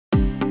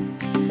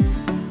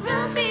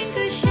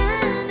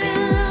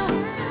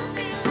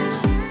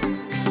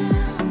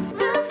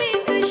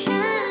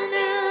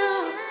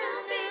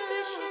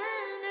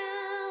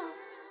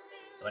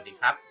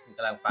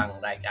ลังฟัง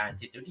รายการ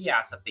จิตวิทยา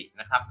สติ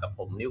นะครับกับผ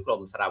มนิ้วกล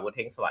มสราวุธเ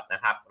ฮงสวัสดิ์น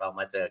ะครับเรา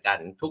มาเจอกัน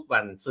ทุกวั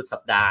นสุดสั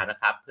ปดาห์นะ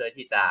ครับเพื่อ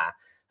ที่จะ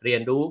เรีย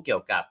นรู้เกี่ย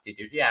วกับจิต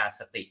วิทยา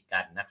สติกั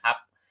นนะครับ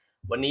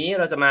วันนี้เ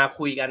ราจะมา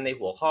คุยกันใน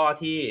หัวข้อ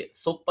ที่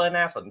ซุปเปอร์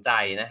น่าสนใจ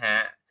นะฮะ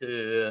คื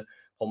อ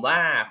ผมว่า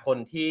คน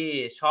ที่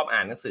ชอบอ่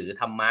านหนังสือ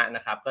ธรรมะน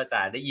ะครับก็จ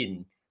ะได้ยิน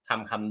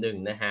คำหนึ่ง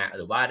นะฮะห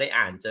รือว่าได้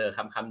อ่านเจอ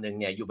คำหนึ่ง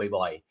เนี่ยอยู่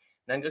บ่อย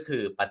ๆนั่นก็คื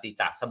อปฏิจ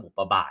จสมุป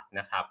บาท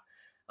นะครับ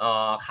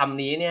ค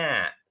ำนี้เนี่ย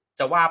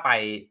จะว่าไป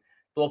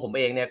ตัวผมเ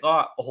องเนี่ยก็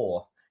โอ้โห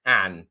อ่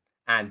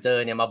านเจอ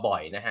เนี่ยมาบ่อ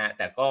ยนะฮะแ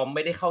ต่ก็ไ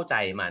ม่ได้เข้าใจ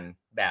มัน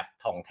แบบ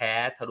ถ่องแท้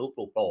ทะลุป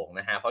ลุกโปร่ง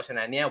นะฮะเพราะฉะ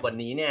นั้นเนี่ยวัน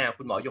นี้เนี่ย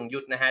คุณหมอยงยุ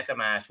ทธนะฮะจะ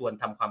มาชวน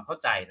ทำความเข้า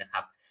ใจนะค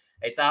รับ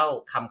ไอ้เจ้า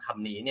ค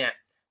ำนี้เนี่ย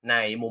ใน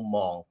มุมม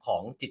องขอ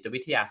งจิตวิ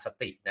ทยาส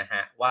ตินะฮ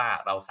ะว่า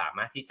เราสาม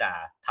ารถที่จะ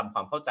ทำคว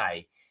ามเข้าใจ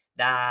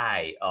ได้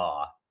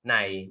ใน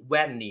แ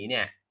ว่นนี้เ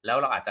นี่ยแล้ว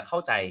เราอาจจะเข้า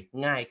ใจ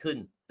ง่ายขึ้น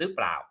หรือเป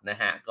ล่านะ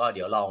ฮะก็เ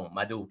ดี๋ยวลองม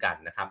าดูกัน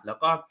นะครับแล้ว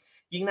ก็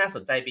ยิ่งน่าส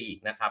นใจไปอีก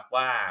นะครับ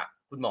ว่า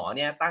คุณหมอเ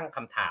นี่ยตั้งค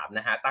ำถามน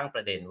ะฮะตั้งป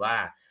ระเด็นว่า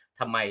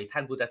ทำไมท่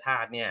านพุทธทา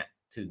สเนี่ย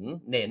ถึง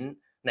เน้น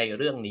ใน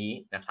เรื่องนี้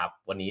นะครับ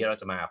วันนี้เรา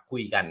จะมาคุ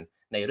ยกัน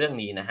ในเรื่อง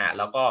นี้นะฮะแ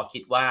ล้วก็คิ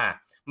ดว่า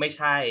ไม่ใ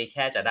ช่แ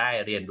ค่จะได้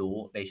เรียนรู้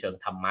ในเชิง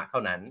ธรรมะเท่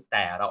านั้นแ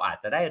ต่เราอาจ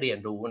จะได้เรียน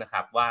รู้นะค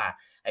รับว่า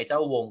ไอ้เจ้า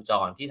วงจ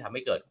รที่ทำใ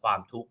ห้เกิดความ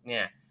ทุกข์เ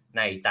นี่ยใ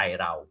นใจ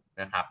เรา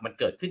นะครับมัน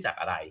เกิดขึ้นจาก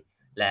อะไร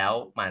แล้ว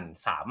มัน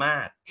สามา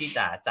รถที่จ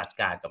ะจัด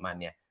การกับมัน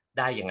เนี่ยไ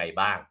ด้ยังไง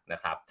บ้างนะ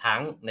ครับทั้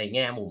งในแ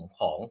ง่มุม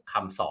ของค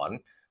ำสอน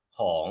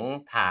ของ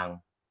ทาง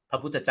พระ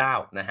พุทธเจ้า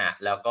นะฮะ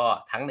แล้วก็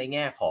ทั้งในแ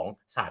ง่ของ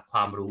ศาสตร์คว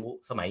ามรู้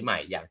สมัยใหม่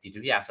อย่างจิต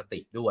วิทยาสติ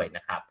ด้วยน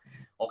ะครับ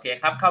โอเค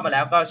ครับเข้ามาแ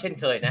ล้วก็เช่น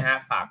เคยนะฮะ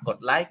ฝากกด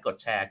ไลค์กด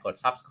แชร์กด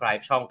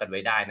Subscribe ช่องกันไ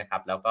ว้ได้นะครั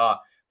บแล้วก็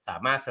สา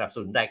มารถสนับส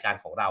นุนรายการ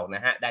ของเราน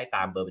ะฮะได้ต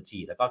ามเบอร์บัญชี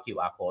แล้วก็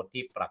QR Code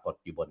ที่ปรากฏ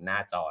อยู่บนหน้า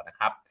จอนะ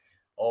ครับ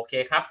โอเค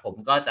ครับผม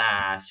ก็จะ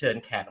เชิญ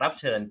แขกรับ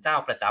เชิญเจ้า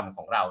ประจำข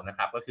องเรานะค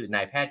รับก็คือน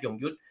ายแพทย์ยง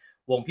ยุทธ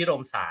วงศ์พิร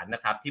มสารน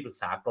ะครับที่ปรึก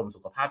ษากรมสุ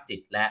ขภาพจิ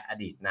ตและอ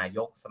ดีตนาย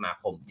กสมา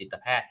คมจิต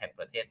แพทย์แห่งป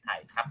ระเทศไทย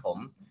ครับผม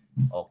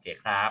โอเค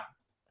ครับ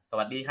ส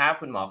วัสดีครับ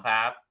คุณหมอค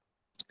รับ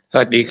ส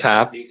วัสดีครั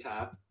บ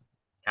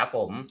ครับผ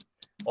ม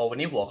วัน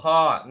นี้หัวข้อ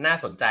น่า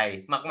สนใจ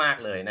มาก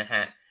ๆเลยนะฮ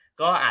ะ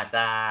ก็อาจจ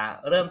ะ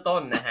เริ่มต้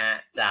นนะฮะ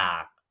จา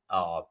ก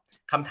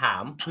คำถา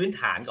มพื้น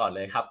ฐานก่อนเล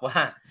ยครับว่า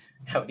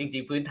แต่จริ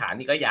งๆพื้นฐาน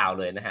นี่ก็ยาว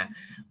เลยนะฮะ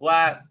ว่า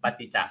ป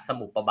ฏิจจส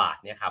มุปบาท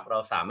เนี่ยครับเรา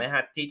สามา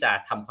รถที่จะ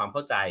ทำความเข้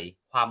าใจ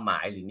ความหมา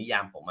ยหรือนิยา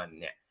มของมัน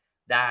เนี่ย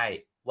ได้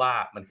ว่า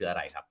มันคืออะไ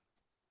รครับ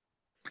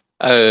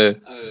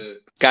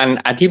การ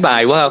อธิบา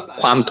ยว่า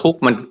ความทุกข์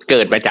มันเ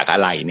กิดมาจากอะ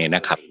ไรเนี่ยน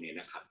ะครับ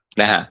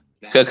นะฮะ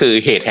ก็คือ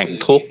เหตุแห่ง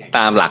ทุกข์ต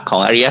ามหลักขอ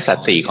งอริยสัจ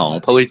สี่ของ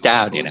พระพุทธเจ้า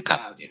เนี่ยนะครับ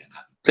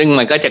ซึ่ง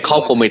มันก็จะครอ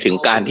บคลุมไปถึง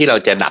การที่เรา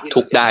จะดับ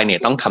ทุกข์ได้เนี่ย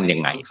ต้องทำยั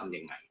งไง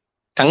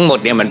ทั้งหมด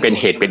เนี่ยมันเป็น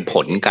เหตุเป็นผ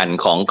ลกัน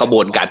ของกระบ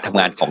วนการทำ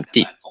งานของ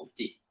จิต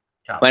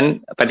เพราะฉะนั้น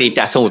ปฏิจจ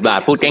สมุปบาท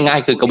พูดง่าย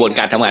ๆคือกระบวนก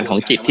ารทำงานของ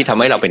จิตที่ทำ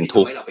ให้เราเป็น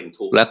ทุกข์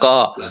แล้วก็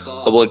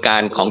กระบวนกา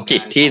รของจิ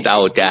ตที่เรา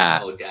จะ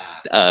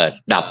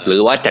ดับหรื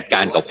อว่าจัดก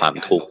ารกับความ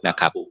ทุกข์นะ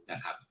ครับ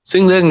ซึ่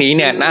งเรื่องนี้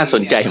เนี่ยน่าส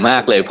นใจมา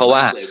กเลยเพราะ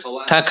ว่า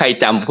ถ้าใคร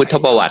จำพุทธ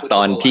ประวัติต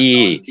อนที่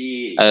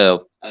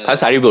พระ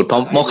สารีบุตรพระ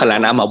โมคคัลลา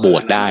นะมาบว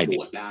ชได้เนี่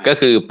ยก็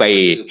คือไป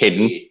เห็น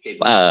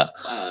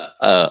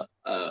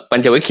ปัญ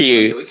จวัคคี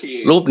ย์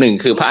รูปหนึ่ง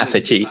คือพระอัสส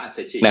ชิ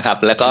นะครับ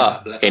แล้วก็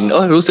เห็น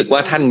รู้สึกว่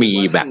าท่านมี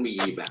แบบ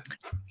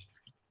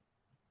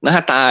หน้า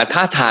ตา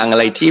ท่าทางอะ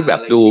ไรที่แบ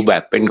บดูแบ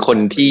บเป็นคน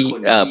ที่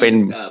เป็น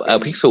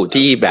ภิกษุ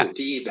ที่แบบ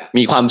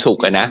มีความสุข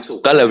นะ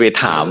ก็เลยไป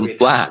ถาม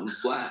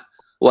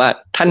ว่า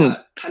ท่าน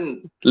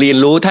เรียน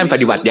รู้ท่านป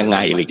ฏิบัติยังไง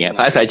อะไรเงี้ยพ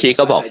ระอัสสชิ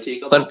ก็บอก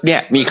ก็เนี่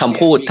ยมีคำ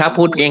พูดถ้า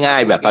พูดง่า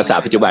ยๆแบบภาษา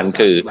ปัจจุบัน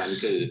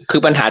คื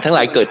อปัญหาทั้งหล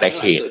ายเกิดแต่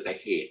เหตุ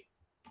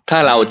ถ้า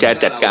เราจะ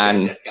จัดการ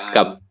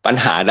กับปัญ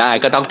หาได้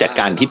ก็ต้องจัด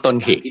การที่ต้น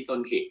เหตุ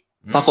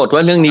ปรากฏว่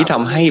าเรื่องนี้ท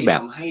ำให้แบ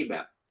บ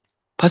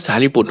พระสา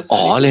รีบุตร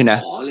เลยนะ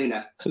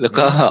แล้ว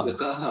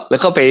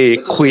ก็ไป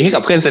คุยให้กั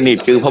บเพื่อนสนิท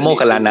คือพระโมค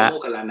คัลลานะ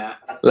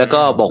แล้ว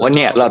ก็บอกว่าเ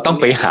นี่ยเราต้อง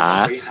ไปหา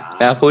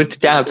พระพุทธ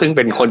เจ้าซึ่งเ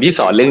ป็นคนที่ส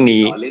อนเรื่อง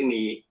นี้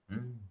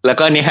แล้ว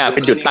ก็นี่ฮะเ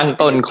ป็นจุดตั้ง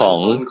ต้นของ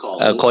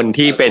คน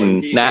ที่เป็น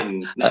นะ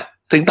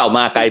ซึ่งต่อม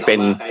ากลายเป็น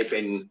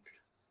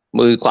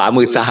มือขวา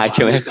มือซ้ายใ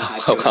ช่ไหม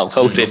ของพร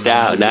ะพุทธเจ้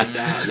านะ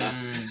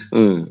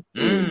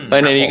เพรา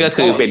ะในนี้ก็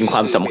คือเป็นคว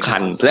ามสำคั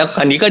ญแล้ว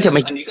อันนี้ก็จะไ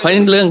ม่เพราะ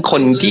เรื่องค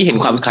นที่เห็น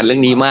ความสำคัญเรื่อ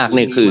งนี้มากเ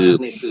นี่ย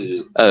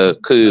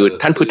คือ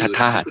ท่านพุทธท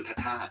าส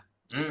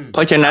เพร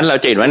าะฉะนั้นเรา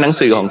จะเห็นว่าหนัง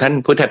สือของท่าน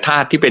พุทธทา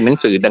สที่เป็นหนัง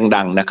สือ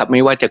ดังๆนะครับไ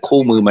ม่ว่าจะคู่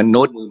มือม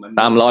นุษย์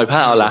ตามรอยพร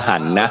ะอรหั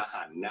นต์นะ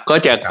ก็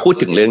จะพูด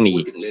ถึงเรื่องนี้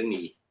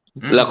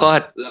แล้ว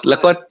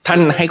ก็ท่า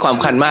นให้ความส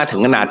ำคัญมากถึ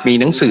งขนาดมี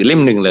หนังสือเล่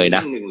มหนึ่งเลยน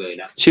ะ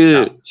ชื่อ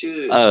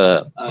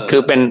คื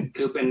อเ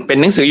ป็น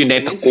หนังสืออยู่ใน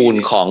ตระกูล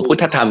ของพุท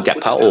ธธรรมจาก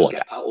พระโอษฐ์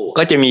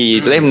ก็จะมี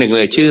เล่มหนึ่งเ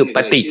ลยชื่อป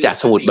ฏิจจ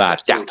สมุปบาท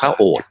จากพระ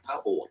โอษฐ์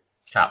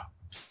ครับ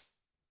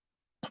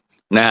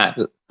นะ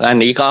อัน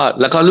นี้ก็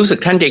แล้วก็รู้สึก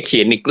ท่านจะเขี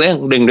ยนอีกเรื่อง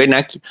หนึ่งด้วยน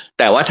ะ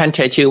แต่ว่าท่านใ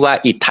ช้ชื่อว่า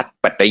อิทัต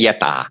ปัตตย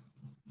ตา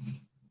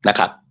นะค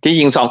รับที่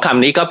จริงสองค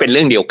ำนี้ก็เป็นเ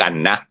รื่องเดียวกัน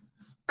นะ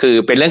คือ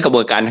เป็นเรื่องกระบ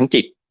วนการทั้ง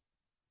จิต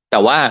แ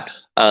ต่ว่า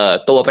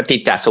ตัวปฏิ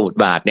จจสมุป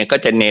บาทเนี่ยก็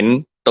จะเน้น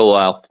ตัว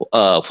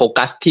โฟ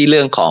กัสที่เ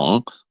รื่องของ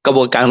กระบ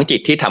วนการของจิ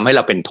ตที่ทำให้เร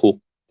าเป็นทุกข์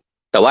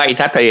แต่ว่าอิ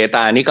ทัปปัจจยต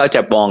านี่ก็จ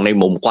ะมองใน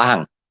มุมกว้าง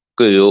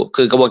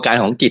คือกระบวนการ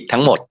ของจิตทั้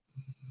งหมด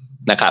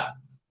นะครับ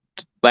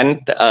เพราะฉะนั้น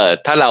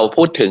ถ้าเรา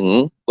พูดถึง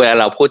เวลา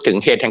เราพูดถึง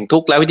เหตุแห่งทุ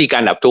กข์และวิธีกา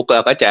รดับทุกข์เร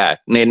าก็จะ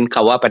เน้นค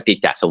ำว่าปฏิจ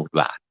จสมุป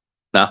บาท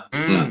เนาะ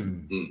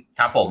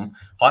ครับผม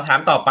ขอถาม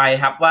ต่อไป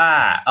ครับว่า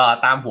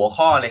ตามหัว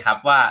ข้อเลยครับ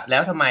ว่าแล้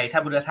วทำไมท่า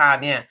นพุทธทาส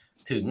เนี่ย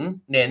ถึง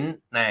เน้น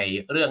ใน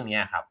เรื่องนี้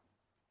ครับ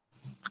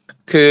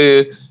คือ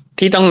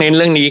ที่ต้องเน้นเ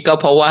รื่องนี้ก็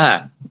เพราะว่า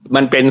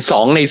มันเป็น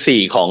2 ใน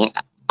 4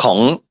ของ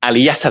อ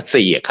ริยสัจ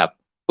สี่ครับ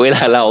เวล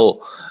าเร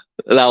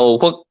า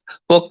พ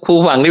วกผู้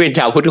ฟังที่เป็นช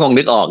าวพุทธคง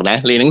นึกออกนะ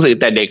เรียนหนังสือ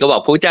แต่เด็กก็บอ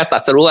กพระเจ้าตรั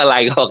สรู้อะไร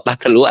ก็บอกตรั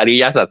สรู้อริ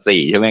ยสัจ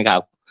สี่ใช่ไหมครั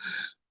บ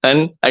เพราะฉะนั้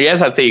นอริย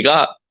สัจสี่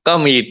ก็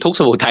มีทุกข์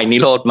สมุทัยนิ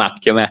โรธมรรค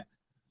ใช่ไหม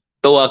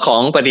ตัวขอ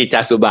งปฏิจจ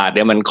สมุปบาทเ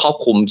นี่ยมันครอบ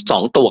คลุม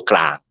2 ตัวกล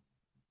าง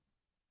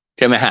ใ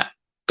ช่ไหมฮะ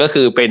ก็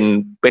คือเป็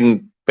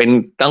น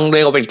ต้องเรี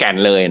ยกว่าเป็นแก่น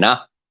เลยเนาะ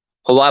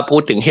เพราะว่าพู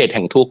ดถึงเหตุแ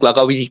ห่งทุกข์แล้ว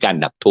ก็วิธีการ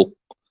ดับทุกข์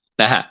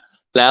นะฮะ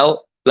แ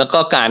ล้วก็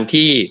การ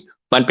ที่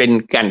มันเป็น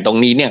แก่นตรง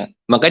นี้เนี่ย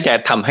มันก็จะ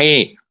ทำให้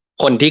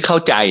คนที่เข้า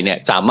ใจเนี่ย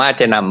สามารถ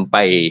จะนำไป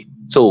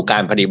สู่กา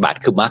รปฏิบัติ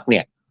คือมรรคเ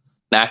นี่ย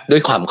นะด้ว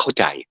ยความเข้า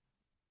ใจ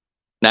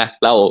นะ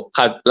เ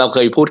ราเค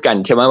ยพูดกัน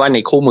ใช่ไหมว่าใน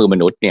คู่มือม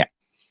นุษย์เนี่ย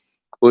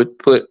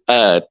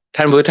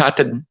ท่านพุทธทาส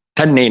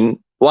ท่านเน้น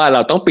ว่าเร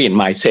าต้องเปลี่ยน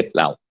mindset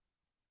เรา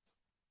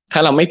ถ้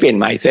าเราไม่เปลี่ยน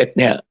mindset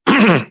เนี่ย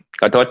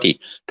ขอโทษที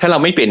ถ้าเรา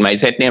ไม่เปลี่ยน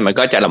mindset เนี่ยมัน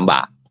ก็จะลำบ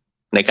าก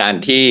ในการ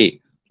ที่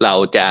เรา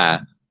จะ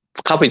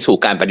เข้าไปสู่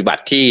การปฏิบั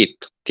ติ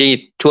ที่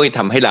ช่วยท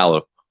ำให้เรา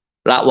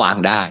ละวาง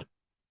ได้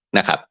น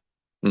ะครับ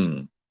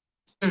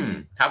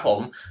ครับผม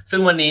ซึ่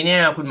งวันนี้เนี่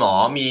ยคุณหมอ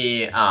มี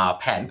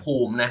แผนภู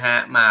มินะฮะ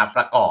มาป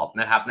ระกอบ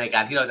นะครับในกา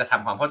รที่เราจะท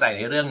ำความเข้าใจใ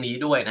นเรื่องนี้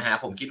ด้วยนะฮะ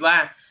ผมคิดว่า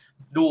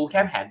ดูแ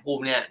ค่แผนภู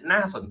มิเนี่ยน่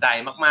าสนใจ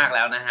มากๆแ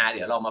ล้วนะฮะเ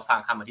ดี๋ยวเรามาฟัง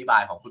คำอธิบา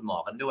ยของคุณหมอ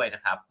กันด้วยน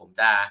ะครับผม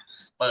จะ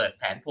เปิด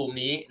แผนภูมิ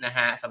นี้นะฮ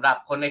ะสำหรับ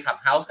คนในคลับ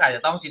เฮาส์อาจจ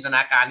ะต้องจินตน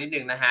าการนิดนึ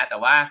งนะฮะแต่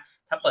ว่า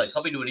ถ้าเปิดเข้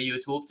าไปดูใน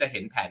YouTube จะเห็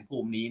นแผนภู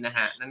มินี้นะฮ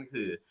ะนั่น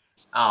คือ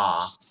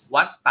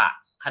วัฏฏะ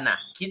ขณะ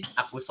คิดอ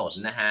กุศล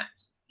นะฮะ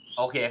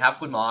โอเคครับ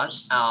คุณหมอ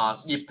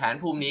หยิบแผน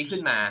ภูมินี้ขึ้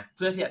นมาเ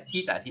พื่อ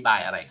ที่จะอธิบาย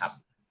อะไรครับ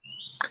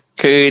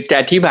คือจะ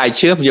อธิบายเ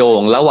ชื่อมโย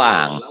งระหว่า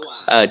ง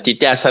จิต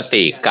ตส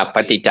ติกับป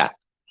ฏิจจ์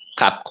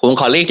ครับผม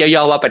ขอเรียกย่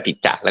อๆว่าปฏิจ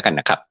จ์แล้วกัน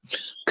นะครับ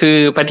คือ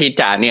ปฏิจ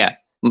จ์เนี่ย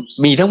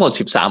มีทั้งหมด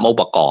13องค์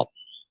ประกอบ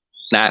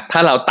นะถ้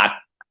าเราตัด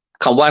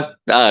คำว่า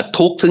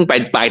ทุกข์ซึ่งเป็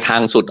นปลายทา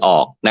งสุดออ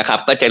กนะครับ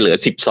ก็จะเหลือ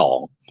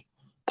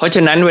12เพราะฉ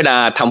ะนั้นเวลา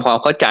ทำความ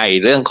เข้าใจ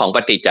เรื่องของป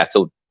ฏิจจส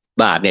มุป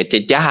บาทเนี่ยจะ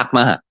ยาก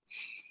มาก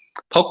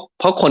เพ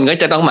ราะคนก็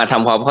จะต้องมาท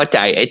ำความเข้าใจ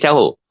ไอ้เ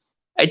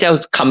จ้า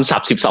คำศั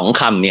พท์12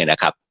คำเนี่ยนะ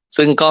ครับ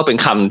ซึ่งก็เป็น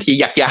คำที่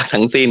ยากๆ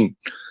ทั้งสิ้น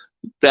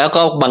แล้ว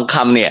ก็บางค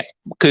ำเนี่ย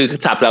คือ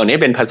ศัพท์เหล่านี้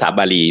เป็นภาษาบ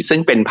าลีซึ่ง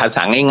เป็นภาษ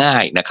าง่า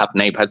ยๆนะครับ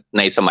ใ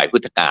นสมัยพุ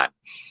ทธกาล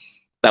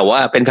แต่ว่า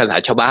เป็นภาษา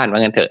ชาวบ้านว่า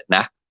งั้นเถอะน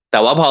ะแต่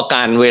ว่าพอก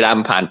ารเวลา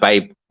ผ่านไป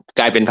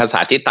กลายเป็นภาษา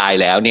ที่ตาย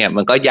แล้วเนี่ย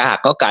มันก็ยาก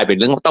ก็กลายเป็น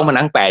เรื่องต้องมา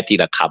นั่งแปลที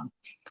ละค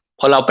ำ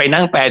พอเราไป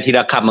นั่งแปลทีล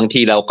ะคำบาง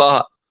ทีเราก็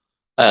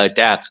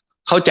จะ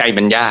เข้าใจ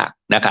มันยาก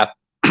นะครับ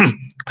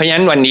เพราะฉะ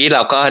นั้นวันนี้เร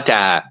าก็จะ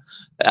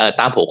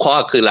ตามหัวข้อ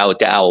คือเรา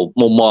จะเอา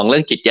มุมมองเรื่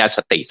องจิตญาส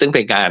ติซึ่งเ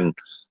ป็นการ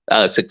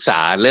ศึกษา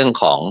เรื่อง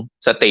ของ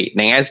สติใ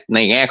น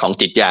แง่ของ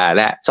จิตญาแ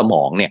ละสม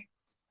องเนี่ย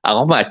เอาเ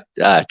ข้ามา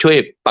ช่วย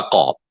ประก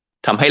อบ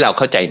ทำให้เราเ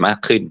ข้าใจมาก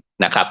ขึ้น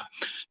นะครับ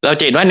เรา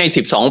จะเห็นว่าใน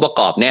12ประ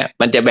กอบเนี่ย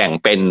มันจะแบ่ง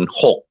เป็น6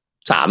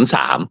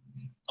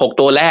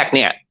 ตัวแรกเ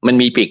นี่ยมัน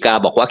มีปีกา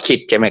บอกว่าคิด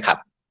ใช่ไหมครับ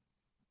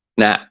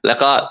นะแล้ว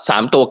ก็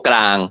3ตัวกล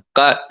าง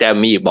ก็จะ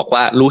มีบอก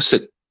ว่ารู้สึ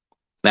ก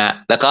นะ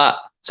แล้วก็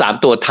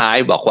3ตัวท้าย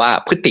บอกว่า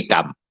พฤติกร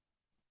รม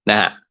นะ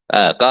ฮะ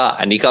ก็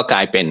อันนี้ก็กล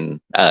ายเป็น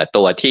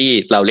ตัวที่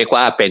เราเรียก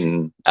ว่าเป็น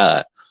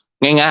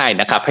ง่ายๆ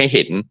นะครับให้เ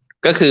ห็น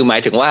ก็คือหมา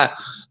ยถึงว่า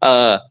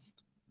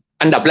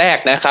อันดับแรก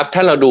นะครับถ้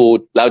าเราดู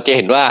เราจะเ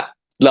ห็นว่า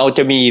เราจ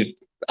ะมี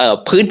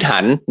พื้นฐา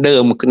นเดิ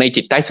มใน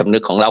จิตใต้สำนึ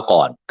กของเรา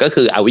ก่อนก็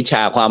คืออวิชช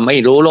าความไม่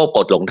รู้โลภโก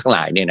รธหลงทั้งหล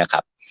ายเนี่ยนะครั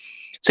บ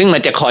ซึ่งมั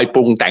นจะคอยป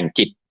รุงแต่ง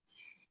จิต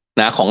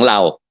นะของเรา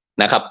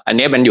นะครับอัน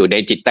นี้มันอยู่ใน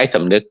จิตใต้ส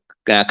ำนึก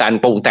การ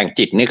ปรุงแต่ง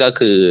จิตนี่ก็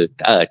คือ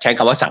ใช้ค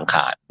ำว่าสังข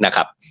ารนะค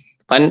รับ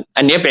เพราะ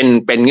อันนี้เ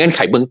ป็นเงื่อนไข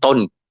เบื้องต้น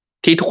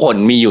ที่ทุกคน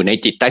มีอยู่ใน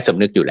จิตใต้ส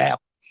ำนึกอยู่แล้ว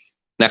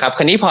นะครับค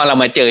ราวนี้พอเรา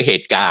มาเจอเห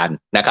ตุการณ์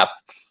นะครับ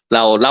เร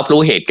ารับ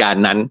รู้เหตุการ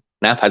ณ์นั้น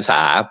นะภาษา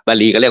บา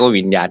ลีก็เรียกว่า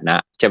วิญญาณน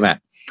ะใช่ไหม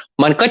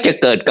มันก็จะ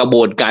เกิดกระบ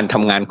วนการท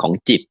ำงานของ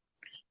จิต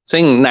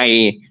ซึ่ง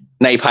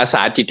ในภาษ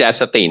าจิต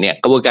สติเนี่ย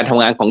กระบวนการท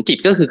ำงานของจิต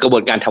ก็คือกระบว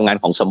นการทำงาน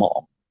ของสมอง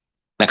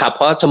นะครับเพ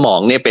ราะสมอง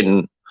เนี่ยเ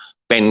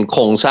ป็นโค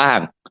รงสร้าง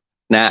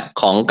นะ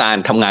ของการ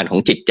ทำงานของ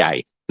จิตใจ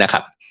นะครั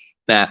บ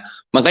นะ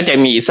มันก็จะ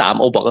มี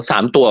3องค์ประกอบ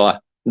3ตัว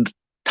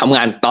ทำง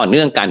านต่อเ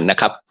นื่องกันนะ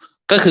ครับ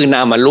ก็คือน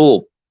ามรูป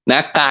นะ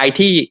กาย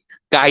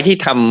ที่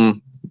ท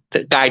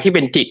ำกายที่เ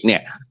ป็นจิตเนี่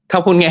ยถ้า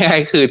พูดง่าย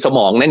ๆคือสม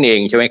องนั่นเอง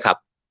ใช่ไหมครับ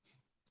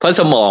เพราะ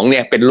สมองเนี่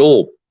ยเป็นรู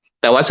ป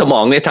แต่ว่าสมอ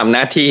งเนี่ยทำห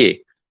น้าที่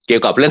เกี่ย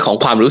วกับเรื่องของ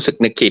ความรู้สึก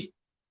นึกคิด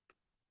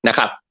นะค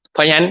รับเพร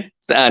าะฉะนั้น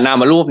นา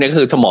มรูปเนี่ย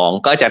คือสมอง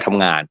ก็จะท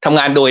ำง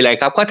านโดยอะไร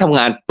ครับก็ทำง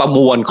านประม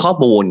วลข้อ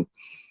มูล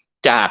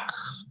จาก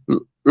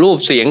รูป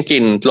เสียงก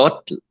ลิ่นรส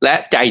และ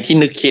ใจที่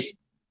นึกคิด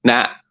น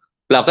ะ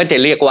เราก็จะ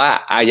เรียกว่า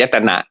อายต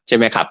นะใช่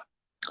ไหมครับ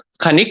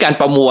คราวนี้การ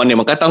ประมวลเนี่ย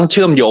มันก็ต้องเ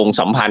ชื่อมโยง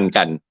สัมพันธ์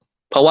กัน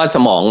เพราะว่าส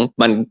มอง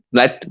มัน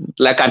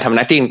และการทำห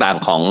น้าที่ต่าง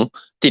ๆของ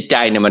จิตใจ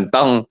เนี่ยมัน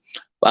ต้อง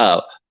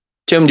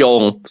เชื่อมโยง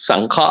สั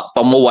งเคราะห์ป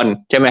ระมวล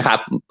ใช่ไหมครับ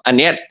อัน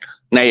นี้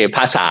ในภ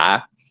าษา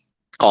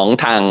ของ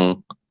ทาง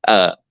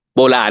โ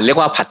บราณเรียก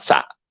ว่าผัสสะ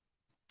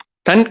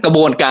ทั้งกระบ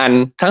วนการ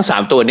ทั้ง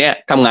3ตัวเนี้ย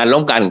ทำงานร่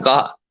วมกันก็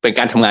เป็น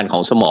การทำงานขอ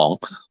งสมอง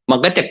มัน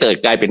ก็จะเกิด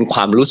กลายเป็นคว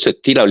ามรู้สึก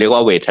ที่เราเรียกว่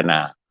าเวทนา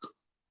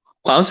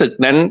ความรู้สึก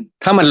นั้น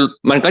ถ้า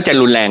มันก็จะ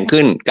รุนแรง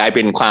ขึ้นกลายเ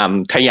ป็นความ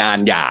ทยาน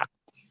อยาก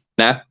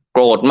นะโก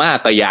รธมาก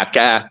ก็อยากจ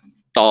ะ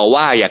ต่อ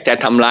ว่าอยากจะ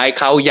ทำร้าย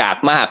เขาอยาก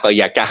มากก็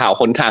อยากจะหา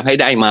หนทางให้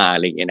ได้มาอะ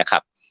ไรอย่างเงี้ยนะครั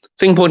บ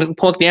ซึ่ง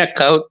พวกเนี้ยเ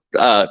ขา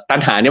ตัณ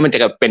หาเนี่ยมันจะ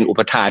เป็นอุ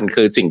ปทาน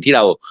คือสิ่งที่เร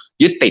า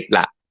ยึดติดล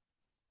ะ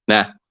น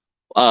ะ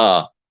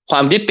ควา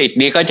มยึดติด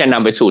นี้ก็จะน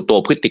ำไปสู่ตัว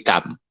พฤติกร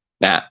รม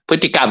นะพฤ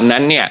ติกรรมนั้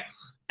นเนี่ย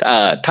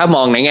ถ้าม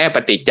องในแง่ป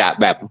ฏิจจ์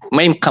แบบไ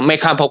ม่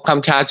ข้ามภพข้า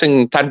มชาติซึ่ง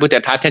ท่านพุทธ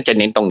ทาสท่านจะ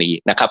เน้นตรงนี้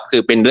นะครับคื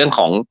อเป็นเรื่อง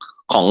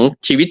ของ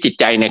ชีวิตจิต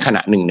ใจในขณ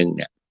ะหนึ่งเ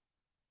นี่ย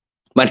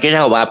มันก็จ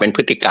ะว่าเป็นพ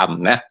ฤติกรรม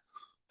นะ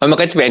มัน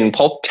ก็จะเป็นภ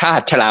พชา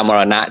ติชราม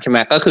รณะใช่ไหม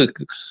ก็คือ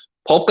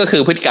ภพก็คื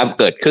อพฤติกรรม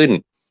เกิดขึ้น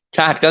ช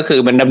าติก็คือ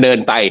มันดำเนิน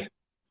ไป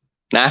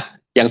นะ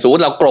อย่างสมม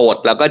ติเราโกรธ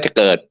เราก็จะ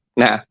เกิด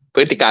นะพ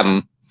ฤติกรรม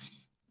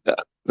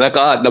แล้ว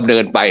ก็ดำเนิ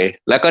นไป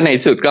แล้วก็ใน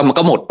สุดก็มัน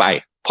ก็หมดไป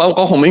เพราะ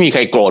ก็คงไม่มีใค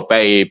รโกรธไป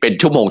เป็น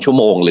ชั่ว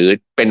โมงหรือ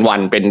เป็นวั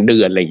นเป็นเดื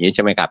อนอะไรอย่างนี้ใ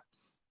ช่ไหมครับ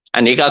อั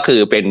นนี้ก็คื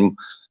อเป็น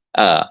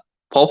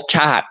ภพช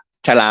าติ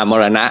ชราม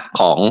รณะ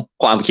ของ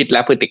ความคิดแล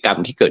ะพฤติกรรม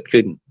ที่เกิด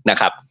ขึ้นนะ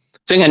ครับ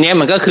ซึ่งอันนี้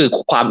มันก็คือ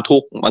ความทุ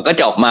กข์มันก็จ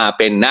ะออกมา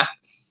เป็นนะ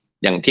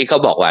อย่างที่เขา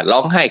บอกว่าร้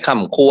องไห้ค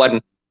ำควร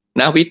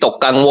นะวิตก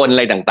กังวลอะ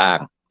ไรต่าง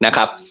ๆนะค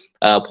รับ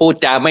พูด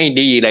จาไม่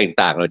ดีอะไร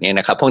ต่างๆเหล่านี้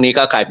นะครับพวกนี้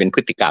ก็กลายเป็นพ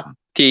ฤติกรรม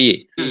ที่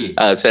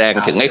แสดง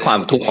ถึงให้ความ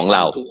ทุกข์ของเร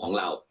า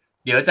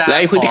เดี๋ยวจะและ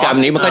พฤติกรรม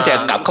นี้มันก็จะ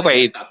กลับเข้าไป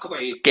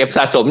เก็บส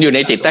ะสมอยู่ใน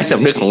จิตใต้ส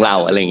ำนึกของเรา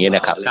อะไรอย่างเงี้ยน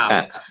ะครับ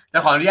จะ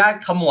ขออนุญาต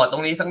ขมวดตร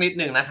งนี้สักนิด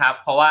นึงนะครับ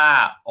เพราะว่า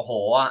โอ้โห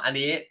อัน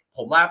นี้ผ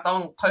มว่าต้อง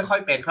ค่อ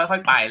ยๆเป็นค่อ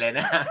ยๆไปเลยน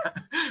ะ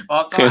เพรา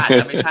ะก็อาจ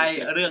จะไม่ใช่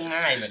เรื่อง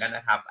ง่ายเหมือนกันน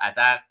ะครับอาจจ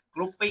ะก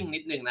รุ๊ปปิ้งนิ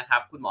ดนึงนะครั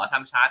บคุณหมอท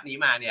ำชาร์ตนี้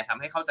มาเนี่ยทำ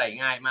ให้เข้าใจ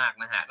ง่ายมาก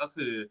นะฮะก็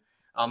คือ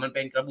มันเ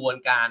ป็นกระบวน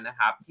การนะ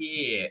ครับที่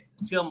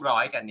เชื่อมร้อ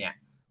ยกันเนี่ย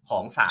ขอ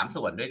ง3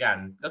ส่วนด้วยกัน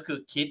ก็คือ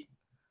คิด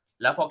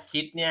แล้วพอ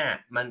คิดเนี่ย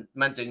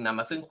มันจึงนำ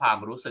มาซึ่งความ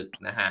รู้สึก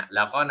นะฮะแ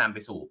ล้วก็นำไป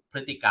สู่พ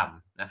ฤติกรรม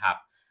นะครับ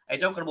ไอ้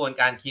เจ้ากระบวน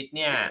การคิดเ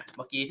นี่ยเ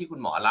มื่อกี้ที่คุณ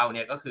หมอเล่าเ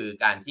นี่ยก็คือ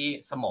การที่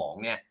สมอง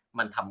เนี่ย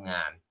มันทำง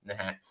านนะ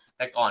ฮะแ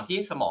ต่ก่อนที่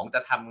สมองจ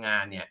ะทำงา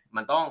นเนี่ย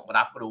มันต้อง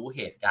รับรู้เ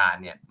หตุการ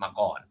ณ์เนี่ยมา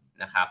ก่อน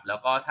นะครับแล้ว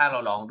ก็ถ้าเรา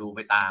ลองดูไป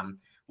ตาม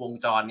วง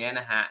จรเนี้ย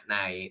นะฮะใน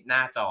หน้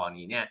าจอ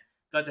นี้เนี่ย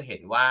ก็จะเห็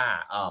นว่า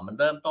มัน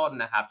เริ่มต้น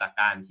นะครับจาก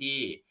การที่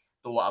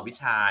ตัวอวิช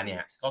ชาเนี่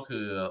ยก็คื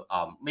อ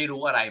ไม่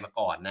รู้อะไรมา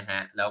ก่อนนะฮ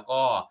ะแล้ว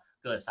ก็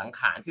เกิดสังข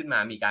ารขึ้นมา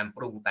มีการป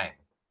รุงแต่ง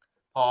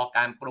พอก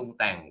ารปรุง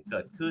แต่งเ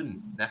กิดขึ้น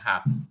นะครั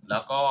บแล้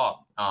วก็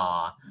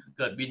เ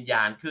กิดวิญญ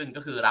าณขึ้น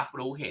ก็คือรับ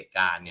รู้เหตุก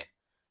ารณ์เนี่ย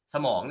ส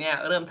มองเนี่ย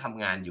เริ่มท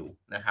ำงานอยู่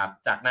นะครับ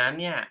จากนั้น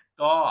เนี่ย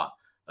ก็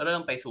เริ่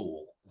มไปสู่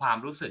ความ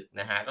รู้สึก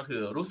นะฮะก็คื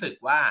อรู้สึก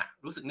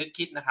นึก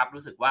คิดนะครับ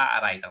รู้สึกว่าอ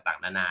ะไรต่าง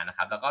ๆนานานะค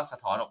รับแล้วก็สะ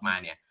ท้อนออกมา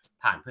เนี่ย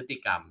ผ่านพฤติ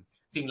กรรม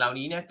สิ่งเหล่า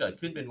นี้เนี่ยเกิด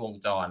ขึ้นเป็นวง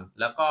จร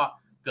แล้วก็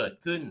เกิด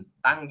ขึ้น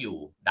ตั้งอยู่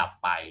ดับ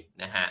ไป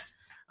นะฮะ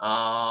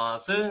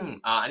ซึ่ง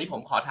อันนี้ผ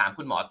มขอถาม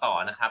คุณหมอต่อ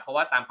นะครับเพราะ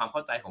ว่าตามความเข้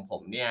าใจของผ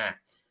มเนี่ย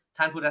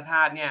ท่านพุทธท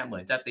าสเนี่ยเหมื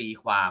อนจะตี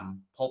ความ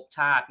ภพช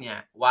าติเนี่ย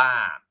ว่า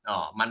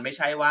มันไม่ใ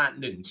ช่ว่า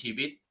1ชี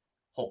วิต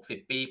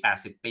60ปี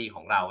80ปีข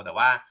องเราแต่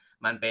ว่า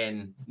มันเป็น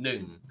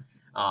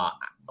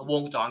1ว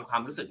งจรควา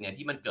มรู้สึกเนี่ย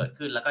ที่มันเกิด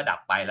ขึ้นแล้วก็ดับ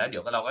ไปแล้วเดี๋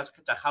ยวเราก็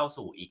จะเข้า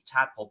สู่อีกช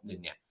าติภพนึง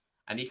เนี่ย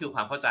อันนี้คือคว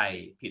ามเข้าใจ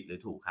ผิดหรือ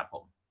ถูกครับผ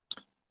ม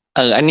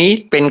อันนี้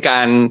เป็นก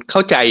ารเข้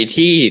าใจ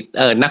ที่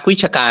นักวิ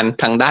ชาการ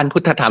ทางด้านพุ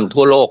ทธธรรม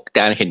ทั่วโลกจ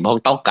ะเห็นพ้อง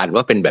ต้องกัน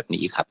ว่าเป็นแบบ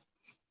นี้ครับ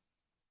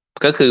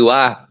ก็คือว่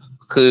า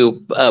คือ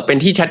เป็น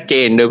ที่ชัดเจ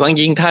นโดยเฉพาะ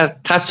ยิ่ง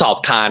ถ้าสอบ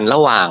ทานร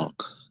ะหว่าง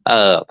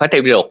พระไตร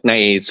ปิฎกใน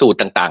สูตร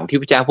ต่างๆที่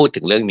พระเจ้าพูด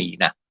ถึงเรื่องนี้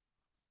นะ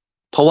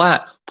เพราะว่า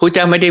พระเ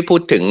จ้าไม่ได้พู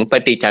ดถึงป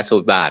ฏิจจสมุ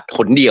ปบาทห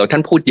นเดียวท่า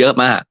นพูดเยอะ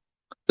มาก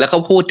แล้วก็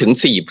พูดถึง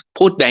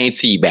พูดใน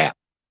4แบบ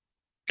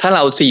ถ้าเร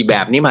า4แบ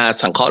บนี้มา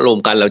สังเคราะห์รวม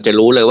กันเราจะ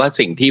รู้เลยว่า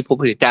สิ่งที่พระ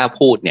พุทธเจ้า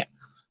พูดเนี่ย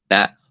น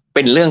ะเ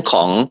ป็นเรื่องข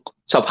อง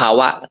สภาว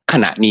ะข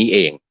ณะนี้เอ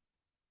ง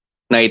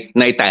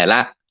ในแต่ละ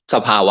ส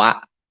ภาวะ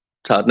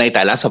ในแ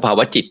ต่ละสภาว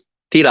ะจิต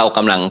ที่เราก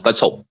ำลังประ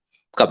สบ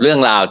กับเรื่อง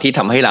ราวที่ท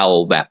ำให้เรา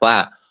แบบว่า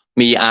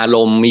มีอาร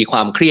มณ์มีคว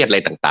ามเครียดอะไร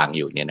ต่างๆอ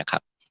ยู่เนี่ยนะครั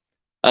บ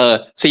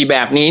4แบ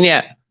บนี้เนี่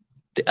ย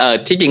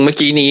ที่จริงเมื่อ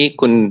กี้นี้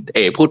คุณ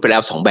พูดไปแล้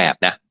ว2แบบ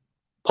นะ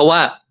เพราะว่า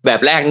แบบ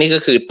แรกนี่ก็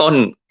คือต้น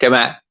ใช่ไหม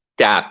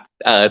จาก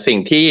สิ่ง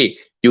ที่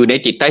อยู่ใน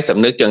จิตใต้ส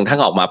ำนึกจนทั้ง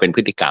ออกมาเป็นพ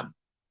ฤติกรรม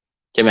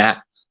ใช่ไหมฮะ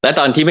แล้ว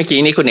ตอนที่เมื่อกี้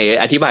นี้คุณ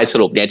อธิบายส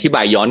รุปเนี่ยอธิบ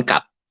ายย้อนกลั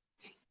บ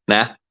น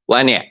ะว่า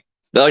เนี่ย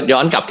แล้วย้อ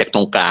นกลับจากต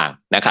รงกลาง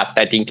นะครับแ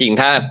ต่จริง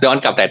ๆถ้าย้อน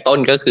กลับแต่ต้น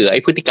ก็คือไอ้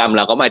พฤติกรรมเ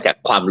ราก็มาจาก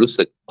ความรู้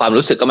สึ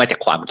กก็มาจาก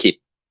ความคิด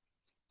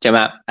ใช่ไหม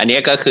อันนี้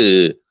ก็คือ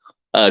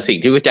สิ่ง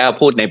ที่พระเจ้า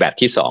พูดในแบบ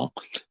ที่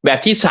2แบบ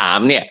ที่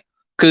3เนี่ย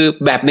คือ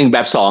แบบ1แบ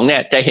บ2เนี่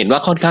ยจะเห็นว่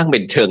าค่อนข้างเป็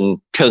นเ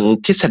ชิง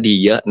ทฤษฎี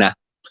เยอะนะ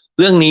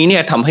เรื่องนี้เนี่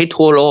ยทำให้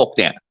ทั่วโลก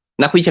เนี่ย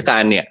นักวิชากา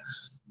รเนี่ย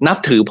นับ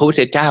ถือพระพุท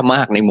ธเจ้าม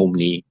ากในมุม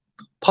นี้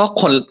เพราะ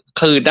คน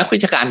คือนักวิ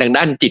ชาการทาง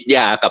ด้านจิตวิทย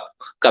า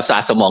กับศาส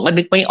ตร์สมองก็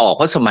นึกไม่ออกเ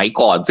พราะสมัย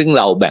ก่อนซึ่ง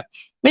เราแบบ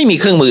ไม่มี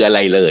เครื่องมืออะไร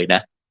เลยน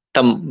ะ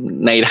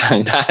ในทา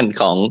งด้าน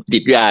ของจิ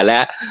ตวิทยา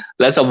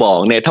และสมอง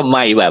เนี่ยทำไม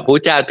แบบพร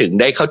ะเจ้าถึง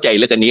ได้เข้าใจเ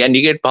รื่องนี้อัน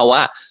นี้ก็เพราะว่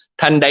า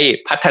ท่านได้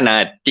พัฒนา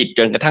จิตจ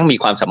นกระทั่งมี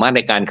ความสามารถใ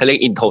นการเขาเรียก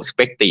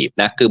introspective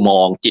นะคือม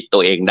องจิตตั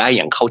วเองได้อ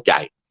ย่างเข้าใจ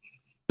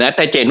นะแ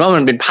ต่เห็นว่ามั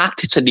นเป็นภาค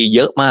ทฤษฎีเ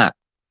ยอะมาก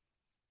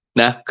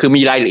นะคือ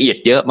มีรายละเอียด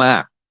เยอะมา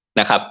ก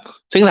นะครับ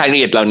ซึ่งรายละเ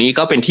อียดเหล่านี้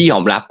ก็เป็นที่ยอ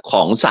มรับข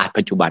องศาสตร์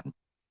ปัจจุบัน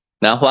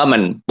นะ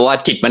ว่า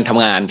จิตมันท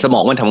ำงานสมอ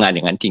งมันทำงานอ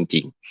ย่างนั้นจ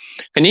ริง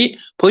ๆคราวนี้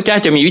พระเจ้า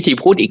จะมีวิธี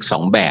พูดอีก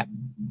2แบบ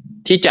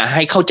ที่จะใ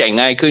ห้เข้าใจ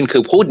ง่ายขึ้นคื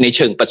อพูดในเ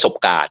ชิงประสบ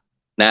การณ์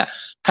นะ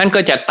ท่านก็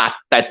จะตัด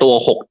แต่ตัว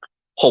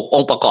6อ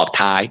งค์ประกอบ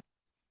ท้าย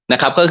นะ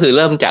ครับก็คือ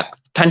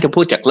ท่านจะพู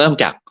ดเริ่ม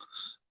จาก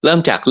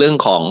เรื่อง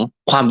ของ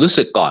ความรู้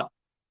สึกก่อน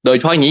โดยเ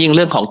ฉพาะอย่างยิ่งเ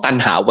รื่องของตัณ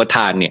หาอุปาท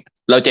านเนี่ย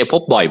เราจะพ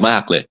บบ่อยมา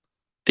กเลย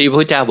ที่พ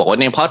ระเจ้าบอกว่า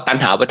เนี่ยเพราะตัณ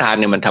หาอุปาทาน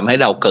เนี่ยมันทำให้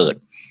เราเกิด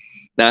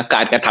นะก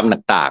ารกระทำ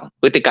ต่าง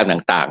ๆพฤติกรรม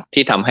ต่างๆ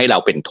ที่ทำให้เรา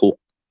เป็นทุกข์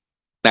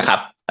นะครับ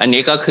อัน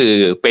นี้ก็คือ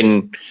เ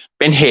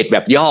ป็นเหตุแบ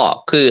บย่อ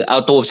คือเอา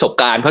ตัวประสบ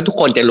การณ์เพราะทุก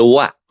คนจะรู้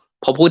อะ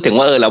พอพูดถึง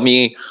ว่าเรามี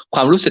คว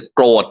ามรู้สึกโ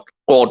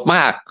กรธม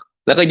าก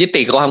แล้วก็ยึด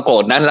ติดกับความโกร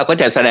ธนั้นเราก็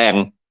จะแสดง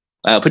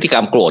พฤติกร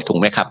รมโกรธถูก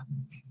ไหมครับ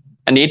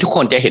อันนี้ทุกค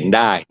นจะเห็นไ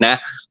ด้นะ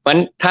เพราะฉะนั้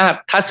น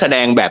ถ้าแสด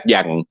งแบบอย่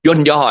างย่น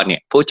ย่อเนี่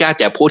ยพระเจ้า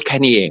จะพูดแค่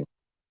นี้เอง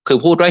คือ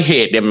พูดว่าเห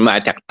ตุเนี่ยมันมา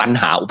จากตัณ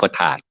หาอุปาท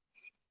าน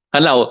เพรา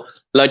ะเร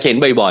าเห็น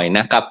บ่อยๆ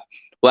นะครับ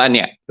ว่าเ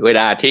นี่ยเว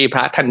ลาที่พ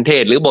ระท่านเท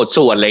ศหรือบทส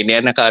วดอะไรเนี้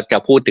ยนะก็จะ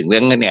พูดถึงเรื่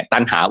องเนี่ยตั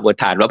ณหาอุปา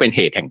ทานว่าเป็นเ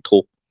หตุแห่งทุ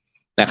กข์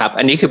นะครับ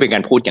อันนี้คือเป็นกา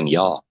รพูดอย่าง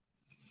ย่อ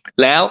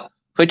แล้ว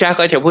พระเจ้า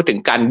ก็จะพูดถึง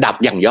การดับ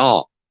อย่างย่อ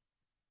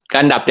ก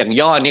ารดับอย่าง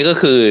ย่อนี่ก็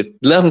คือ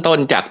เริ่มต้น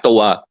จากตัว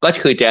ก็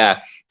คือจะ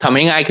ทำใ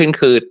ห้ง่ายขึ้น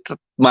คือ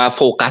มาโ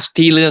ฟกัส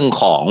ที่เรื่อง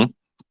ของ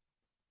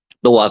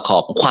ตัวขอ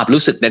งความ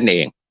รู้สึกนั่นเอ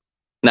ง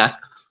นะ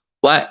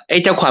ว่าไอ้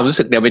เจ้าความรู้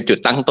สึกเนี่ยเป็นจุด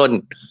ตั้งต้น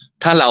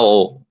ถ้าเรา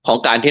ของ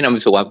การที่นำไป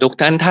สู่ความทุกข์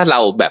นั้นถ้าเรา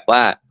แบบว่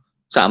า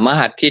สามา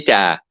รถที่จะ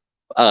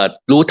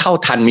รู้เท่า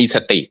ทันมีส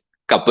ติ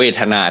กับเว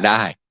ทนาไ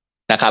ด้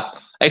นะครับ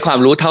ไอ้ความ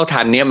รู้เท่า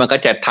ทันเนี่ยมันก็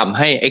จะทำใ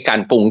ห้ไอ้การ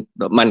ปรุง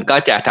มันก็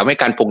จะทำให้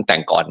การปรุงแต่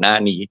งก่อนหน้า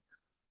นี้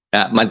น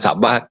ะมันสา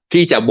มารถ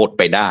ที่จะบด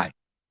ไปได้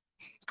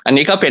อัน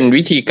นี้ก็เป็น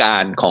วิธีกา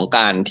รของก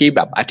ารที่แบ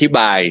บอธิบ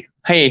าย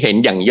ให้เห็น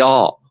อย่างย่อ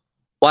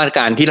ว่า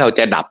การที่เรา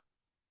จะดับ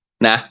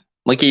นะ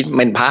เมื่อกี้เ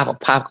ป็นภ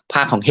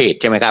าคของเหตุ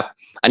ใช่ไหมครับ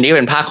อันนี้เ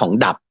ป็นภาคของ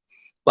ดับ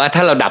ว่าถ้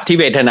าเราดับที่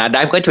เวทนาได้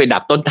ก็จะไปดั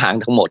บต้นทาง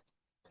ทั้งหมด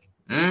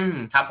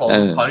ครับผม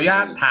ขออนุญา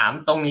ตถาม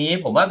ตรงนี้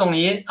ผมว่าตรง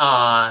นี้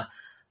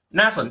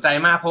น่าสนใจ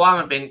มากเพราะว่า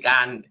มันเป็นก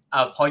าร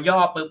พอย่อ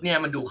ปุ๊บเนี่ย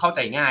มันดูเข้าใจ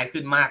ง่าย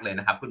ขึ้นมากเลย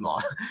นะครับคุณหมอ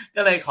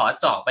ก็เลยขอ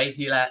เจาะไป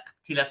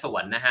ทีละส่ว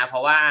นนะฮะเพรา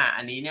ะว่า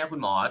อันนี้เนี่ยคุณ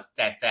หมอแ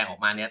จกแจงออก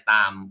มาเนี่ยต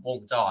ามวง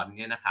จร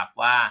เนี่ยนะครับ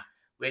ว่า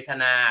เวท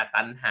นา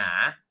ตัณหา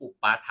อุ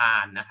ปาทา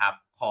นนะครับ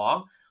ขอ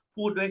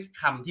พูดด้วย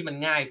คำที่มัน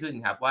ง่ายขึ้น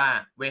ครับว่า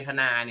เวท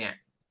นาเนี่ย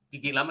จ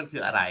ริงๆแล้วมันคื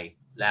ออะไร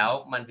แล้ว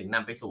มันถึงน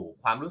ำไปสู่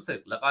ความรู้สึก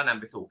แล้วก็นำ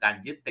ไปสู่การ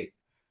ยึดติด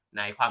ใ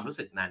นความรู้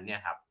สึกนั้นเนี่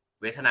ยครับ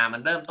เวทนามั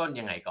นเริ่มต้น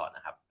ยังไงก่อนน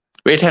ะครับ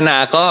เวทนา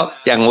ก็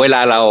อย่างเวล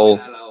าเร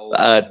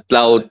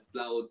า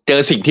เจ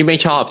อสิ่งที่ไม่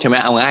ชอบใช่ไหม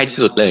เอาง่ายที่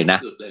สุดเลยนะ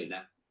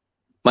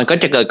มันก็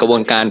จะเกิดกระบว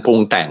นการปรุง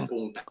แต่ง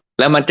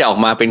แล้วมันจะออก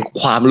มาเป็น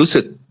ความรู้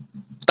สึก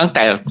ตั้งแ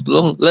ต่เ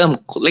ริ่ม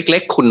เล็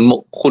กๆ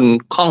คุณ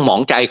ข้องหมอ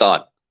งใจก่อน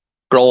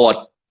โกรธ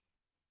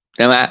ใ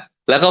ช่ไหม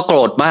แล้วก็โกร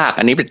ธมาก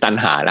อันนี้เป็นตัณ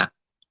หาละ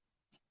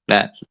น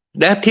ะ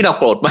และที่เรา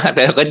โกรธมากแ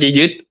ต่เราก็จะ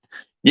ยึด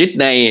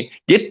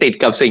ติด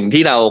กับสิ่ง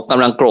ที่เราก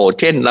ำลังโกรธ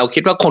เช่นเราคิ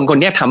ดว่าคน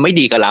นี้ทำไม่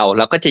ดีกับเราเ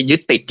ราก็จะยึด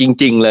ติดจ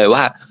ริงๆเลย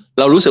ว่า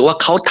เรารู้สึกว่า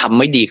เขาทำ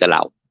ไม่ดีกับเร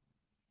า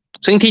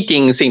ซึ่งที่จริ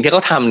งสิ่งที่เข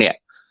าทำเนี่ย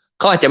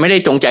เขาอาจจะไม่ได้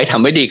จงใจท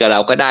ำไม่ดีกับเรา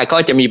ก็ได้ก็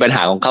จะมีปัญห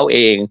าของเขาเอ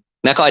ง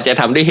นะก็อาจจะ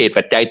ทำด้วยเหตุ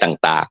ปัจจัย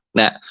ต่างๆ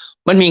นะ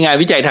มันมีงาน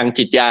วิจัยทาง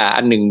จิตวิทยา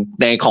อันหนึ่ง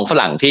ในของฝ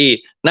รั่งที่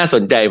น่าส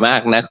นใจมา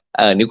กนะ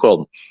นิกรม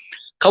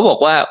เขาบอก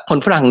ว่าคน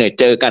ฝรั่งเนี่ย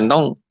เจอกัน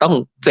ต้อง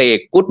เซ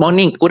ย์ good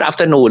morning good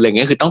afternoon อะไรเ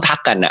งี้ยคือต้องทั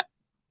กกันน่ะ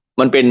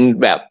มันเป็น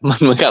แบบมัน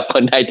เหมือนกับค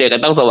นไทยเจอกัน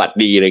ต้องสวัส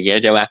ดีอะไรเงี้ย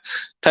ใช่ไหม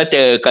ถ้าเจ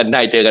อกันไท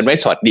ยเจอกันไม่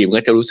สวัสดีมัน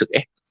ก็จะรู้สึก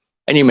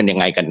ไอ้นี่มันยัง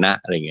ไงกันนะ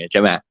อะไรเงี้ยใ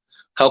ช่ไหม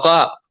เขา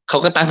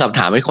ก็ตั้งคำถ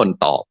ามให้คน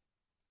ตอบ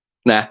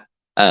นะ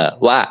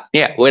ว่าเ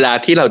นี่ยเวลา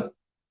ที่เรา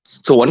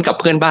สวนกับ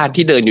เพื่อนบ้าน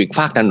ที่เดินอยู่อีกฝ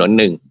ากถนน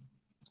หนึ่ง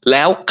แ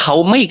ล้วเขา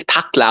ไม่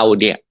ทักเรา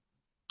เนี่ย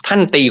ท่า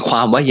นตีคว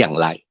ามว่าอย่าง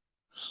ไร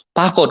ป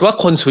รากฏว่า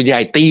คนส่วนใหญ่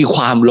ตีค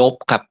วามลบ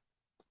ครับ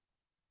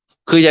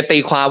คือจะตี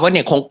ความว่าเ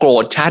นี่ยคงโกร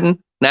ธฉัน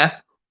นะ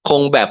ค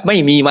งแบบไม่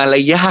มีมาร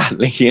ยาทอ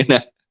ะไรอย่างเงี้ยน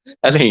ะ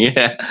อะไรอย่างเงี้ย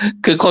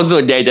คือคนส่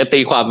วนใหญ่จะตี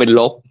ความเป็น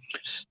ลบ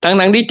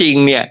ทั้งที่จริง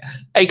เนี่ย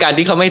ไอ้การ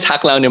ที่เขาไม่ทัก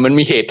เราเนี่ยมัน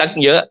มีเหตุตั้ง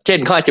เยอะเช่น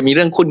เขาอาจจะมีเ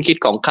รื่องคุ้นคิด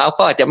ของเขา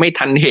อาจจะไม่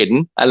ทันเห็น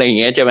อะไรอย่าง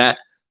เงี้ยใช่ไหม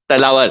แต่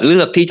เราเลื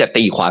อกที่จะ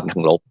ตีความทา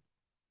งลบ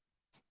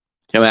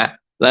ใช่ไหม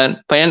แล้ว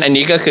เพราะฉะนั้นอัน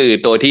นี้ก็คือ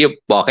ตัวที่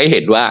บอกให้เ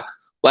ห็นว่า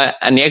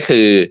อันนี้คื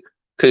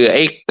อไ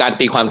อ้การ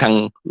ตีความทาง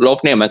ลบ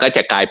เนี่ยมันก็จ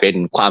ะกลายเป็น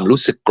ความรู้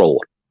สึกโกร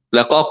ธแ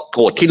ล้วก็โก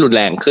รธที่รุนแ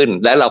รงขึ้น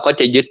แล้วเราก็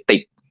จะยึดติ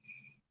ด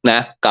นะ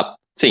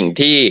สิ่ง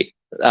ที่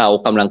เรา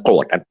กำลังโกร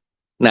ธ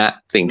นะ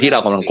สิ่งที่เรา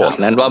กำลังโกรธ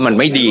นั้นว่ามัน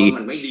ไม่ดี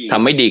ท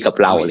ำไม่ดีกับ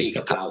เราเลย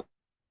ครับ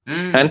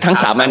ฉะนั้นทั้ง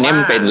3อันนี้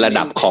มันเป็นระ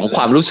ดับของค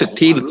วามรู้สึก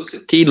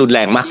ที่รุนแร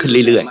งมากขึ้น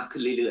เรื่อย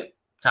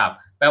ๆครับ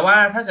แปลว่า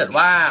ถ้าเกิด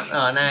ว่า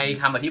ใน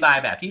คำอธิบาย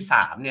แบบที่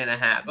3เนี่ยน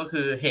ะฮะก็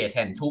คือเหตุแ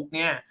ห่งทุกข์เ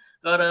นี่ย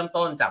ก็เริ่ม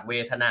ต้นจากเว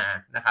ทนา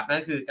นะครับนั่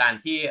นคือการ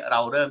ที่เรา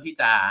เริ่มที่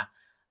จะ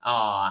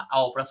เอ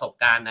าประสบ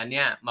การณ์นั้นเ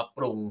นี่ยมาป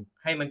รุง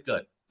ให้มันเกิ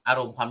ดอา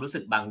รมณ์ความรู้สึ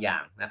กบางอย่า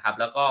งนะครับ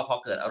แล้วก็พอ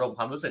เกิดอารมณ์ค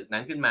วามรู้สึกนั้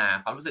นขึ้นมา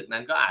ความรู้สึกนั้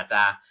นก็อาจจ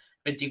ะ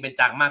เป็นจริงเป็น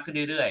จังมากขึ้น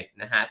เรื่อย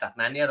ๆนะฮะจาก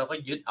นั้นเนี่ยเราก็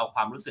ยึดเอาคว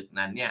ามรู้สึก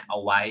นั้นเนี่ยเอา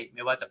ไว้ไ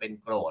ม่ว่าจะเป็น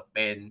โกรธเ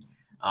ป็น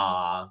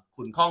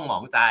ขุ่นข้องหมอ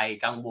งใจ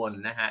กังวล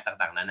นะฮะ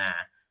ต่างๆนานา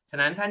ฉะ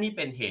นั้นถ้านี่เ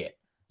ป็นเหตุ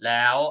แ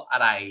ล้วอะ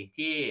ไร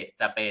ที่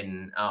จะเ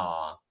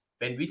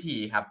ป็นวิธี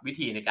ครับวิ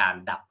ธีในการ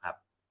ดับครับ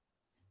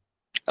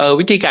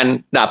วิธีการ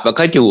ดับมัน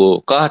ก็อยู่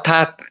ก็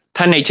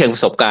ถ้าในเชิงปร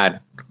ะสบการณ์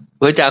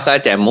พระเจ้าก็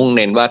จะมุ่งเ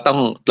น้นว่า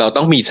เรา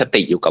ต้องมีส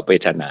ติอยู่กับเว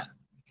ทนา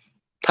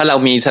ถ้าเรา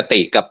มีสติ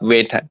กับ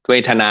เว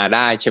ทนาไ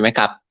ด้ใช่ไหมค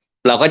รับ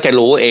เราก็จะ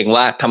รู้เอง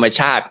ว่าธรรม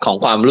ชาติของ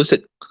ความรู้สึ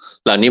ก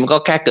เหล่านี้มันก็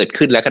แค่เกิด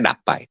ขึ้นแล้วก็ดับ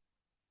ไป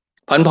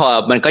เพราะพอ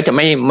มันก็จะ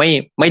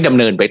ไม่ดำ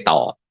เนินไปต่อ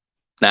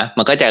นะ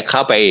มันก็จะเข้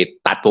าไป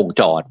ตัดวง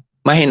จร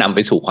ไม่ให้นำไป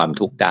สู่ความ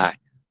ทุกข์ได้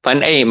เพราะฉะนั้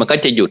นมันก็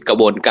จะหยุดกระ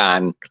บวนการ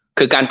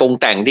คือการปรุง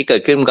แต่งที่เกิ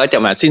ดขึ้นมันก็จะ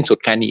มาสิ้นสุด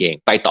แค่นี้เอง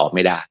ไปต่อไ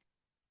ม่ได้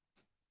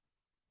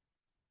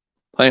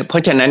เพรา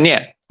ะฉะนั้นเนี่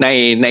ย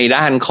ใน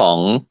ด้าน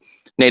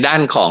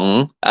ของ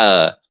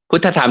พุ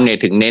ทธธรรมเนี่ย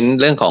ถึงเน้น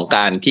เรื่องของก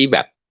ารที่แบ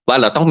บว่า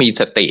เราต้องมี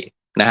สติ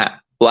นะฮะ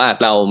ว่า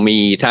เรามี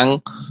ทั้ง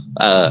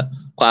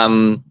ความ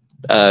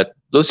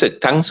รู้สึก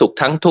ทั้งสุข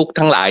ทั้งทุกข์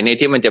ทั้งหลายเนี่ย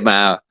ที่มันจะมา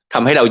ท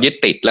ำให้เรายึด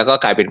ติดแล้วก็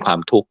กลายเป็นความ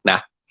ทุกข์นะ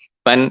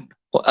มัน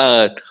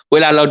เว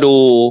ลาเราดู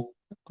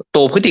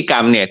ตัวพฤติกร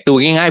รมเนี่ยดู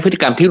ง่ายๆพฤติ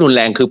กรรมที่รุนแ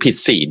รงคือผิด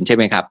ศีลใช่ไ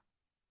หมครับ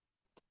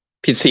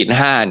ผิดศีล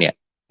5เนี่ย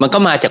มันก็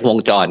มาจากวง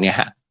จรเนี่ย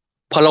ฮะ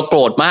พอเราโกร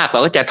ธมากเรา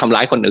ก็จะทำร้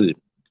ายคนอื่น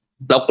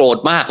เราโกรธ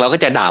มากเราก็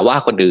จะด่าว่า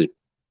คนอื่น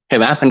เห็น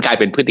ไหมมันกลาย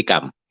เป็นพฤติกร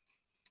รม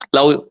เ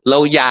รา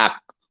อยาก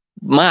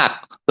มาก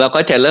เรา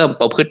ก็จะเริ่ม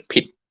ประพฤติ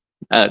ผิด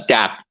จ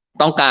าก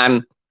ต้องการ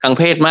ทางเ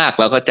พศมาก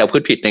เราก็จะประพฤ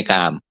ติผิดในก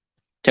าม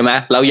ใช่ไหม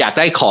เราอยาก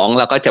ได้ของ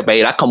เราก็จะไป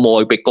ลักขโม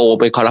ยไปโกง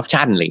ไปคอร์รัป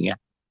ชันอะไรเงี้ย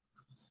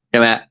ใช่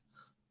ไหม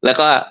แล้ว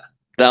ก็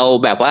เรา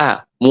แบบว่า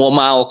มัวเ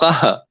มาก็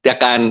จาก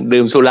การ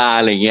ดื่มสุรา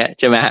อะไรเงี้ย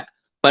ใช่ไหม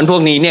มันพว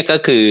กนี้เนี่ยก็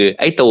คือ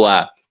ไอ้ตัว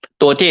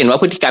ที่เห็นว่า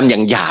พฤติกรรมอย่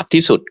างหยาบ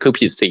ที่สุดคือ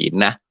ผิดศีล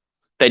นะ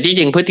แต่ที่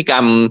จริงพฤติกร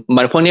รม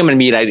มันพวกนี้มัน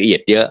มีรายละเอีย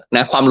ดเยอะน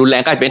ะความรุนแร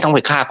งก็อาจจะไม่ต้องไป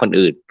ฆ่าคน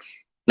อื่น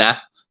นะ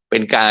เป็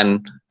นการ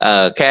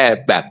แค่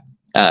แบบ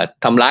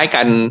ทำร้าย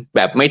กันแ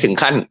บบไม่ถึง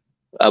ขั้น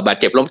บาด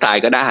เจ็บล้มตาย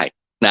ก็ได้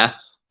นะ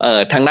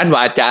ทางด้านว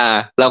าจา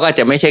เราก็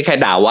จะไม่ใช่แค่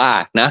ด่าว่า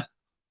นะ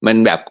มัน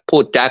แบบพู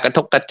ดจากระท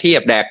บกระเทีย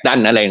บแดกดัน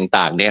อะไร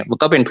ต่างๆเนี่ยมัน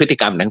ก็เป็นพฤติ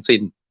กรรมทั้งสิ้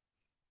น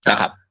นะ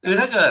ครับคือ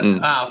ถ้าเกิด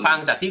ฟัง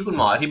จากที่คุณห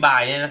มออธิบาย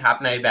เนี่ยนะครับ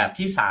ในแบบ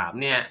ที่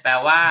3เนี่ยแปล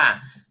ว่า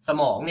ส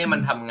มองเนี่ยมั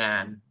นทำงา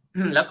น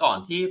แล้วก่อน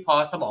ที่พอ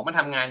สมองมัน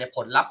ทำงานเนี่ยผ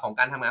ลลัพธ์ของ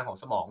การทำงานของ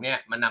สมองเนี่ย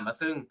มันนำมา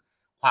ซึ่ง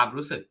ความ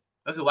รู้สึก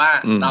ก็คือว่า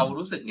เรา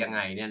รู้สึกยังไง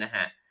เนี่ยนะฮ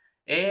ะ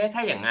ถ้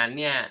าอย่างนั้น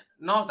เนี่ย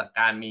นอกจาก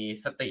การมี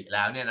สติแ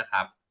ล้วเนี่ยนะค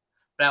รับ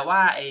แปลว่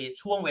าไอ้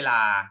ช่วงเวลา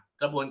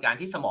กระบวนการ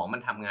ที่สมองมั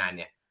นทำงานเ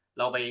นี่ย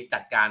เราไปจั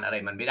ดการอะไร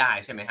มันไม่ได้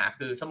ใช่ไหมฮะ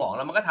คือสมองเ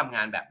รามันก็ทำง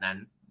านแบบนั้น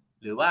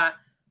หรือว่า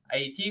ไอ้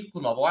ที่คุ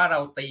ณหมอบอกว่าเรา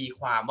ตี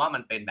ความว่ามั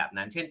นเป็นแบบ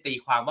นั้นเช่นตี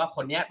ความว่าค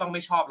นนี้ต้องไ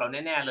ม่ชอบเรา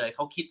แน่ๆเลยเข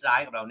าคิดร้าย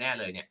กับเราแน่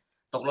เลยเนี่ย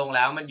ตกลงแ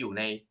ล้วมันอยู่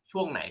ในช่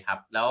วงไหนครับ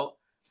แล้ว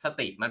ส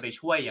ติมันไป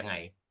ช่วยยังไง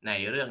ใน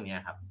เรื่องนี้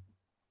ครับ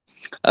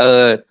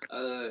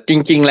จ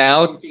ริงๆแล้ว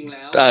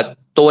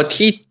ตัว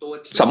ที่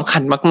สำคั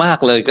ญมาก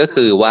ๆเลยก็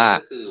คือว่า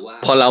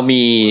พอเรา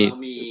มี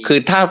คือ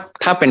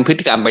ถ้าเป็นพฤ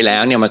ติกรรมไปแล้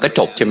วเนี่ยมันก็จ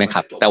บใช่ไหมค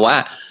รับแต่ว่า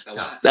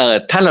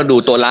ถ้าเราดู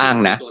ตัวล่าง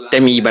นะจะ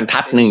มีบรร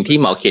ทัดหนึ่งที่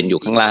หมอเขียนอ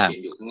ยู่ข้างล่าง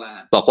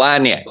บอกว่า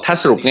เนี่ยถ้า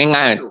สรุป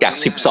ง่ายๆจาก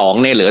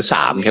12เนี่ยเหลือ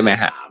3ใช่ไหม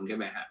ฮะ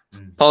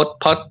เพร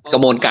าะกร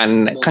ะบวนการ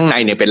ข้างใน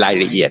เนี่ยเป็นราย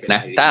ละเอียดน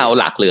ะถ้าเอา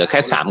หลักเหลือแค่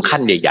3ขั้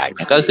นใหญ่ๆเ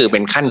นี่ยก็คือเป็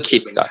นขั้นคิ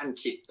ดก่อน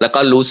แล้วก็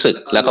รู้สึก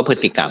แล้วก็พฤ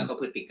ติกรรม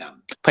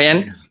เพราะฉะนั้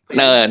น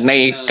ใน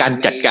การ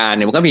จัดการเ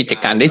นี่ยมันก็มีจัด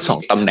การได้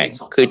2ตำแหน่ง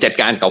คือจัด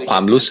การกับควา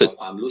มรู้สึก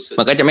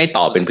มันก็จะไม่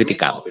ต่อเป็นพฤติ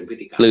กรรม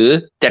หรือ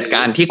จัดก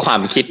ารที่ควา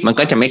มคิดมัน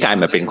ก็จะไม่กลาย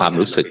มาเป็นความ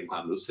รู้สึก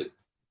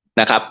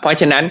นะครับเพราะ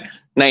ฉะนั้น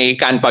ใน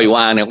การปล่อยว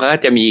างเนี่ยก็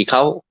จะ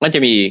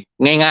มี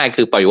ง่ายๆ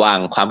คือปล่อยวาง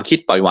ความคิด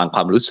ปล่อยวางค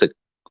วามรู้สึก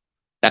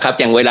นะครับ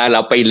อย่างเวลาเร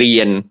าไปเรี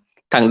ยน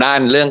ทางด้า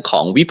นเรื่องขอ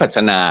งวิปัสส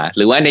นาห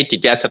รือว่าในจิต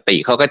ญาสติ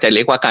เขาก็จะเ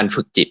รียกว่าการ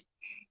ฝึกจิต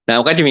น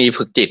ะก็จะมี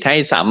ฝึกจิตให้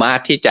สามารถ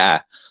ที่จะ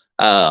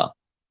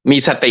มี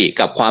สติ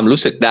กับความรู้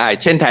สึกได้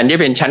เช่นแทนที่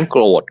เป็นชั้นโก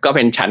รธก็เ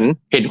ป็นชั้น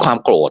เห็นความ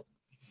โกรธ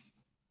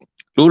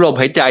รู้ลม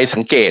หายใจสั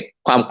งเกต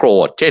ความโกร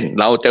ธเช่น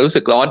เราจะรู้สึ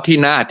กร้อนที่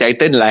หน้าใจ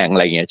เต้นแรงอะ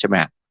ไรอย่างเงี้ยใช่ไหม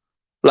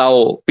เรา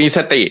มีส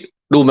ติ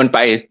ดูมันไป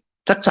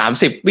สัก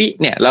30 วิ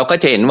เนี่ยเราก็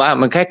จะเห็นว่า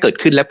มันแค่เกิด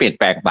ขึ้นและเปลี่ยน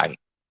แปลงไป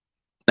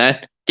นะ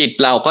จิต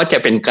เราก็จะ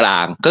เป็นกล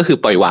างก็คือ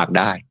ปล่อยวาง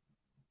ได้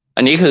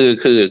อันนี้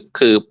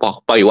คือ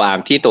ปล่อยวาง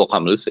ที่ตัวควา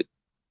มรู้สึก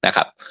นะค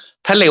รับ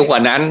ถ้าเร็วกว่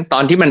านั้นตอ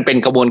นที่มันเป็น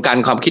กระบวนการ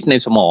ความคิดใน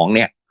สมองเ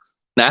นี่ย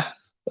นะ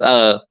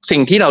สิ่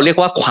งที่เราเรียก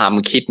ว่าความ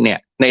คิดเนี่ย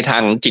ในทา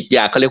งจิตญ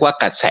าเขาเรียกว่า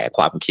กระแสค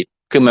วามคิด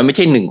คือมันไม่ใ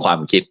ช่1ความ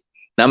คิด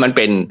นะมันเ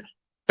ป็น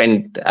เป็น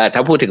ถ้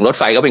าพูดถึงรถ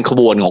ไฟก็เป็นข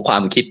บวนของควา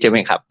มคิดใช่ไหม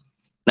ครับ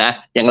นะ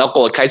อย่างเราโก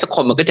รธใครสักค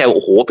นมันก็จะโ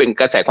อ้โหเป็น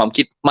กระแสความ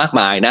คิดมาก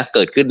มายนะเ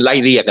กิดขึ้นไล่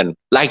เรียกกัน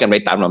ไล่กันไป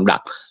ตามลำดับ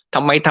ท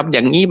ำไมทำอ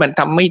ย่างนี้มัน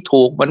ทำไม่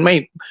ถูกมันไม่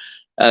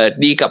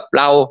ดีกับเ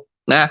รา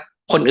นะ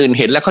คนอื่น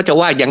เห็นแล้วเขาจะ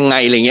ว่ายังไง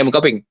อะไรเงี้ยมัน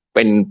ก็เ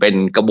ป็น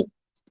กระบุก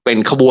เป็น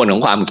ขบวนขอ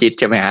งความคิด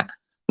ใช่ไหมฮะ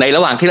ในร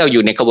ะหว่างที่เราอ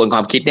ยู่ในกระบวนคว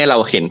ามคิดเนี่ยเรา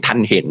เห็นทัน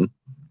เห็น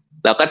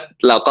เร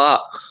าก็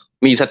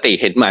มีสติ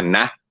เห็นมัน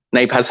นะใน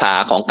ภาษา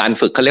ของการ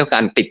ฝึกเขาเรียกก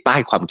ารติดป้า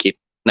ยความคิด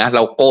นะเร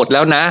าโกรธแ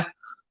ล้วนะ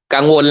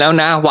กังวลแล้ว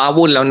นะว้า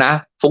วุ่นแล้วนะ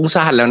ฟุ้ง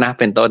ซ่านแล้วนะ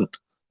เป็นต้น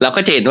เรา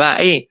ก็จะเห็นว่า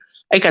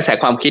ไอ้กระแส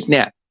ความคิดเ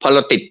นี่ยพอเร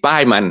าติดป้า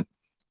ยมัน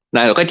น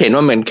ะเราก็เห็น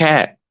ว่ามันแค่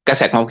กระแ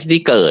สความคิด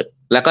ที่เกิด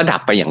แล้วก็ดั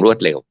บไปอย่างรวด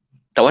เร็ว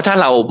แต่ว่าถ้า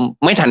เรา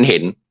ไม่ทันเห็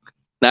น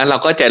นะเรา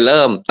ก็จะเ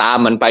ริ่มตาม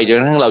มันไปจน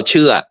กระทั่งเราเ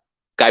ชื่อ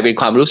กลายเป็น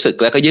ความรู้สึก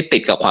แล้วก็ยึดติ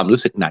ดกับความรู้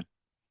สึกนั้น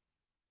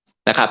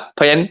นะครับเพ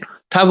ราะฉะนั้น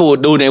ถ้า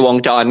ดูในวง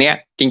จรเนี้ย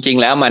จริง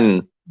ๆแล้วมัน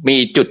มี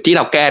จุดที่เ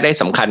ราแก้ได้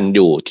สำคัญอ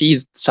ยู่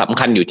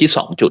ที่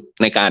2จุด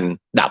ในการ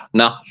ดับ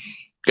เนาะ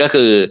ก็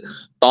คือ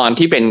ตอน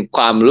ที่เป็นค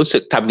วามรู้สึ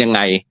กทำยังไง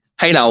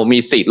ให้เรามี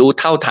สติรู้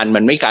เท่าทัน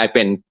มันไม่กลายเ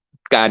ป็น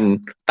การ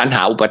ตัณห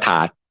าอุปทา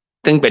น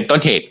ซึ่งเป็นต้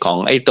นเหตุของ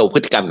ไอ้ตัวพฤ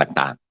ติกรรม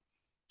ต่าง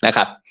ๆนะค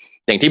รับ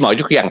อย่างที่หมอ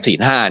ยกตัวอย่างศีล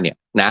ห้าเนี่ย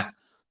นะ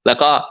แล้ว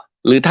ก็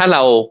หรือถ้าเร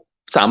า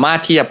สามารถ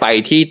ที่จะไป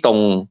ที่ตรง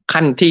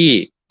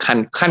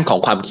ขั้นของ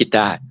ความคิดไ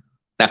ด้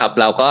นะครับ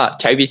เราก็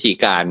ใช้วิธี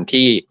การ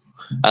ที่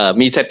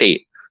มีสติ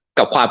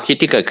กับความคิด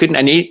ที่เกิดขึ้น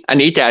อัน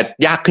นี้จะ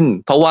ยากขึ้น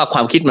เพราะว่าคว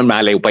ามคิดมันมา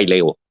เร็วไปเ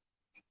ร็ว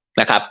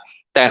นะครับ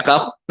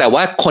แต่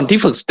ว่าคนที่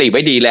ฝึกสติไ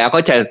ว้ดีแล้ว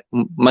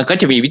มันก็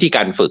จะมีวิธีก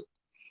ารฝึก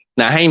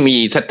นะให้มี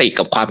สติ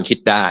กับความคิด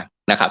ได้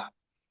นะครับ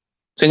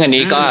ซึ่งอัน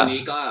นี้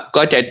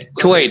ก็จะ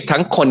ช่วยทั้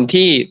งคน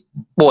ที่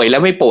ป่วยและ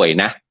ไม่ป่วย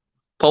นะ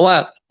เพราะว่า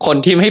คน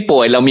ที่ไม่ป่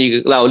วยเร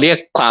าเรียก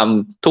ความ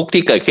ทุกข์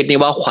ที่เกิดขึ้นนี่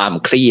ว่าความ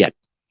เครียด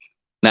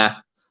นะ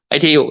ไอ้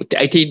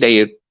ที่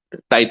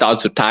ในตอน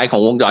สุดท้ายขอ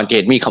งวงจรเก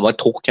ตมีคำว่า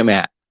ทุกข์ใช่ไหม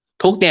ฮะ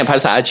ทุกข์เนี่ยภา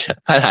ษา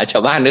ชา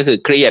วบ้านก็คือ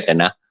เครียดน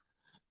ะ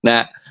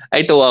ไ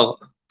อ้ตัว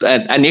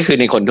อันนี้คือ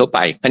ในคนทั่วไป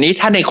อันนี้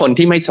ถ้าในคน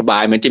ที่ไม่สบา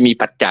ยมันจะมี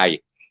ปัจจัย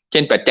เ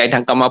ช่นปัจจัยทา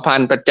งกรรมพัน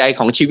ธุ์ปัจจัย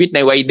ของชีวิตใน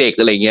วัยเด็ก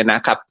อะไรเงี้ยน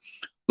ะครับ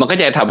มันก็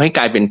จะทำให้ก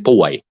ลายเป็น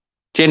ป่วย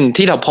เช่น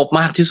ที่เราพบ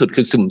มากที่สุด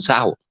คือซึมเศร้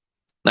า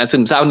นะซึ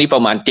มเศร้านี่ปร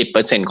ะมาณ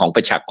 7% ของป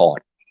ระชากร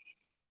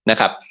นะ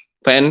ครับ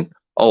เพราะฉะนั้น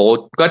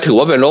ก็ถือ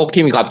ว่าเป็นโรค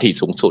ที่มีความถี่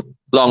สูงสุด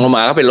รองลงม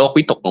าก็เป็นโรค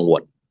วิตกกังว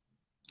ล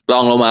รอ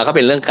งลงมาก็เ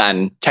ป็นเรื่องการ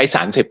ใช้ส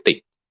ารเสพติด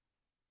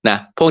นะ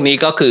พวกนี้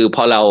ก็คือพ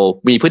อเรา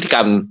มีพฤติกร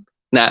รม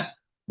นะ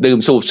ดื่ม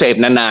สูบเสพ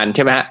นานๆใ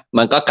ช่ไหมฮะ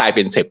มันก็กลายเ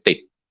ป็นเสพติด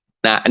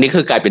นะอันนี้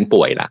คือกลายเป็น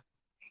ป่วยละ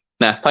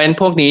นะเพราะฉะนั้น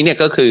พวกนี้เนี่ย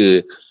ก็คือ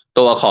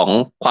ตัวของ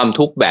ความ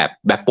ทุกข์แบ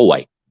บป่วย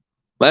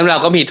เพราะฉะนั้นเรา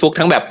ก็มีทุกข์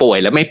ทั้งแบบป่วย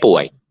และไม่ป่ว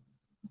ย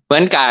เพราะฉะ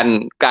นั้น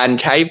การ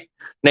ใช้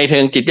ในเชิ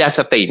งจิตญาส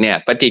ติเนี่ย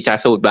ปฏิจจ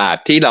สมุปบาท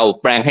ที่เรา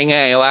แปลงให้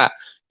ง่ายว่า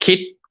คิด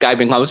กลายเ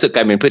ป็นความรู้สึกก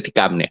ลายเป็นพฤติก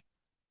รรมเนี่ย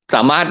ส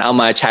ามารถเอา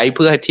มาใช้เ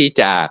พื่อที่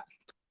จะ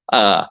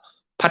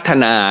พัฒ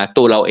นา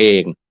ตัวเราเอ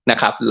งนะ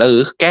ครับหรือ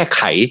แก้ไ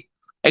ข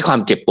ไอ้ความ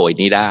เจ็บป่วย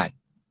นี้ได้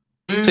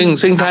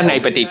ซึ่งถ้าใน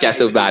ปฏิจจส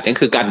มุปบาทนั่น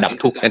คือการดับ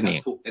ทุกข์นั่นเอ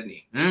ง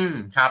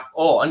ครับ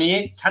อันนี้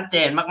ชัดเจ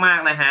นมาก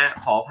ๆนะฮะ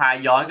ขอพา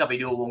ย้อนกลับไป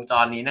ดูวงจ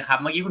รนี้นะครับ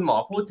เมื่อกี้คุณหมอ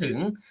พูดถึง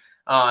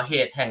เห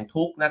ตุแห่ง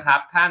ทุกข์นะครับ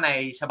ถ้าใน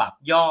ฉบับ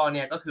ย่อเ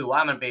นี่ยก็คือว่า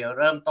มันไปเ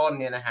ริ่มต้น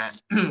เนี่ยนะฮะ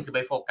คือไป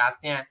โฟกัส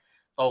เนี่ย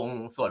ตรง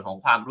ส่วนของ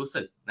ความรู้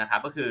สึกนะครับ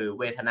ก็คือ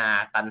เวทนา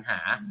ตัณหา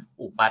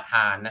อุปาท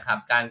านนะครับ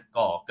การ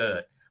ก่อเกิ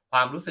ดคว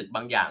ามรู้สึกบ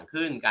างอย่าง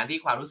ขึ้นการที่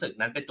ความรู้สึก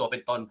นั้นเป็นตัวเป็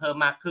นตนเพิ่ม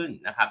มากขึ้น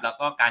นะครับแล้ว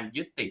ก็การ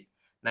ยึดติด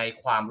ใน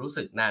ความรู้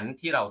สึกนั้น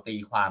ที่เราตี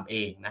ความเอ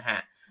งนะฮะ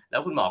แล้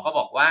วคุณหมอก็บ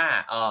อกว่า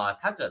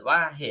ถ้าเกิดว่า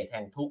เหตุแ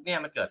ห่งทุกข์เนี่ย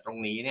มันเกิดตรง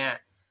นี้เนี่ย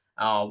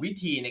วิ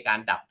ธีในการ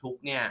ดับทุก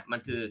ข์เนี่ยมัน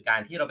คือกา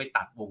รที่เราไป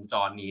ตัดวงจ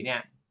รนี้เนี่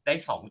ยได้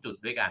2จุด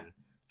ด้วยกัน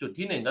จุด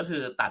ที่1ก็คื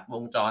อตัดว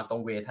งจรตร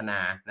งเวทนา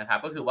นะครับ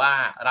ก็คือว่า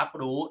รับ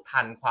รู้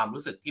ทันความ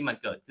รู้สึกที่มัน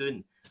เกิดขึ้น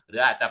หรื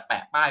ออาจจะแป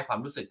ะป้ายความ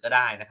รู้สึกก็ไ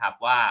ด้นะครับ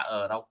ว่า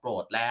เราโกร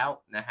ธแล้ว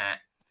นะฮะ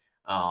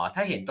ถ้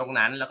าเห็นตรง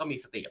นั้นแล้วก็มี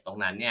สติกับตรง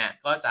นั้นเนี่ย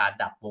ก็จะ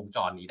ดับวงจ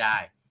รนี้ได้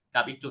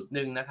กับอีกจุดห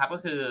นึ่งนะครับก็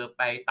คือไ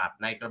ปตัด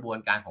ในกระบวน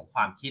การของคว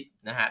ามคิด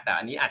นะฮะแต่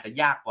อันนี้อาจจะ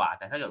ยากกว่าแ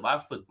ต่ถ้าเกิดว่า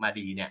ฝึกมา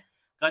ดีเนี่ย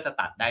ก็จะ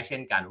ตัดได้เช่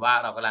นกันว่า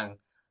เรากำลัง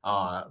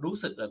รู้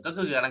สึกก็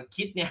คือกำลัง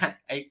คิดเนี่ย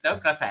ไอ้แล้ว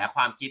กระแสค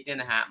วามคิดเนี่ย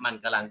นะฮะมัน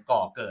กำลังก่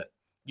อเกิด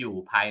อยู่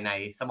ภายใน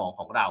สมอง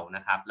ของเราน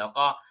ะครับแล้ว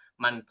ก็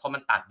พอมั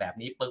นตัดแบบ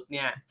นี้ปุ๊บเ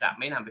นี่ยจะ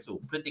ไม่นำไปสู่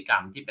พฤติกรร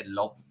มที่เป็นล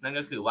บนั่น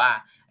ก็คือว่า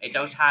ไอ้เ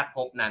จ้าชาติภ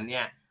พนั้นเ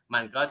นี่ยมั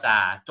นก็จะ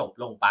จบ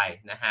ลงไป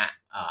นะฮะ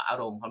อา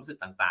รมณ์ความรู้สึก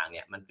ต่างๆเ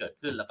นี่ยมันเกิด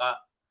ขึ้นแล้วก็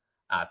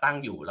ตั้ง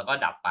อยู่แล้วก็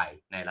ดับไป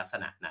ในลักษ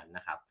ณะนั้นน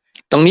ะครับ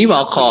ตรงนี้หมอ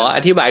ขออ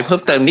ธิบายเพิ่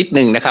มเติมนิด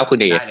นึงนะครับคุณ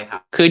เอก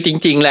คือจ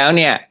ริงๆแล้วเ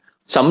นี่ย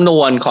สำน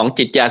วนของ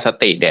จิตญาส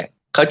ติเนี่ย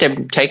เขาจะ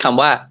ใช้ค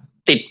ำว่า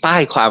ติดป้า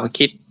ยความ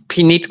คิด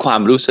พินิจควา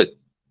มรู้สึก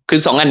คือ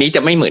2อันนี้จ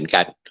ะไม่เหมือน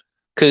กัน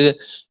คือ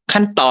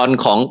ขั้นตอน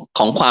ข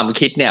องความ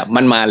คิดเนี่ย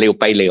มันมาเร็ว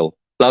ไปเร็ว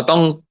เราต้อ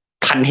ง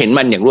ทันเห็น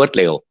มันอย่างรวด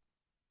เร็ว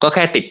ก็แ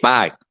ค่ติดป้า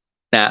ย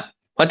นะ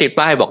พอติด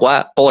ป้ายบอกว่า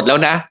โกรธแล้ว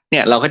นะเ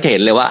นี่ยเราก็จะเห็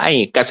นเลยว่าไอ้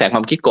กระแสคว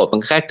ามคิดโกรธมั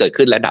นแค่เกิด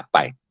ขึ้นและดับไป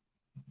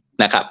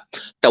นะครับ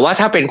แต่ว่า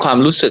ถ้าเป็นความ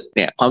รู้สึกเ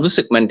นี่ยความรู้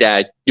สึกมันจะ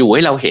อยู่ใ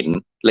ห้เราเห็น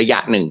ระยะ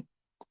หนึ่ง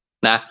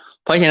นะ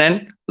เพราะฉะนั้น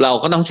เรา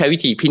ก็ต้องใช้วิ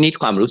ธีพินิจ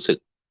ความรู้สึก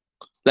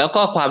แล้ว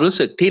ก็ความรู้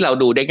สึกที่เรา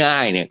ดูได้ง่า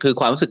ยเนี่ยคือ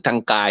ความรู้สึกทาง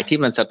กายที่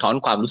มันสะท้อน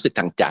ความรู้สึก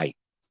ทางใจ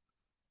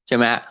ใช่ไ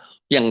หมฮะ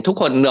อย่างทุก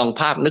คนลอง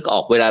ภาพนึกอ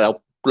อกเวลา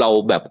เรา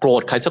แบบโกร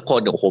ธใครสักค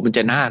นโอ้โหมันจ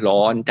ะหน้าร้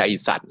อนใจ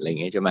สั่นอะไรอย่า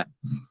งเงี้ยใช่ไหม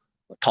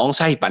ท้องไ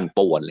ส้ปั่น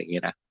ป่วนอะไรอย่างเ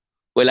งี้ยนะ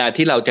เวลา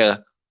ที่เราจะ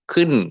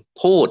ขึ้น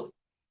พูด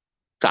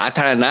สาธ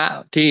ารณะ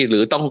ที่หรื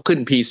อต้องขึ้น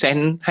พรีเซน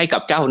ต์ให้กั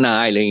บเจ้านา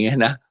ยอะไรอย่างเงี้ย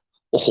นะ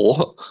โอ้โห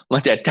มั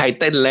นจะใจ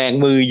เต้นแรง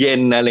มือเย็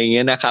นอะไรอย่างเ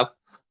งี้ยนะครับ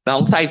ท้อ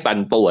งไส้ปั่น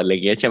ป่วนอะไรอ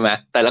ย่างเงี้ยใช่ไหม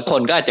แต่ละค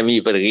นก็อาจจะมี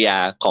ปฏิกิริยา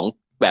ของ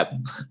แบบ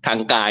ทาง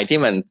กายที่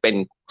มันเป็น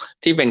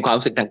ที่เป็นความ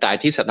รู้สึกทางกาย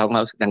ที่สะท้อนควา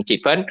มรู้สึกทางจิต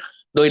เพราะฉะนั้น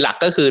โดยหลัก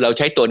ก็คือเราใ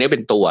ช้ตัวนี้เป็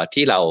นตัว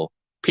ที่เรา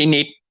พิ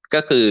นิจ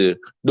ก็คือ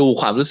ดู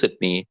ความรู้สึก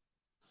นี้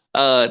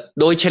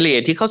โดยเฉลี่ย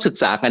ที่เขาศึก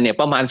ษากันเนี่ย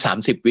ประมาณ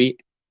30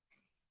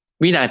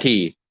วินาที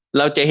เ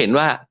ราจะเห็น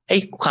ว่าไอ้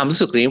ความรู้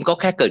สึกนี้มันก็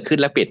แค่เกิดขึ้น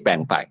และเปลี่ยนแปลง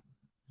ไป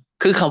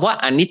คือคำว่า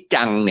อนิจ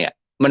จังเนี่ย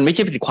มันไม่ใ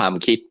ช่เป็นความ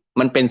คิด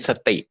มันเป็นส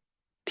ติ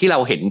ที่เรา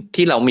เห็น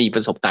ที่เรามีป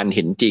ระสบการณ์เ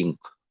ห็นจริง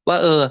ว่า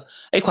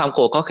ไอ้ความโก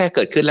รธก็แค่เ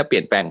กิดขึ้นและเป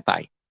ลี่ยนแปลงไป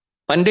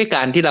เพราะด้วยก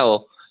ารที่เรา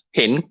เ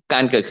ห็นกา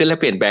รเกิดขึ้นและ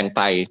เปลี่ยนแปลงไ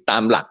ปตา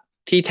มหลัก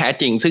ที่แท้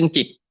จริงซึ่ง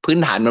จิตพื้น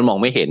ฐานมันมอง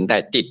ไม่เห็นแต่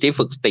จิตที่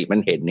ฝึกสติมัน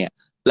เห็นเนี่ย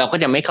เราก็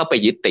จะไม่เข้าไป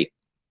ยึดติด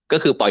ก็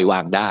คือปล่อยวา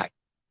งได้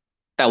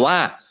แต่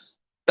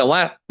ว่า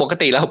ปก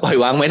ติเราปล่อย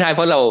วางไม่ได้เพ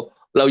ราะเ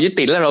รายึด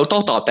ติดแล้วเราโต้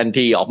ตอบทัน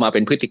ทีออกมาเป็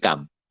นพฤติกรรม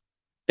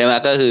ใช่ไหม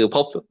ก็คือ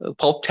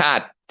พบชา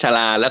ติชร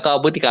าแล้วก็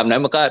พฤติกรรมนั้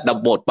นมันก็ดับ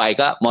หมดไป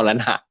ก็มร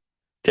ณะ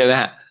ใช่ไหม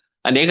ฮะ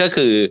อันนี้ก็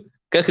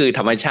คือธ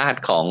รรมชาติ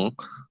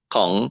ข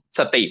องส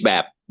ติแ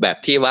บบ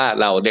ที่ว่า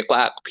เราเรียกว่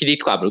าพินิจ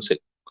ความรู้สึก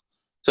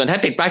ส่วนถ้า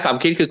ติดป้ายความ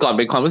คิดคือก่อนเ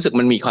ป็นความรู้สึก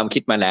มันมีความคิ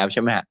ดมาแล้วใ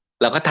ช่ไหมฮะ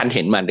เราก็ทันเ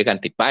ห็นมันด้วยการ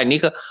ติดป้ายอัน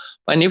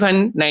นี้พัน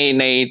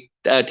ใน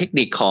เทค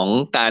นิคของ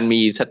การ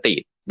มีสติ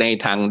ใน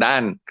ทางด้า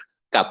น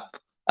กับ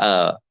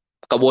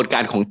กระบวนกา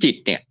รของจิต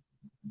เนี่ย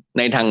ใ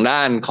นทางด้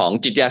านของ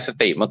จิตญาส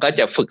ติมันก็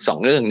จะฝึก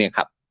2เรื่องเนี่ยค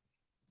รับ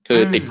คื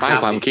อติดป้าย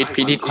ความคิด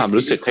พินิจความ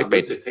รู้สึกให้เป็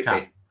น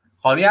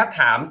ขออนุญาต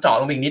ถามเจาะ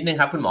ลงอีกนิดนึง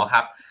ครับคุณหมอค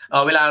รับ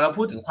เวลาเรา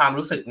พูดถึงความ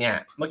รู้สึกเนี่ย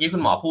เมื่อกี้คุ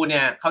ณหมอพูดเ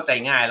นี่ยเข้าใจ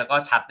ง่ายแล้วก็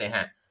ชัดเลยฮ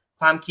ะ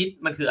ความคิด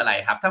มันคืออะไร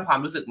ครับถ้าความ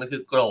รู้สึกมันคื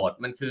อโกรธ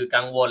มันคือ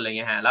กังวลอะไรเ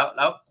งี้ยฮะแ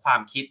ล้วควา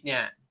มคิดเนี่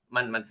ย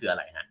มันคืออะ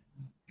ไรฮะ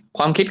ค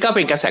วามคิดก็เ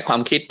ป็นกระแสควา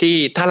มคิดที่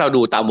ถ้าเรา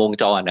ดูตามวง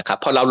จรนะครับ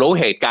พอเรารู้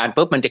เหตุการณ์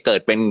ปุ๊บมันจะเกิด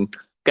เป็น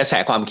กระแส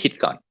ความคิด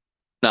ก่อน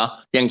เนาะ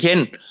อย่างเช่น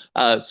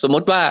สมม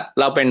ติว่า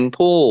เราเป็น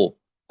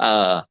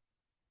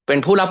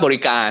ผู้รับบ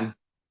ริการ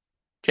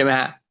ใช่ไหม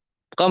ฮะ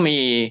ก็มี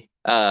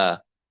เอ่อ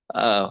เ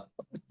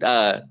อ่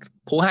อ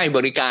ผู้ให้บ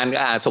ริการ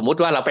สมมุติ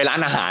ว่าเราไปร้า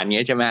นอาหารเ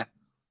งี้ยใช่ไหม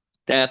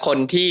แต่คน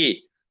ที่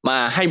มา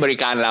ให้บริ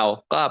การเรา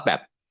ก็แบบ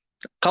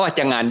เขาอาจ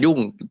จะงานยุ่ง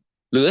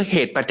หรือเห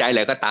ตุปัจจัยอะไ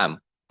รก็ตาม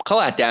เขา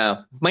อาจจะ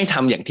ไม่ท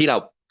ำอย่างที่เ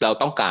รา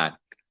ต้องการ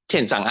เช่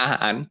นสั่งอาห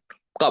าร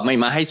ก็ไม่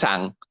มาให้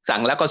สั่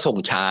งแล้วก็ส่ง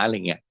ช้าอะไร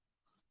เงี้ย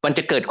มันจ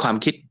ะเกิดความ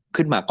คิด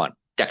ขึ้นมาก่อน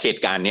จากเห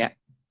ตุการณ์เนี้ย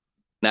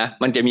นะ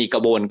มันจะมีกร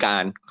ะบวนกา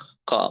ร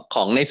ข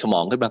องในสม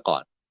องขึ้นมาก่อ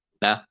น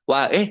นะว่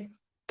าเอ๊ะ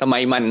ทำไม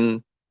มัน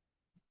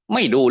ไ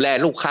ม่ดูแล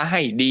ลูกค้าใ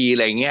ห้ดีอะ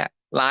ไรเงี้ย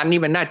ร้านนี้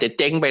มันน่าจะเ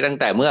จ๊งไปตั้ง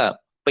แต่เมื่อ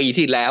ปี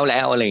ที่แล้ว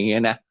อะไรเงี้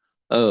ยนะ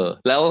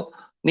แล้ว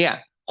เนี่ย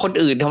คน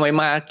อื่นทำไม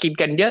มากิน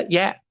กันเยอะแย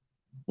ะ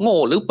โง่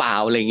หรือเปล่า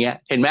อะไรเงี้ย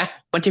เห็นไหม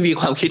มันจะมี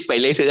ความคิดไป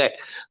เรื่อย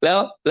ๆแ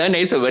ล้วใน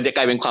สุดมันจะก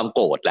ลายเป็นความโ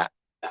กรธละ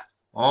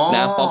น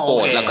ะพอโกร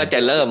ธแล้วก็จะ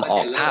เริ่มอ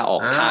อกท่าออ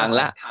กทาง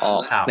ละออ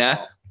กนะ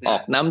ออ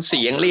กน้ำเ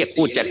สียงเรียก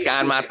ผู้จัดกา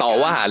รมาต่อ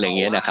ว่าอะไร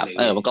เงี้ยนะครับ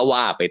มันก็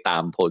ว่าไปตา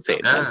มโปรเซ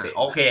ส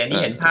โอเคนี่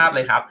เห็นภาพเล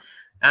ยครับ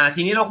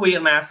ทีนี้เราคุยกั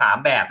นมา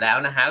3แบบแล้ว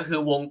นะฮะก็คื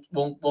อ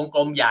วงก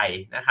ลมใหญ่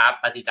นะครับ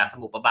ปฏิจจส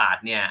มุปบาท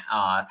เนี่ย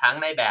ทั้ง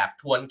ในแบบ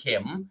ทวนเข็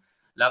ม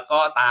แล้วก็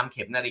ตามเ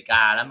ข็มนาฬิก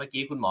าแล้วเมื่อ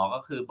กี้คุณหมอก็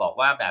คือบอก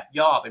ว่าแบบ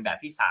ย่อเป็นแบบ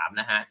ที่3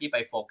นะฮะที่ไป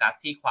โฟกัส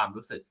ที่ความ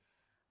รู้สึก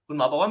คุณห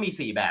มอบอกว่ามี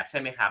4แบบใช่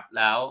ไหมครับแ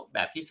ล้วแบ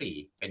บที่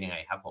4เป็นยังไง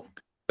ครับผม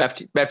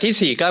แบบ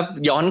ที่4ก็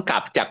ย้อนกลั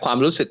บจากความ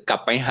รู้สึกกลั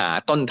บไปหา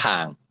ต้นทา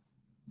ง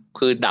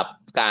คือดับ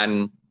การ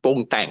ปรุง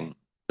แต่ง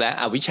และ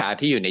อวิชชา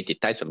ที่อยู่ในจิต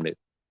ใต้สำนึก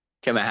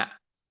ใช่ไหมฮะ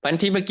เพราะ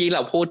ที่เมื่อกี้เร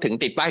าพูดถึง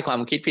ติดป้ายควา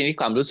มคิดพินิจ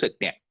ความรู้สึก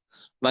เนี่ย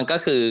มันก็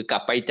คือกลั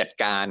บไปจัด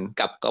การ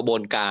กับกระบว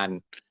นการ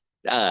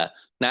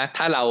นะ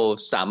ถ้าเรา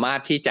สามาร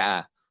ถที่จะ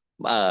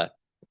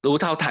รู้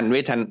เท่าทัน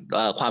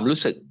ความรู้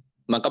สึก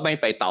มันก็ไม่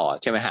ไปต่อ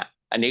ใช่ไหมฮะ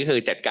อันนี้คือ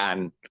จัดการ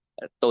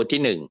ตัว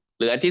ที่1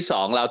หรืออันที่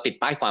2เราติด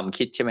ป้ายความ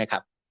คิดใช่ไหมครั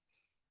บ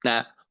น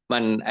ะ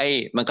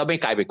มันก็ไม่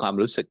กลายเป็นความ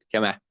รู้สึกใช่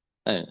ไหม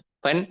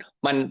เพราะฉะนั้น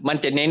มัน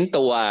จะเน้น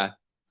ตัว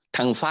ท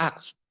างฝาก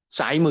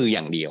ซ้ายมืออ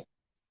ย่างเดียว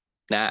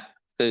นะ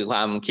คือคว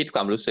ามคิดค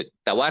วามรู้สึก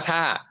แต่ว่า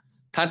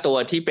ถ้าตัว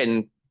ที่เป็น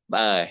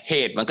เห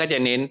ตุมันก็จะ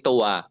เน้นตั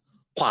ว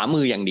ขวา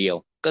มืออย่างเดียว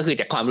ก็คือ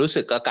จากความรู้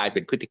สึกก็กลายเป็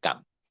นพฤติกรรม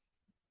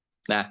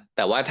นะแ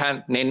ต่ว่าถ้า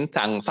เน้นท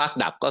างฝาก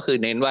ดับก็คือ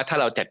เน้นว่าถ้า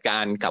เราจัดกา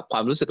รกับคว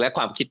ามรู้สึกและค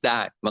วามคิดได้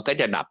มันก็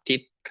จะดับที่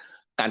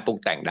การปรุง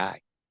แต่งได้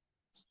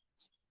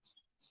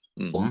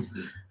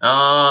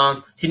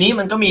ทีนี้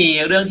มันก็มี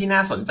เรื่องที่น่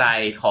าสนใจ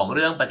ของเ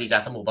รื่องปฏิจจ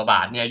สมุปบ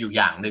าทเนี่ยอยู่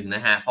อย่างหนึ่งน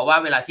ะฮะเพราะว่า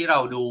เวลาที่เรา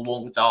ดูว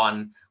งจร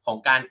ของ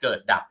การเกิด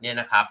ดับเนี่ย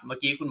นะครับเมื่อ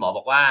กี้คุณหมอบ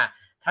อกว่า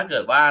ถ้าเกิ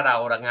ดว่าเรา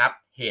ระงับ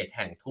เหตุแ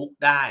ห่งทุกข์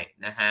ได้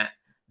นะฮะ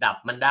ดับ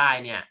มันได้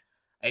เนี่ย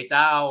ไอ้เ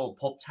จ้า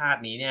ภพชา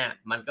ตินี้เนี่ย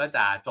มันก็จ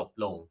ะจบ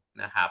ลง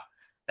นะครับ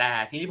แ แต่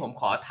ทีนี้ผม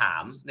ขอถา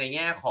มในแ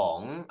ง่ของ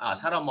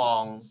ถ้าเรามอ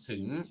งถึ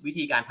งวิ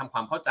ธีการทำคว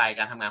ามเข้าใจ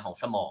การทำงานของ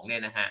สมองเนี่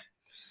ยนะฮะ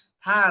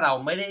ถ้าเรา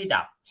ไม่ได้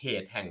ดับเห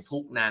ตุแห่งทุ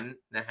กข์นั้น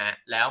นะฮะ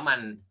แล้วมัน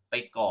ไป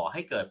ก่อใ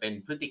ห้เกิดเป็น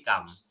พฤติกรร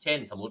มเช่น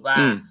สมมุติว่า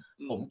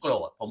ผมโกร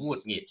ธผมหงุ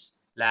ดหงิด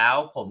แล้ว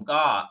ผม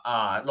ก็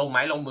ลงไ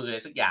ม้ลงมืออะไร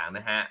สักอย่างน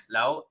ะฮะแ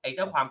ล้วไอ้เ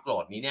จ้าความโกร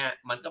ธนี้เนี่ย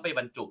มันก็ไปบ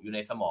รรจุอยู่ใน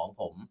สมอง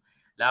ผม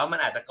แล้วมัน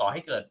อาจจะก่อใ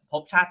ห้เกิดภ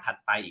พชาติถัด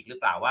ไปอีกหรือ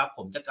เปล่าว่าผ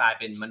มจะกลาย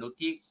เป็นมนุษย์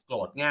ที่โกร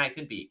ธง่าย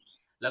ขึ้นไปอีก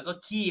แล้วก็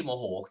ขี้โม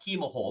โห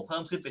เพิ่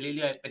มขึ้นไปเ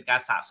รื่อยๆเป็นกา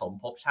รสะสม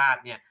ภพชาติ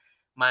เนี่ย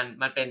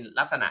มันเป็น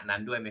ลักษณะนั้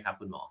นด้วยไหมครับ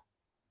คุณหมอ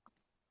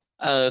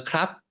ค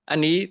รับอัน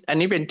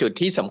นี้เป็นจุด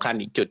ที่สำคัญ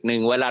อีกจุดหนึ่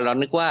งเวลาเรา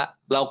นึกว่า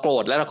เราโกร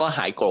ธแล้วเราก็ห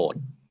ายโกรธ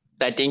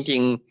แต่จริ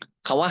ง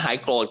ๆคำว่าหาย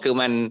โกรธคือ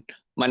มั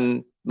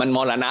นม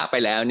รณะไป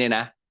แล้วเนี่ยน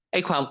ะไอ้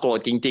ความโกรธ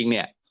จริงๆเ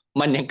นี่ย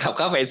มันยังกลับเ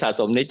ข้าไปสะ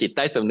สมในจิตใ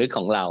ต้สำนึก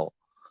ของเรา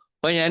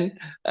เพราะฉะนั้น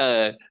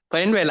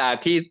เวลา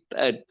ที่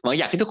หมอ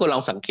อยากให้ทุกคนล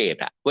องสังเกต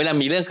อะเวลา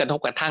มีเรื่องกระทบ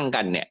กระทั่ง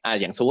กันเนี่ย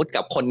อย่างสมมติ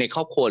กับคนในค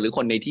รอบครัวหรือค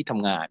นในที่ท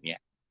ำงานเนี่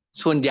ย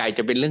ส่วนใหญ่จ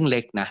ะเป็นเรื่องเล็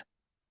กนะ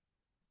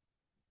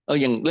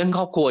อย่างเรื่องค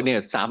รอบครัวเนี่ย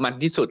สามัญ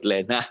ที่สุดเล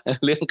ยนะ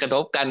เรื่องกระท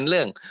บกันเ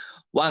รื่อง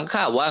วาง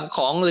ข้าววางข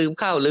องลืม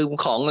ข้าวลืม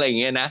ของอะไรอย่า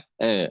งเงี้ยนะ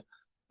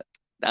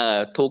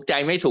ถูกใจ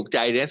ไม่ถูกใจ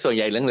เนี่ยส่วนใ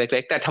หญ่เรื่องเล็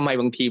กๆแต่ทำไม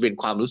บางทีเป็น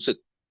ความรู้สึก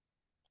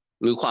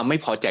หรือความไม่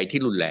พอใจที่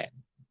รุนแรง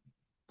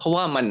เพราะ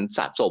ว่ามัน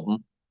สะสม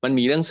มัน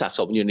มีเรื่องสะส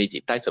มอยู่ในจิ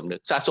ตใต้สำนึ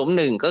กสะสม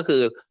หนึ่งก็คื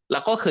อเรา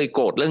ก็เคยโก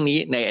รธเรื่องนี้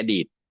ในอ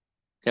ดีต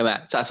ใช่ไหม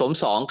สะสม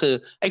สองคือ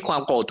ไอ้ควา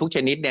มโกรธทุกช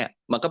นิดเนี่ย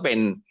มันก็เป็น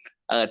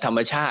ธรรม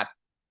ชาติ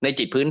ใน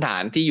จิตพื้นฐา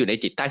นที่อยู่ใน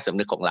จิตใต้สำ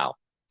นึกของเรา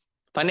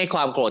เพราะในคว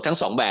ามโกรธทั้ง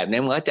สองแบบนี้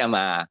มันก็จะ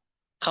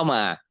เข้าม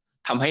า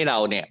ทำให้เรา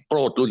เนี่ยโกร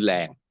ธรุนแร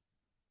ง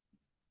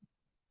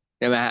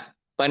ใช่ไหมฮะ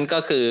มันก็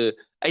คือ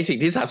ไอ้สิ่ง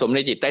ที่สะสมใน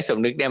จิตใต้ส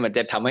ำนึกเนี่ยมันจ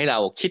ะทำให้เรา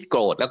คิดโก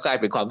รธแล้วกลาย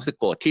เป็นความรู้สึก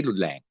โกรธที่รุ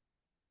นแรง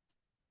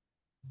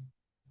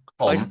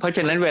เพราะฉ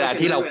ะนั้นเวลา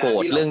ที่เราโกร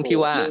ธเรื่องที่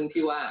ว่า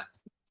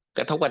ก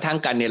ระทบกระทั่ง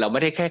กันเนี่ยเราไ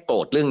ม่ได้แค่โกร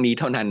ธเรื่องนี้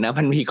เท่านั้นนะ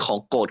มันมีของ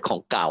โกรธของ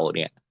เก่าเ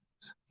นี่ย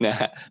นะ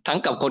ทั้ง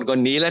กับคนคน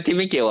นี้และที่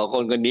ไม่เกี่ยวกับค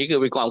นคนนี้คือ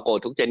เป็นความโกรธ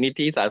ทุกชนิด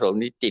ที่สะสม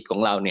ในจิตขอ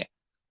งเราเนี่ย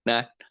น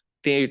ะ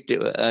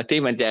ที่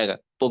มันจะ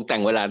ปรุงแต่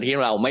งเวลาที่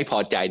เราไม่พอ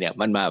ใจเนี่ย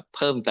มันมาเ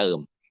พิ่มเติม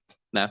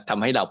นะท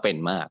ำให้เราเป็น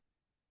มาก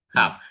ค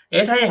รับ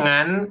ถ้าอย่าง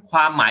นั้นคว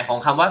ามหมายของ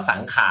คำว่าสั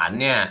งขาร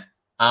เนี่ย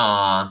เอ่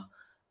อ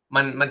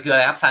มันคืออะไ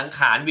รครับสังข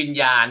ารวิญ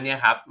ญาณเนี่ย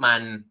ครับมั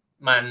น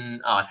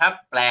ถ้า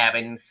แปลเ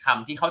ป็นค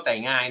ำที่เข้าใจ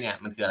ง่ายเนี่ย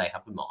มันคืออะไรครั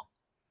บคุณหมอ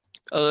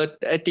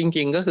จ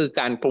ริงๆก็คือ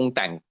การปรุงแ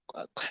ต่ง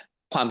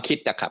ความคิด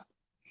นะครับ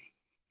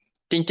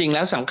จริงๆแ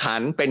ล้วสังขา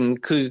รเป็น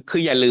คื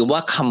ออย่าลืมว่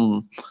า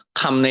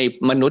คำใน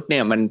มนุษย์เ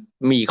นี่ยมัน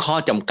มีข้อ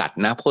จำกัด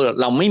นะเพราะ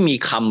เราไม่มี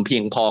คำเพี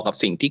ยงพอกับ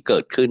สิ่งที่เกิ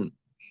ดขึ้น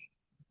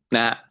น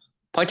ะ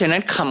เพราะฉะนั้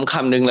นค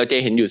ำหนึ่งเราจะ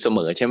เห็นอยู่เสม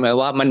อใช่ไหม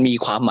ว่ามันมี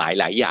ความหมาย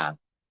หลายอย่าง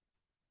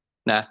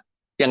นะ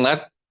อย่างแล้ว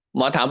ห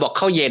มอถามบอก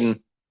ข้าวเย็น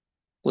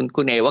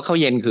คุณเอว่าข้าว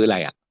เย็นคืออะไร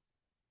อ่ะ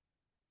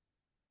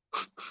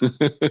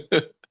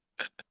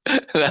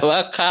แปลว่า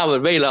ข้าวมั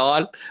นไม่ร้อ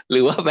นหรื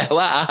อว่าแปล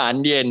ว่าอาหาร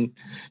เย็น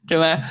ใช่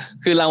ไหม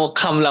คือ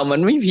คำเรามั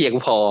นไม่เพียง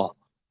พอ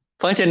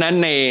เพราะฉะนั้น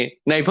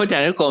ในพจนา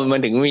นุกรมมั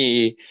นถึง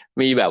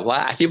มีแบบว่า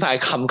อธิบาย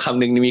คำ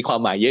หนึ่งมีความ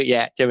หมายเยอะแย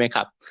ะใช่ไหมค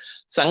รับ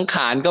สังข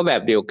ารก็แบ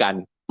บเดียวกัน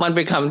มันเ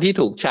ป็นคำที่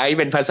ถูกใช้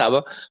เป็นภา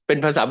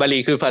ษาบาลี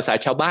คือภาษา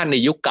ชาวบ้านใน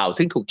ยุคเก่า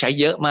ซึ่งถูกใช้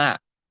เยอะมาก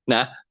น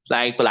ะ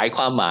หลายค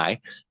วามหมาย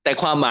แต่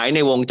ความหมายใน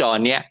วงจร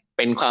เนี้ยเ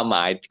ป็นความหม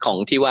ายของ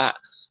ที่ว่า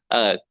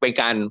เป็น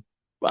การ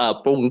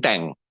ปรุงแต่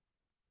ง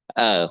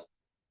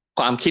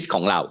ความคิดข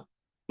องเรา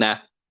นะ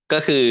ก็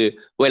คือ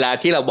เวลา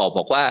ที่เราบอ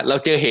กว่าเรา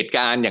เจอเหตุก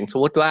ารณ์อย่างสม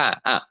มติว่า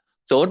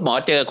สมมติหมอ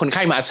เจอคนไ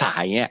ข้มาสา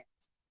ยเนี่ย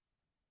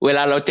เวล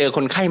าเราเจอค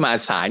นไข้มา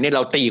สายเนี่ยเร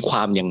าตีคว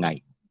ามยังไง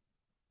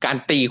การ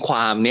ตีคว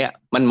ามเนี่ย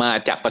มันมา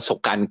จากประสบ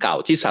การณ์เก่า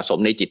ที่สะสม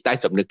ในจิตใต้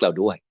สำนึกเรา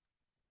ด้วย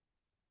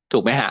ถู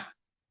กไหมฮะ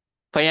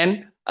เพราะฉะนั้น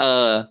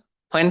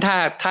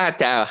ถ้า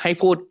จะให้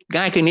พูด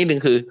ง่ายขึ้นนิดนึ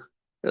งคือ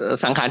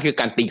สังขารคือ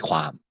การตีคว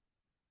าม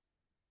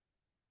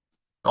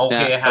โอเ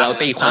คครับเรา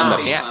ตีความแบ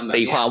บนี้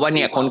ตีความว่าเ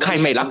นี่ยคนไข้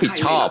ไม่รับผิด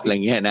ชอบอะไร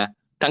เงี้ยนะ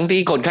ทั้งที่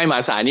คนไข้มา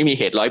สายนี่มี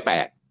เหตุ108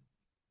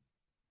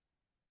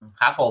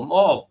ครับผม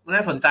น่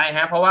าสนใจฮ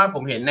ะเพราะว่าผ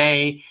มเห็น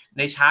ใ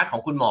นชาร์ตขอ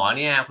งคุณหมอ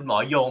เนี่ยคุณหมอ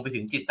โยงไปถึ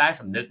งจิตใต้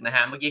สำนึกนะฮ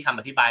ะเมื่อกี้คำ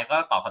อธิบายก็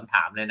ตอบคำถ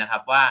ามเลยนะครั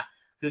บว่า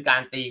คือกา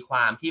รตีคว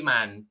ามที่มั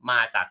นมา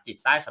จากจิต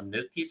ใต้สำ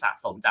นึกที่สะ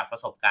สมจากปร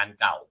ะสบการณ์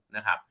เก่าน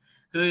ะครับ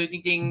คือจ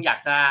ริงๆอยาก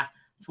จะ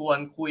ชวน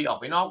คุยออก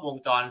ไปนอกวง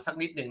จรสัก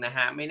นิดหนึ่งนะฮ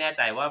ะไม่แน่ใ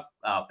จว่า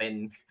เป็น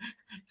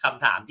ค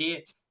ำถามที่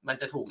มัน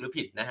จะถูกหรือ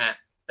ผิดนะฮะ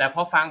แต่พ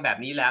อฟังแบบ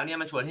นี้แล้วเนี่ย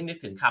มันชวนให้นึก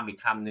ถึงคำอีก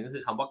คำหนึ่งก็คื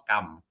อคำว่ากรร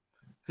ม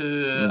คือ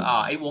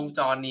ไอ้วงจ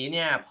รนี้เ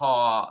นี่ยพอ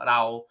เรา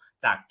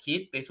จากคิ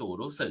ดไปสู่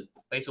รู้สึก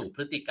ไปสู่พ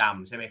ฤติกรรม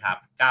ใช่ไหมครับ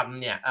กรรม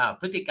เนี่ย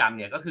พฤติกรรม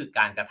เนี่ยก็คือก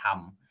ารกระท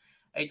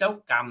ำไอ้เจ้า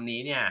กรรมนี้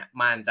เนี่ย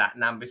มันจะ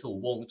นำไปสู่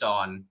วงจ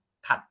ร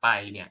ถัดไป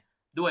เนี่ย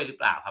ด้วยหรือ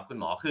เปล่าครับคุณ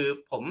หมอคือ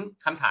ผม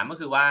คำถามก็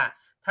คือว่า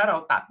ถ้าเรา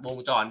ตัดวง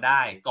จรไ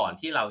ด้ก่อน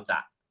ที่เราจะ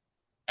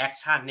แอค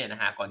ชั่นเนี่ยน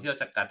ะฮะก่อนที่เรา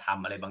จะกระท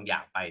ำอะไรบางอย่า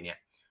งไปเนี่ย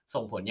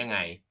ส่งผลยังไง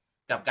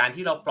กับการ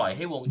ที่เราปล่อยใ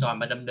ห้วงจร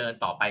มาดำเนิน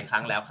ต่อไปค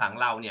รั้งแล้วครั้ง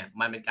เล่าเนี่ย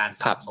มันเป็นการ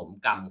สะสม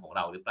กรรมของเ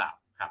ราหรือเปล่า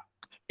ครับ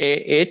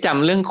จ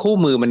ำเรื่องคู่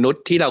มือมนุษ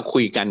ย์ที่เราคุ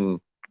ยกัน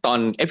ตอน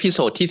เอพิโซ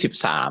ดที่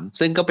13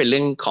ซึ่งก็เป็นเ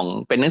รื่องของ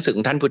เป็นหนังสือข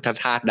องท่านพุทธ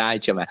ทาสได้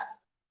ใช่ไหม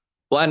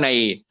ว่า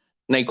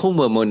ในคู่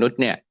มือมนุษย์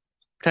เนี่ย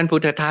ท่านพุ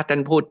ทธทาสท่า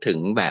นพูดถึง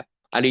แบบ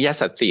อริย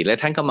สัจสี่และ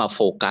ท่านก็มาโฟ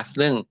กัส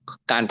เรื่อง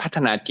การพัฒ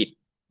นาจิต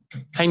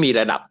ให้มี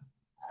ระดับ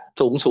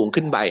สูง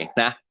ขึ้นไป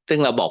นะซึ่ง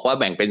เราบอกว่า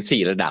แบ่งเป็น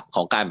4ระดับข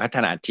องการพัฒ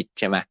นาจิต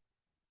ใช่ไหม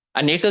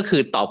อันนี้ก็คื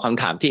อตอบค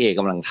ำถามที่เอ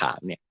กำลังถาม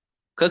เนี่ย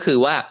ก็คือ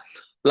ว่า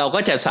เราก็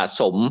จะสะ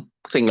สม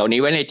สิ่งเหล่านี้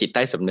ไว้ในจิตใ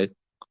ต้สำนึก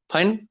เพราะฉ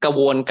ะนั้นกระ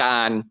บวนกา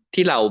ร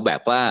ที่เราแบ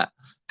บว่า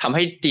ทำใ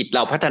ห้จิตเร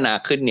าพัฒนา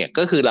ขึ้นเนี่ย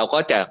ก็คือเราก็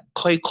จะ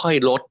ค่อย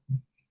ๆลด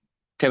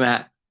ใช่ไหมฮ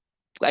ะ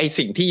ไอ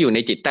สิ่งที่อยู่ใน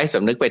จิตใต้ส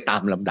ำนึกไปตา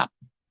มลำดับ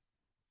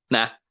น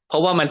ะเพรา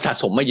ะว่ามันสะ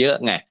สมมาเยอะ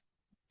ไง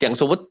อย่าง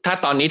สมมติถ้า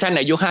ตอนนี้ท่าน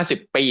อายุ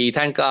50 ปี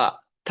ท่านก็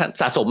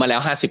สะสมมาแล้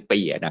ว50 ปี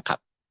นะครับ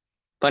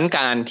เพราะก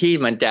ารที่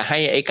มันจะให้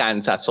ไอการ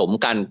สะสม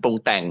การปรุง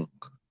แต่ง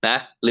นะ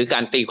หรือกา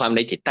รตีความใน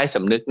จิตใต้ส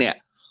ำนึกเนี่ย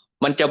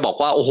มันจะบอก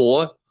ว่าโอ้โห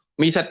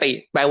มีสติ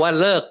แปลว่า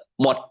เลิก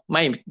หมดไ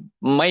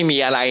ม่มี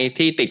อะไร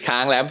ที่ติดค้า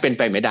งแล้วเป็น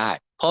ไปไม่ได้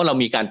เพราะเรา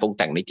มีการปรุงแ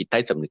ต่งในจิตใต้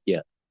สำนึกเยอ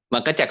ะมั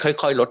นก็จะค่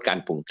อยๆลดการ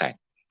ปรุงแต่ง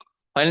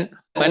เพราะฉะ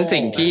นั้น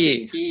สิ่งที่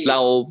เรา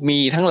มี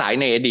ทั้งหลาย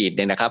ในอดีตเ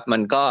นี่ยนะครับมั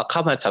นก็เข้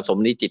ามาสะสม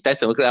ในจิตใต้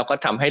สำนึกแล้วก็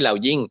ทำให้เรา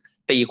ยิ่ง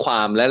ตีคว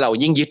ามและเรา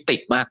ยิ่งยึดติ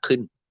ดมากขึ้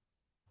น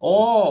โอ้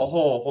โห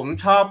ผม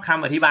ชอบค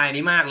ำอธิบาย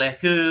นี้มากเลย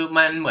คือ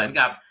มันเหมือน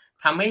กับ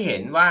ทำให้เห็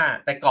นว่า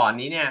แต่ก่อน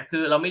นี้เนี่ยคื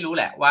อเราไม่รู้แ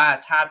หละว่า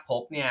ชาติภ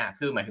พเนี่ย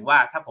คือหมายถึงว่า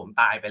ถ้าผม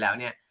ตายไปแล้ว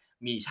เนี่ย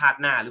มีชาติ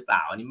หน้าหรือเปล่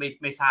าอันนี้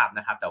ไม่ทราบน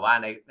ะครับแต่ว่า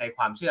ในค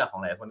วามเชื่อของ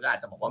หลายคนก็อาจ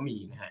จะบอกว่ามี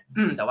นะฮะ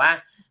แต่ว่า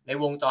ใน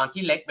วงจร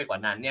ที่เล็กไปกว่า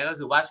นั้นเนี่ยก็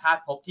คือว่าชา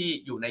ติภพที่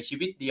อยู่ในชี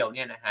วิตเดียวเ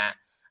นี่ยนะฮะ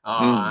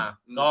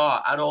ก็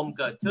อารมณ์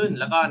เกิดขึ้น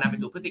แล้วก็นำไป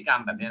สู่พฤติกรร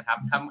มแบบนี้ครับ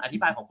คำอธิ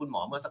บายของคุณหม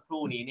อเมื่อสักค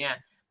รู่นี้เนี่ย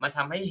มันท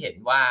ำให้เห็น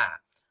ว่า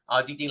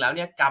จริงๆแล้วเ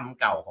นี่ยกรรม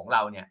เก่าของเร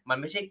าเนี่ยมัน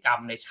ไม่ใช่กรรม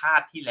ในชา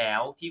ติที่แล้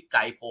วที่ไก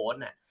ลโพ้น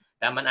น่ะ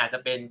แต่มันอาจจะ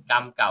เป็นกรร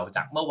มเก่าจ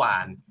ากเมื่อวา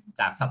น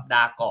จากสัปด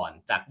าห์ก่อน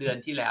จากเดือน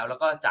ที่แล้วแล้ว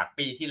ก็จาก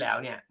ปีที่แล้ว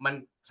เนี่ยมัน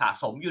สะ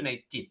สมอยู่ใน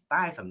จิตใ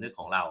ต้สำนึก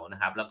ของเรานะ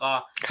ครับแล้วก็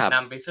น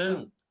ำไปซึ่ง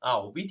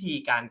วิธี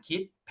การคิ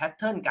ดแพทเ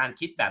ทิร์นการ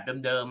คิดแบบ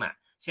เดิมๆอ่ะ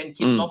เช่น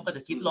คิดลบก็จ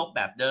ะคิดลบแ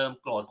บบเดิม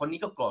โกรธคนนี้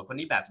ก็โกรธคน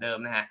นี้แบบเดิม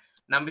นะฮะ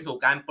นำไปสู่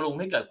การปรุง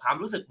ให้เกิดความ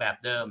รู้สึกแบบ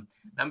เดิม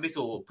นำไป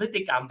สู่พฤ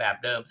ติกรรมแบบ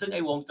เดิมซึ่งไ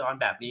อ้วงจร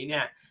แบบนี้เ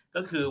นี่ย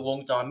ก็คือวง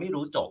จรไม่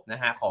รู้จบน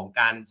ะฮะของ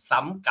การซ้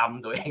ำกรรม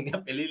ตัวเองเนี่ย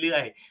ไปเรื่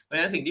อยๆเพราะฉ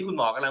ะนั้นสิ่งที่คุณห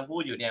มอกำลังพู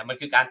ดอยู่เนี่ยมัน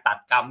คือการตัด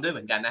กรรมด้วยเห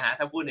มือนกันนะฮะ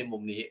ถ้าพูดในมุ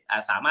มนี้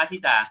สามารถ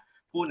ที่จะ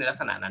พูดในลัก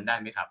ษณะนั้นได้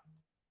ไหมครับ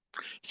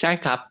ใช่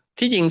ครับ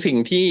ที่จริงสิ่ง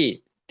ที่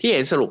เ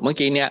ห็นสรุปเมื่อ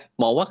กี้เนี่ย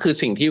หมอว่าคือ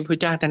สิ่งที่พระ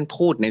เจ้าท่าน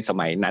พูดในส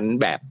มัยนั้น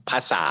แบบภา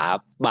ษา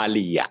บา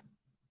ลีอ่ะ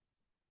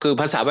คือ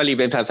ภาษาบาลี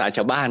เป็นภาษาช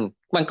าวบ้าน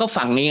มันก็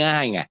ฟังง่า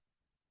ยๆไง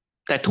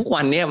แต่ทุก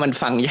วันนี้มัน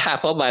ฟังยาก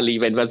เพราะบาลี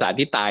เป็นภาษา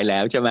ที่ตายแล้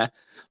วใช่ไหม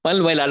เพราะ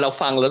เวลาเรา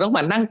ฟังเราต้องม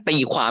านั่งตี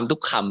ความทุ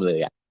กคำเลย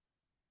อ่ะ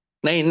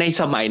ใน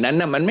สมัยนั้น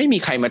น่ะมันไม่มี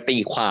ใครมาตี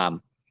ความ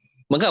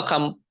เหมือนกับค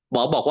ำหม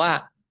อบอกว่า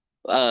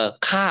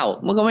ข้าว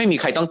มันก็ไม่มี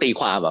ใครต้องตี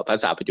ความแบบภา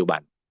ษาปัจจุบัน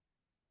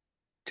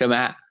ใช่ไหม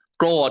ฮะ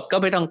โกรธก็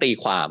ไม่ต้องตี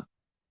ความ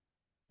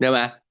ใช่ไหม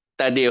แ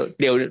ต่เ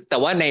ดี๋ยวแต่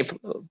ว่าใน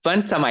เพราะ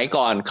สมัย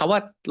ก่อนคำว่า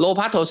โล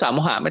ภะโทสะโม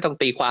หะไม่ต้อง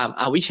ตีความ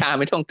อวิชชา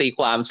ไม่ต้องตี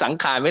ความสัง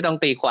ขารไม่ต้อง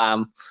ตีความ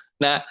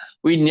นะ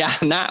วิญญา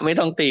ณะไม่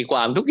ต้องตีคว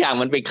ามทุกอย่าง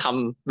มันเป็นค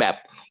ำแบบ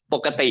ป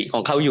กติข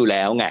องเขาอยู่แ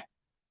ล้วไง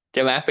ใ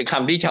ช่ไหมเป็นค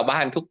ำที่ชาวบ้า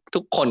นทุ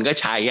กคนก็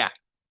ใช้อ่ะ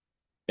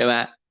ใช่ไหม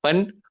เพรา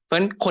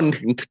ะ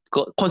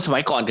คนสมั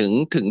ยก่อน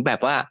ถึงแบ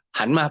บว่า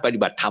หันมาปฏิ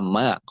บัติธรรม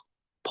มาก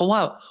เพราะว่า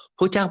พ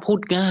ระเจ้าพูด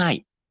ง่าย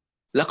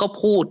แล้วก็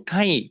พูดใ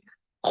ห้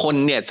คน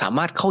เนี่ยสาม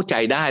ารถเข้าใจ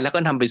ได้แล้วก็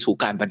นำไปสู่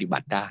การปฏิบั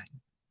ติได้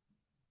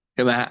ใ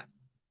ช่ไหมฮะ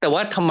แต่ว่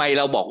าทำไมเ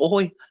ราบอกโ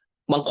อ้ย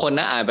บางคน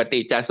นะอ่านปฏิ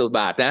จจสมุปบ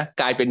าทนะ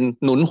กลายเป็น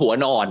หนุนหัว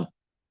นอน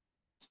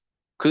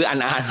คืออ่า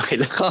นไป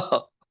แล้วก็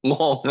ง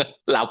ง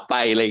หลับไป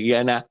อะไรเงี้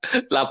ยนะ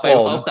หลับไป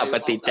พร้อมกับป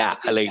ฏิจจ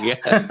อะไรเงี้ย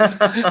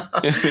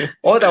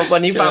โอ้แต่วั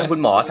นนี้ฟังคุณ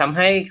หมอทำใ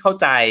ห้เข้า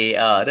ใจ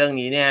เรื่อง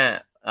นี้เนี่ย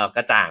ก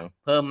ระจ่าง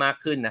เพิ่มมาก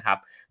ขึ้นนะครับ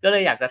ก็เล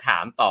ยอยากจะถา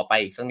มต่อไป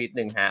อีกสักนิด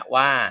นึงฮะ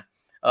ว่า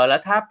แล้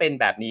วถ้าเป็น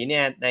แบบนี้เ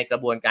นี่ยในกร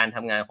ะบวนการท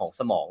ำงานของ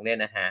สมองเนี่ย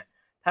นะฮะ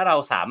ถ้าเรา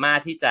สามารถ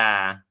ที่จะ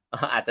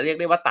อาจจะเรียก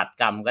ได้ว่าตัด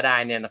กรรมก็ได้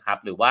เนี่ยนะครับ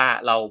หรือว่า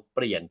เราเป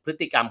ลี่ยนพฤ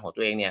ติกรรมของตั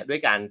วเองเนี่ยด้วย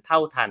การเท่า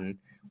ทัน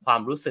ควา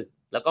มรู้สึก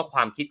แล้วก็คว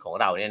ามคิดของ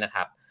เราเนี่ยนะค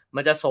รับ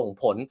มันจะส่ง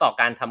ผลต่อ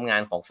การทำงา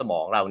นของสมอ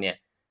งเราเนี่ย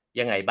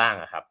ยังไงบ้าง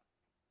ครับ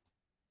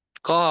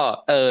ก็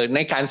ใน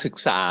การศึก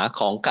ษา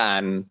ของกา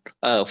ร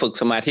ฝึก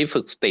สมาธิ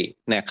ฝึกสติ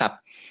นะครับ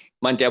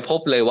มันจะพบ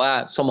เลยว่า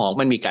สมอง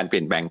มันมีการเป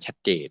ลี่ยนแปลงชัด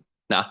เจน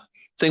นะ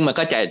ซึ่งมัน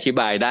ก็จะอธิ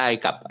บายได้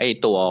กับไอ้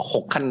ตัว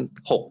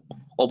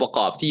6องค์ประก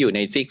อบที่อยู่ใน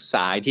ซีก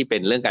ซ้ายที่เป็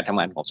นเรื่องการทำ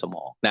งานของสม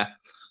องนะ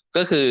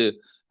ก็คือ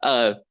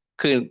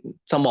คือ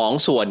สมอง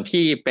ส่วน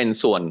ที่เป็น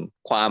ส่วน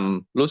ความ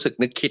รู้สึก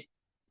นึกคิด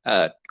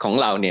ของ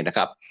เราเนี่ยนะค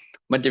รับ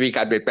มันจะมีก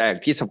ารเปลี่ยนแปลง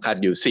ที่สำคัญ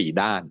อยู่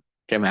4ด้าน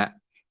ใช่ไหมฮะ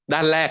ด้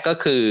านแรกก็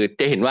คือ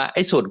จะเห็นว่าไ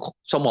อ้ส่วน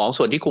สมอง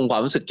ส่วนที่คุมควา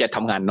มรู้สึกจะท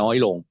ำงานน้อย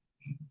ลง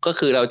ก็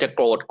คือเราจะโก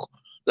รธ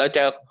เราจ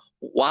ะ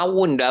ว้า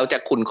วุ่นเราจะ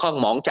ขุ่นข้อง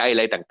หมองใจอะ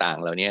ไรต่าง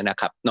ๆเหล่านี้นะ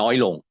ครับน้อย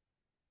ลง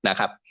นะ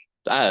ครับ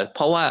เพ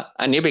ราะว่า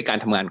อันนี้เป็นการ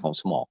ทำงานของ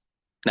สมอง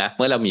นะเ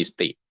มื่อเรามีส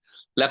ติ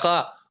แล้วก็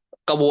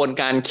กระบวน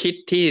การคิด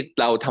ที่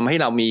เราทำให้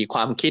เรามีคว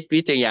ามคิด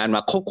วิจารณ์ม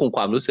าควบคุมค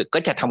วามรู้สึกก็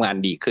จะทำงาน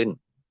ดีขึ้น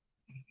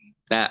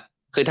นะ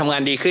คือทำงา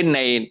นดีขึ้นใน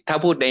ถ้า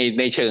พูด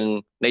ในเ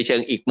ชิ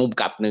งอีกมุม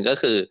กลับหนึ่งก็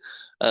คือ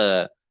เอ่อ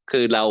คื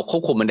อเราคว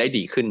บคุมมันได้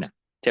ดีขึ้นนะ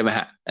ใช่ไหมฮ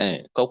ะ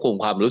ควบคุม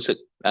ความรู้สึก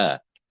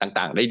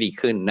ต่างๆได้ดี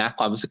ขึ้นนะ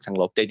ความรู้สึกทาง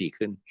ลบได้ดี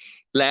ขึ้น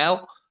แล้ว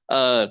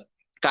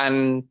การ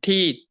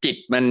ที่จิต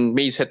มัน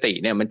มีสติ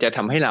เนี่ยมันจะท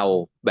ำให้เรา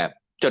แบบ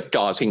จด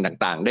จ่อสิ่ง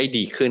ต่างๆได้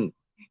ดีขึ้น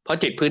เพราะ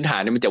จิตพื้นฐา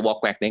นเนี่ยมันจะวอล์ก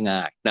แวกได้ง่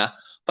ายนะ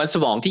เพราะส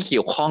มองที่เ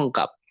กี่ยวข้อง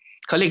กับ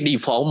เขาเรียก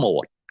default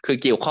mode คือ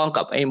เกี่ยวข้อง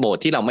กับไอ้โหมด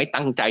ที่เราไม่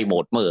ตั้งใจโหม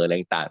ดเมออะไร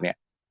ต่างๆเนี่ย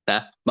นะ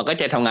มันก็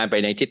จะทำงานไป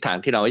ในทิศทาง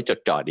ที่เราให้จด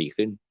จ่อดี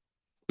ขึ้น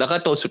แล้วก็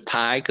ตัวสุด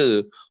ท้ายคือ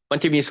มัน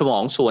จะมีสมอ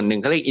งส่วนหนึ่ง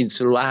เขาเรียก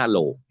insular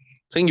lobe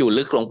ซึ่งอยู่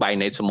ลึกลงไป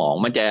ในสมอง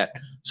มันจะ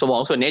สมอ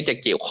งส่วนนี้จะ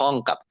เกี่ยวข้อง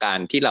กับการ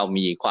ที่เรา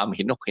มีความเ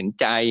ห็นอกเห็น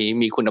ใจ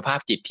มีคุณภาพ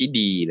จิตที่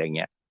ดีอะไรเ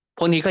งี้ยพ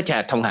วกนี้ก็จะ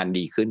ทำงาน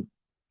ดีขึ้น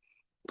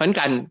เพราะ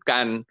ก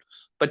าร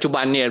ปัจจุ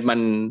บันเนี่ยมัน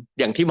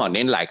อย่างที่หมอเ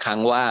น้นหลายครั้ง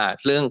ว่า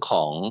เรื่องข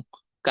อง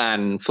การ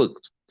ฝึก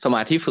สม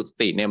าธิฝึกส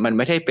ติเนี่ยมันไ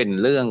ม่ได้เป็น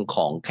เรื่องข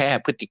องแค่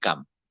พฤติกรรม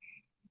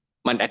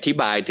มันอธิ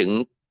บายถึง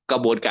กร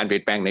ะบวนการเปลี่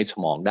ยนแปลงในส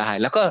มองได้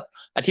แล้วก็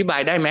อธิบาย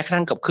ได้แม้กระ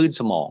ทั่งกับคลื่น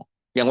สมอง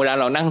อย่างเวลา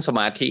เรานั่งส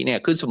มาธิเนี่ย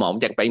คลื่นสมอง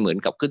จะไปเหมือน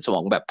กับคลื่นสมอ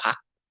งแบบพัก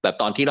แบบ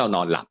ตอนที่เราน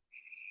อนหลับ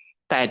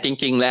แต่จ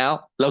ริงๆแล้ว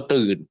เรา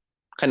ตื่น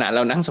ขณะเร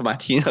านั่งสมา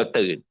ธิเรา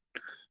ตื่น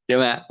ใช่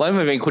ไหมว่า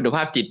มันเป็นคุณภ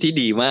าพจิตที่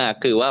ดีมาก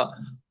คือ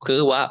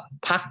ว่า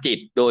พักจิต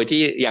โดย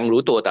ที่ยัง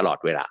รู้ตัวตลอด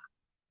เวลา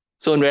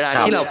ส่วนเวลา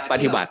ที่เราป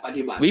ฏิบัติ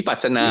วิปัส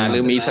สนาหรื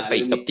อมีสติ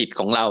กับจิต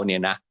ของเราเนี่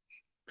ยนะ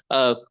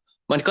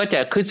มันก็จะ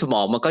ขึ้นสม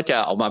องมันก็จะ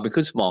ออกมาเป็น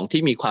ขึ้นสมอง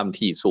ที่มีความ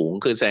ถี่สูง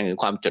คือแสดงถึง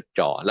ความจด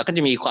จ่อแล้วก็จ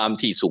ะมีความ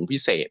ถี่สูงพิ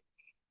เศษ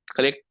เข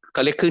าเ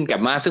รียกขึ้นแก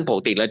มมาซึ่งปก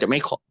ติเราจะไม่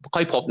ค่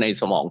อยพบใน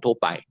สมองทั่ว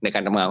ไปในกา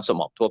รทำงานของส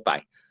มองทั่วไป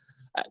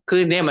คื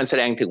อเนี่ยมันแส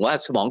ดงถึงว่า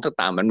สมอง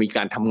ต่างๆมันมีก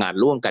ารทำงาน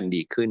ร่วมกัน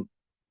ดีขึ้น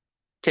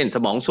เช่นส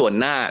มองส่วน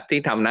หน้าที่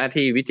ทำหน้า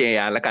ที่วิจัย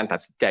และการตัด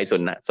สินใจส่ว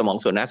นสมอง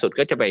ส่วนหน้าสุด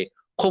ก็จะไป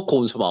ควบคุ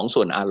มสมอง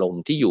ส่วนอารม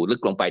ณ์ที่อยู่ลึ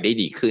กลงไปได้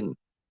ดีขึ้น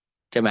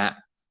ใช่ไหมฮะ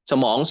ส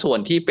มองส่วน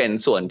ที่เป็น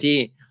ส่วนที่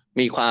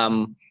มีความ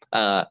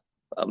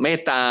เม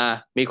ตตา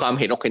มีความ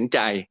เห็นอกเห็นใจ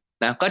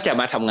นะก็จะ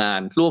มาทำงาน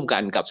ร่วมกั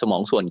นกับสมอ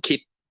งส่วนคิด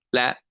แ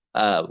ละ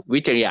วิ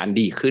จารณญาณ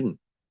ดีขึ้น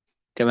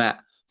ใช่ไหม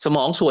สม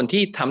องส่วน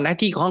ที่ทำหน้า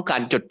ที่ของกา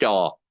รจดจ่อ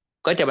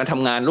ก็จะมาท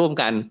ำงานร่วม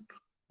กัน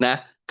นะ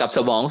กับส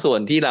มองส่วน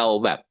ที่เรา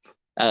แบบ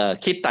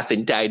คิดตัดสิ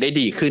นใจได้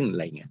ดีขึ้นอะ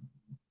ไรเงี้ย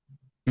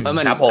เพราะ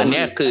มันอัน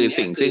นี้คือ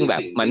สิ่งซึ่งแบ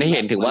บมันให้เ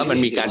ห็นถึงว่ามัน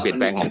มีการเปลี่ยน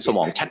แปลงของสม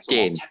องชัดเจ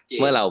น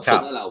เมื่อเราฝึ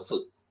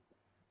ก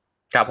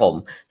ครับผม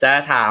จะ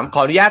ข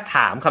ออนุญาตถ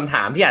ามคำถ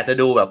ามที่อาจจะ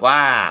ดูแบบว่า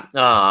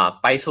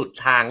ไปสุด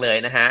ทางเลย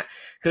นะฮะ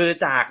คือ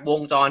จากว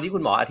งจรที่คุ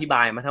ณหมออธิบ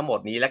ายมาทั้งหมด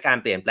นี้และการ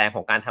เปลี่ยนแปลงข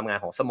องการทำงาน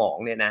ของสมอง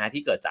เนี่ยนะฮะ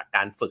ที่เกิดจากก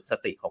ารฝึกส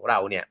ติของเรา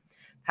เนี่ย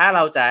ถ้าเร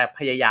าจะพ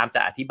ยายามจ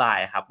ะอธิบาย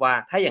ครับว่า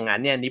ถ้าอย่างนั้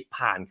นเนี่ยนิพพ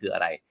านคืออะ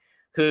ไร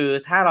คือ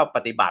ถ้าเราป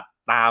ฏิบัติ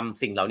ตาม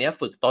สิ่งเหล่านี้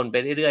ฝึกตนไป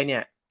เรื่อยๆเนี่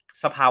ย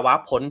สภาวะ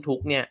พ้นทุก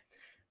ข์เนี่ย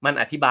มัน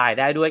อธิบาย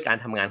ได้ด้วยการ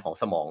ทำงานของ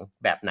สมอง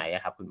แบบไหน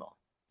ครับคุณหมอ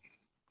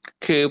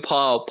คือ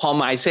พอ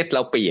mindset เร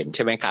าเปลี่ยนใ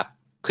ช่ไหมครับ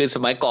คือส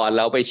มัยก่อน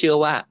เราไปเชื่อ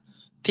ว่า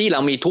ที่เรา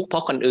มีทุกข์เพรา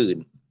ะคนอื่น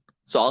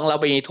สองเรา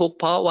ไปมีทุกข์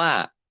เพราะว่า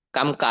ก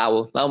รรมเก่า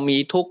เรามี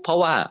ทุกข์เพราะ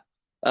ว่า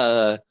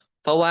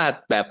เพราะว่า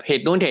แบบเห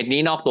ตุนู้นเหตุ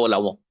นี้นอกตัวเรา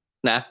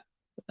นะ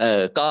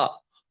ก็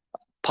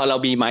พอเรา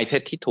มี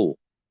mindset ที่ถูก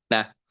น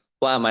ะ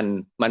ว่า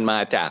มันมา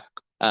จาก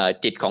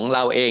จิตของเร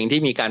าเอง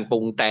ที่มีการปรุ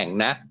งแต่ง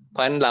นะเพรา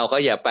ะฉะนั้นเราก็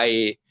อย่าไป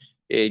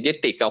ยึด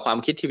ติดกับความ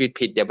คิดที่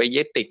ผิดอย่าไป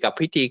ยึดติดกับ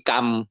พิธีกรร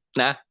ม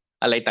นะ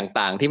อะไร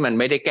ต่างๆที่มัน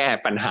ไม่ได้แก้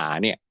ปัญหา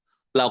เนี่ย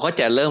เราก็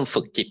จะเริ่ม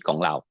ฝึกจิตของ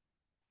เรา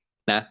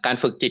นะการ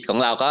ฝึกจิตของ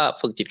เราก็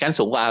ฝึกจิตขั้น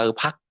สูงกว่า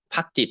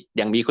พักจิตอ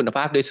ย่างมีคุณภ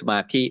าพด้วยสมา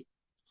ธิ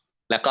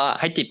แล้วก็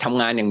ให้จิตท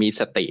ำงานอย่างมี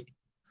สติ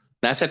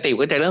นะสติ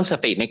ก็จะเริ่มส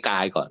ติในกา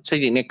ยก่อนส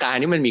ติในกาย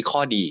นี่มันมีข้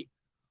อดี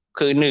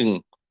คือหนึ่ง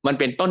มัน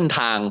เป็นต้นท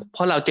างเพร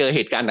าะเราเจอเห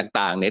ตุการณ์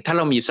ต่างๆเนี่ยถ้าเ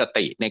รามีส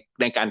ติ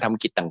ในการท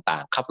ำกิจต่า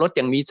งๆขับรถอ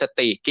ย่างมีส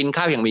ติกิน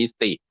ข้าวอย่างมีส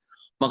ติ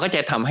มันก็จ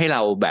ะทำให้เร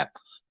าแบบ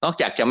นอก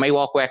จากจะไม่ว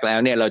อกแวกแล้ว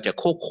เนี่ยเราจะ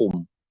ควบคุม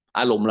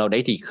อารมณ์เราได้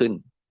ดีขึ้น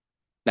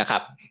นะครั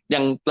บอย่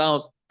างเ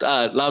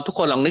ราทุกค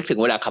นลองนึกถึง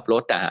เวลาขับร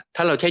ถนะฮะถ้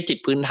าเราใช้จิต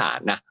พื้นฐาน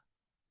นะ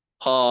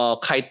พอ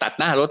ใครตัด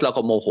หน้ารถเรา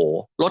ก็โมโห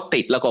รถ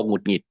ติดแล้วก็หงุ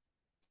ดหงิด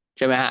ใ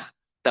ช่ไหมฮะ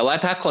แต่ว่า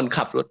ถ้าคน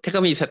ขับรถที่เข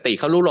ามีสติ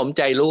เขารู้ลมใ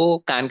จรู้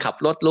การขับ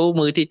รถรู้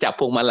มือที่จับ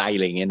พวงมาลัยอ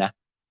ะไรอย่างเงี้ยนะ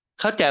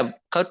เขา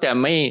จะ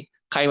ไม่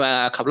ใครมา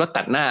ขับรถ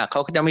ตัดหน้าเขา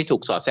ก็จะไม่ถู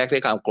กสอดแทรกด้ว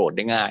ยความโกรธไ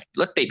ด้ง่าย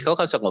รถติดเขา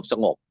ก็ส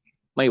งบ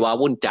ไม่ว้า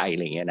วุ่นใจอะ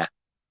ไรอย่างเงี้ยนะ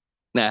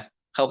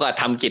เขาก็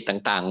ทำกิจ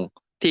ต่าง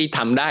ๆที่ท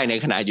ำได้ใน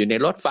ขณะอยู่ใน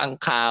รถฟัง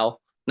ข่าว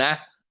นะ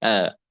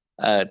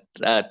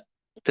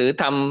ถือ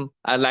ท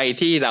ำอะไร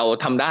ที่เรา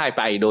ทำได้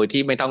ไปโดย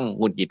ที่ไม่ต้อง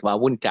หงุดหงิดว้า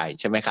วุ่นใจ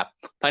ใช่ไหมครับ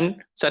เพราะฉะนั้น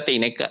สติ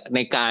ใน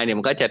กายเนี่ย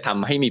มันก็จะท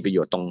ำให้มีประโย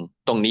ชน์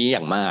ตรงนี้อ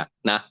ย่างมาก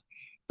นะ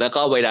แล้ว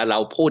ก็เวลาเรา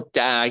พูด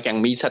จาอย่าง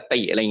มีส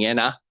ติอะไรเงี้ย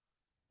นะ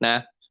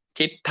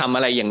คิดทำอ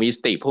ะไรอย่างมีส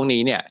ติพวก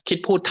นี้เนี่ยคิด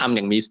พูดทำอ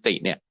ย่างมีสติ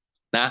เนี่ย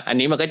นะอัน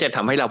นี้มันก็จะท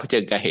ำให้เราเผชิ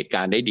ญกับเหตุก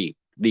ารณ์ได้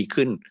ดี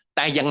ขึ้นแ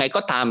ต่ยังไง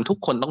ก็ตามทุก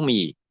คนต้องมี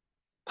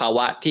ภาว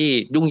ะที่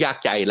ยุ่งยาก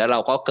ใจแล้วเรา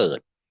ก็เกิด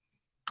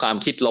ความ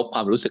คิดลบคว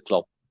ามรู้สึกล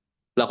บ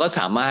เราก็ส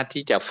ามารถ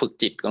ที่จะฝึก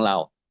จิตของเรา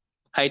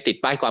ให้ติด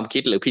ป้ายความคิ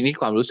ดหรือพินิจ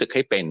ความรู้สึกใ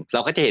ห้เป็นเร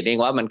าก็จะเห็นเอง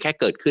ว่ามันแค่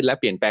เกิดขึ้นและ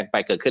เปลี่ยนแปลงไป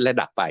เกิดขึ้นและ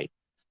ดับไป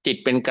จิต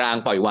เป็นกลาง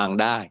ปล่อยวาง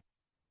ได้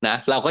นะ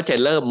เราก็จะ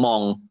เริ่มมอ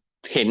ง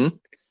เห็น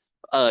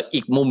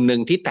อีกมุมหนึ่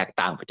งที่แตก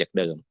ต่างไปจาก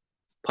เดิม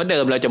เพราะเดิ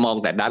มเราจะมอง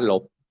แต่ด้านล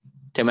บ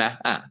ใช่ไหม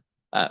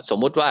สม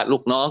มุติว่าลู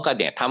กน้องก็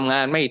เนี่ยทำงา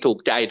นไม่ถูก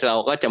ใจเรา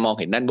ก็จะมอง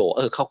เห็นด้านบวก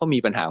เขาก็มี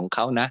ปัญหาของเข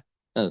านะ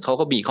เขา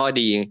ก็มีข้อ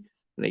ดี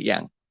หรืออย่า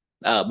ง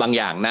บางอ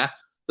ย่างนะ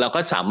เราก็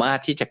สามารถ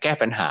ที่จะแก้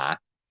ปัญหา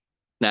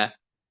นะ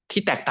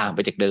ที่แตกต่างไป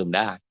จากเดิมไ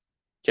ด้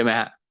ใช่ไหม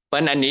ฮะเพราะ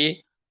ฉะนั้น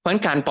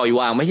การปล่อย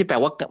วางไม่ใช่แปล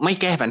ว่าไม่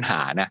แก้ปัญหา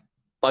นะ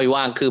ปล่อยว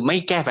างคือไม่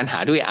แก้ปัญหา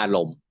ด้วยอาร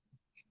มณ์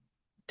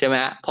ใช่ไหม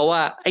ฮะเพราะว่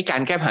าไอ้กา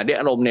รแก้ปัญหาด้วย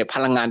อารมณ์เนี่ยพ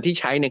ลังงานที่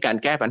ใช้ในการ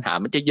แก้ปัญหา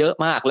มันจะเยอะ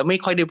มากแล้วไม่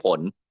ค่อยได้ผล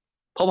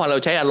เพราะพอเรา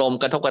ใช้อารมณ์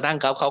กระทบกระทั่ง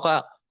เขาก็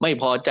ไม่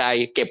พอใจ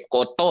เก็บก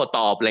ดโต้ต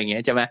อบอะไรเงี้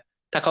ยใช่ไหม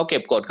ถ้าเขาเก็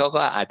บกดเขา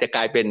ก็อาจจะก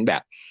ลายเป็นแบ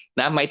บ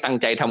นะไม่ตั้ง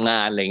ใจทำงา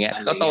นอะไรเงี้ย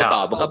ก็โต้ต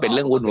อบมันก็เป็นเ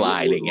รื่องวุ่นวา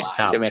ยอะไรเงี้ย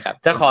ใช่ไหมครับ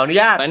จะขออนุ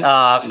ญาต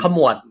ขม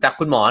วดจาก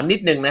คุณหมอนิด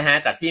นึงนะฮะ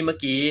จากที่เมื่อ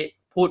กี้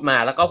พูดมา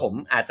แล้วก็ผม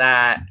อาจจะ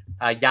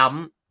ย้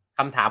ำค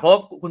ำถามเพราะ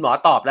คุณหมอ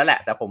ตอบแล้วแหละ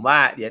แต่ผมว่า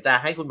เดี๋ยวจะ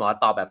ให้คุณหมอ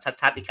ตอบแบบ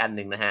ชัดๆอีกอันห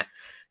นึ่งนะฮะ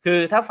คือ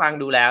ถ้าฟัง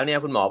ดูแล้วเนี่ย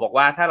คุณหมอบอก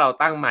ว่าถ้าเรา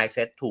ตั้ง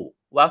mindset ถูก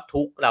ว่า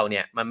ทุกเราเ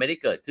นี่ยมันไม่ได้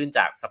เกิดขึ้นจ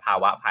ากสภา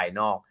วะภาย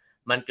นอก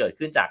มันเกิด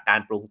ขึ้นจากการ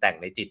ปรุงแต่ง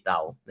ในจิตเรา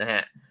นะฮ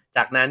ะจ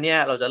ากนั้นเนี่ย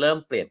เราจะเริ่ม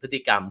เปลี่ยนพฤติ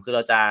กรรมคือเร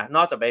าจะน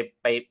อกจาก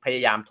ไปพย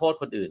ายามโทษ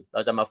คนอื่นเร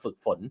าจะมาฝึก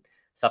ฝน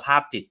สภา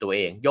พจิตตัวเอ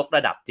งยกร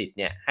ะดับจิต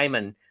เนี่ยให้มั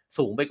น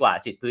สูงไปกว่า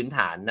จิตพื้นฐ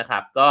านนะครั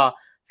บก็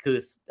คือ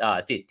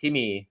จิตที่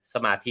มีส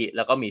มาธิแ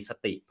ล้วก็มีส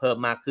ติเพิ่ม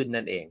มากขึ้น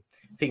นั่นเอง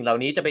สิ่งเหล่า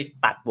นี้จะไป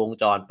ตัดวง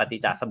จรปฏิ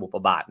จจสมุป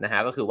บาทนะฮ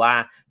ะก็คือว่า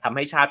ทำใ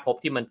ห้ชาติภพ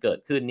ที่มันเกิด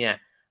ขึ้นเนี่ย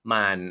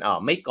มัน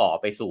ไม่ก่อ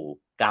ไปสู่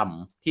กรรม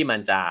ที่มัน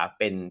จะ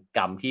เป็นก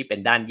รรมที่เป็น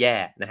ด้านแย่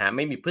นะฮะไ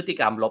ม่มีพฤติ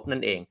กรรมลบนั่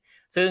นเอง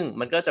ซึ่ง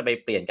มันก็จะไป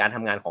เปลี่ยนการท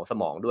ำงานของส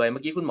มองด้วยเมื่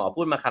อกี้คุณหมอ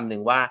พูดมาคำหนึ่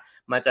งว่า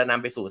มันจะน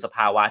ำไปสู่สภ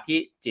าวะที่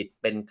จิต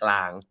เป็นกล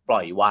างปล่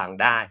อยวาง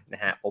ได้น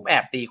ะฮะผมแอ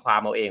บตีความ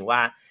เอาเองว่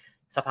า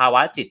สภาว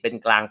ะจิตเป็น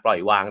กลางปล่อย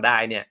วางได้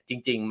เนี่ยจ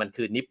ริงๆมัน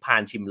คือนิพพา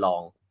นชิมลา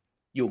ง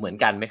อยู่เหมือน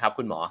กันไหมครับ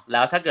คุณหมอแล้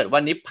วถ้าเกิดว่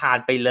านิพพาน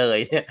ไปเลย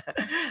เนี่ย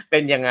เป็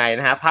นยังไง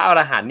นะฮะพระอร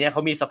หันต์เนี่ยเข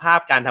ามีสภาพ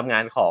การทำงา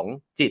นของ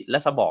จิตและ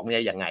สมองเนี่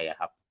ยยังไงอะ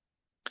ครับ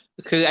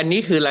คืออันนี้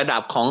คือระดั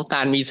บของก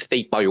ารมีสติ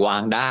ปล่อยวา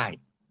งได้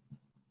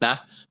นะ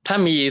ถ้า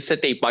มีส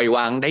ติปล่อยว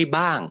างได้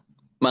บ้าง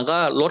มันก็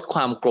ลดคว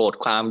ามโกรธ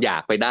ความอยา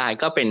กไปได้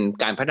ก็เป็น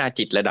การพัฒนา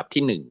จิตระดับ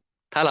ที่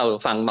1ถ้าเรา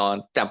ฟัง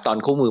จับตอน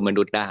คู่มือม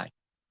นุษย์ได้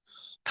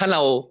ถ้าเ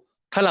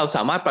ราส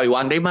ามารถปล่อยว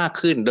างได้มาก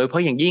ขึ้นโดยเฉพา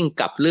ะอย่างยิ่ง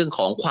กับเรื่องข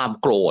องความ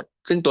โกรธ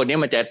ซึ่งตัวนี้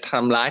มันจะท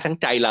ำร้ายทั้ง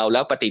ใจเราแล้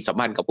วปฏิสัม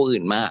พันธ์กับผู้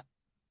อื่นมาก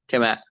ใช่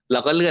ไหมเรา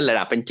ก็เลื่อนระ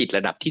ดับเป็นจิตร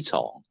ะดับที่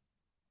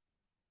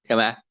2ใช่ไ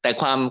หมแต่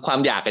ความ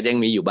อยากก็ยัง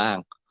มีอยู่บ้าง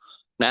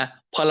นะ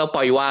พอเราป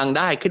ล่อยวางไ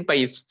ด้ขึ้นไป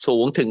สู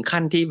งถึง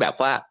ขั้นที่แบบ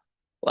ว่า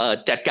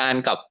จัดการ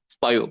กับ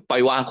ปล่อ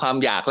ยวางความ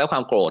อยากและควา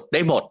มโกรธไ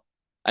ด้หมด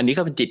อันนี้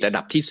ก็เป็นจิตระ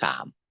ดับที่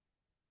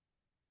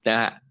3นะ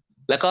ฮะ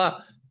แล้วก็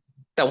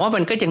แต่ว่ามั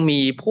นก็ยังมี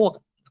พวก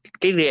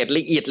กิเลสล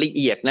ะเ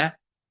อียดนะ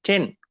เช่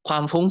นควา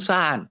มฟุ้ง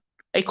ซ่าน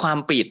ไอ้ความ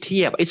เปรียบเที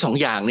ยบไอ้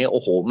2อย่างเนี่ยโ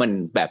อ้โหมัน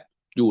แบบ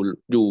อ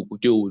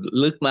ยู่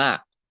ลึกมาก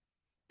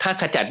ถ้า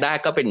ขจัดได้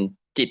ก็เป็น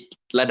จิต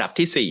ระดับ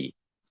ที่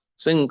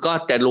4ซึ่งก็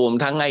จะรวม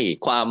ทั้งไอ้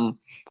ความ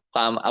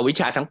อวิช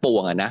ชาทั้งปว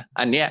งอะนะ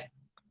อันเนี้ย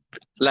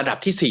ระดับ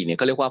ที่4เนี่ย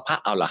ก็เรียกว่าพระ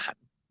อรหัน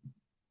ต์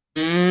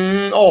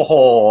โอ้โห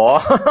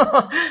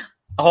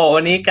โอ้โห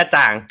วันนี้กระ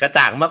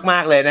จ่างมา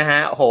กๆเลยนะฮะ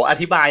โอ้โหอ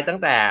ธิบายตั้ง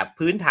แต่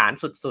พื้นฐาน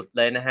สุดๆเ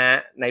ลยนะฮะ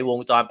ในวง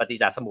จรปฏิจ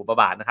จสมุป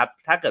บาทนะครับ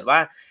ถ้าเกิดว่า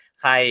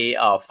ใคร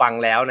ฟัง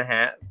แล้วนะฮ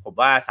ะผม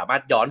ว่าสามาร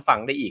ถย้อนฟัง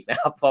ได้อีกนะ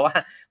ครับเพราะว่า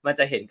มัน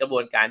จะเห็นกระบว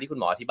นการที่คุณ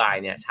หมออธิบาย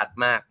เนี่ยชัด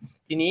มาก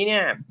ทีนี้เนี่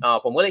ย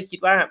ผมก็เลยคิด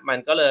ว่ามัน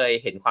ก็เลย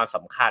เห็นความส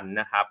ำคัญ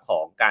นะครับขอ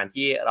งการ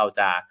ที่เรา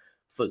จะ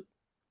ฝึก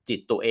จิต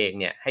ตัวเอง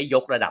เนี่ยให้ย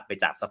กระดับไป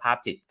จากสภาพ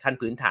จิตขั้น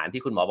พื้นฐาน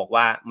ที่คุณหมอบอก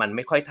ว่ามันไ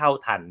ม่ค่อยเท่า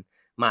ทัน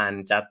มัน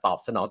จะตอบ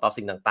สนองต่อ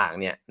สิ่งต่างๆ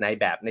เนี่ย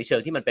ในเชิ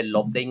งที่มันเป็นล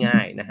บได้ง่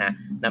ายนะฮะ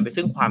นำไป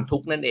ซึ่งความทุ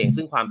กข์นั่นเอง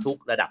ซึ่งความทุก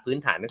ข์ระดับพื้น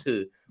ฐานก็คือ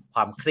คว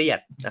ามเครียด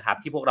นะครับ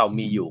ที่พวกเรา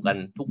มีอยู่กัน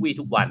ทุกวี่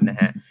ทุกวันนะ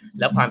ฮะ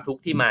แล้วความทุก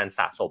ข์ที่มันส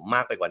ะสมม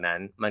ากไปกว่านั้น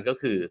มันก็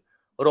คือ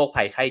โรค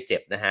ภัยไข้เจ็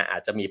บนะฮะอา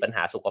จจะมีปัญห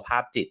าสุขภา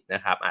พจิตน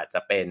ะครับอาจจะ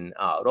เป็น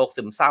โรค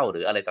ซึมเศร้าห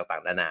รืออะไรต่า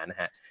งๆนานานะ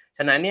ฮะฉ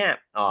ะนั้นเนี่ย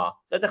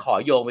ก็จะขอ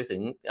โยงไปถึ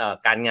ง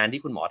การงาน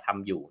ที่คุณหมอท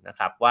ำอยู่นะค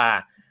รับว่า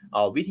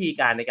วิธี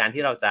การในการ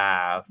ที่เราจะ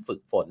ฝึ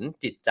กฝน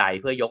จิตใจ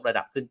เพื่อยกระ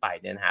ดับขึ้นไป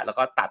เนี่ยนะฮะแล้ว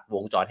ก็ตัดว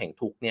งจรแห่ง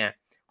ทุกข์เนี่ย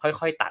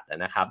ค่อยๆตัดน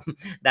ะครับ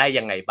ได้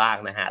ยังไงบ้าง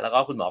นะฮะแล้วก็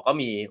คุณหมอก็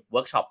มีเวิ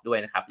ร์กช็อปด้วย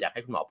นะครับอยากใ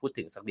ห้คุณหมอพูด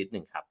ถึงสักนิดห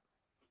นึ่งครับ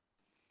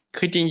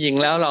คือจริง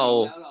ๆแล้วเ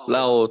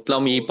รา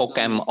มีโปรแก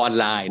รมออน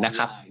ไลน์นะค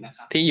รับ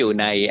ที่อยู่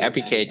ในแอปพ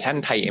ลิเคชัน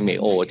ไทย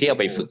MAO ที่เอา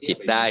ไปฝึกจิต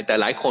ได้แต่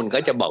หลายคนก็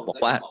จะบอก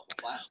ว่า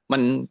มั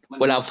น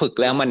เวลาฝึก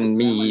แล้วมัน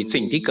มี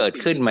สิ่งที่เกิด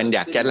ขึ้นมันอย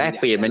ากจะแลก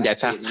เปลี่ยนมันอยาก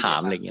จะถาม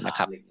อะไรอย่างเงี้ยนะ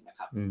ครับ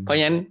เพราะฉ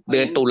ะนั้นเดื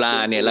อนตุลา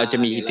เนี่ยเราจะ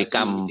มีกิจกร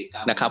รม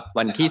นะครับ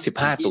วันที่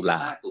15ตุลา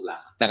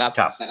นะครับ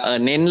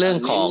เน้นเรื่อง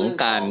ของ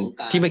การ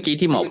ที่เมื่อกี้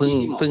ที่หมอเ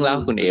พิ่งเล่า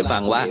คุณเอ๋ฟั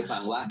งว่า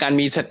การ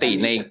มีสติ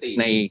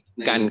ใน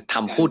การท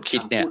ำพูดคิ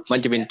ดเนี่ยมัน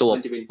จะเป็นตัว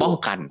ป้อง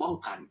กัน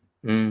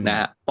นะ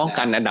ฮะป้อง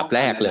กันอันดับแ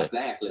รกเลย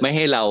ไม่ใ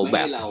ห้เราแบ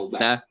บ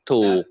นะ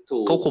ถูก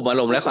ควบคุมอา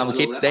รมณ์และความ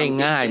คิดได้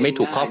ง่ายไม่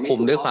ถูกครอบคุม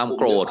ด้วยความ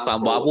โกรธความ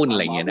ว้าวุ่นอะไ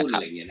รอย่างเงี้ยนะครั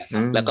บ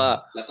แล้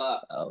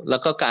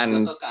วก็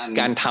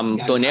การท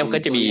ำตัวนี้ก็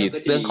จะมี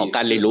เรื่องของก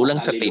ารเรียนรู้เรื่อ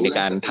งสติใน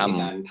การท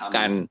ำก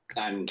าร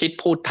คิด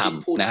พูดท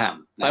ำนะฮะ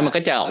เพราะมัน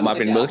ก็จะออกมาเ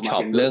ป็นเวิร์กช็อ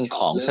ปเรื่องข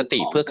องสติ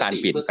เพื่อการ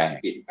เปลี่ยนแปลง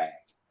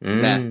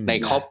นะใน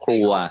ครอบค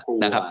รัว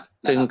นะครับ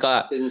ซึ่งก็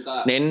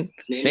เ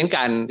น้นก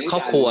ารครอ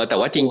บครัวแต่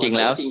ว่าจริงๆ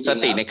แล้วส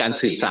ติในการ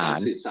สื่อสาร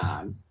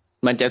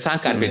มันจะสร้าง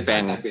การเปลี่ยนแปล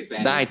ง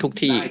ได้ทุก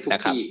ที่น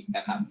ะครับ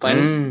เพราะฉะนั้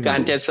นการ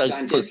จะ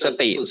ฝึกส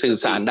ติสื่อ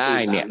สารได้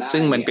เนี่ย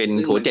ซึ่งมันเป็น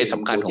หัวใจส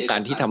ำคัญของกา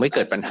รที่ทำให้เ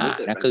กิดปัญหา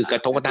นะคือกร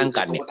ะทบกระทั่ง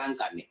กันเนี่ย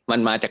มัน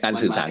มาจากการ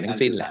สื่อสารทั้ง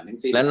สิ้นแหละ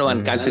แล้ว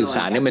การสื่อส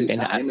ารเนี่ยมันเป็น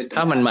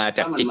ถ้ามันมาจ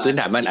ากจิตพื้น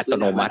ฐานมันอัต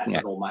โนมัติไง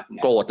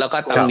โกรธแล้วก็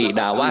ตำหนิ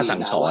ด่าว่าสั่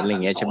งสอนอะไร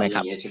เงี้ยใช่ไหมค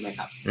รับ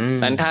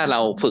นั้นถ้าเรา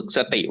ฝึกส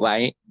ติไว้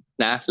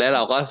นะแล้วเร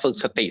าก็ฝึก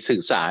สติสื่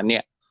อสารเนี่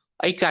ย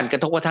ไอ้การกร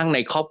ะทบกระทั่งใน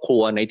ครอบครั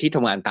วในที่ท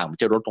ำงานต่าง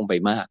จะลดลงไป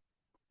มาก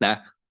นะ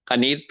ครา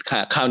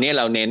วนี้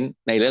เราเน้น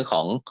ในเรื่องข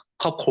อง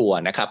ครอบครัว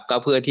นะครับก็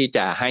เพื่อที่จ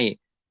ะให้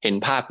เห็น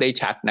ภาพได้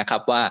ชัดนะครั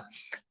บว่า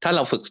ถ้าเร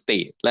าฝึกสติ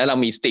และเรา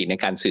มีสติใน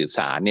การสื่อส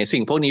ารเนี่ยสิ่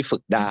งพวกนี้ฝึ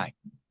กได้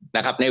น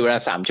ะครับในเวลา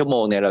3 ชั่วโม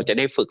งเนี่ยเราจะ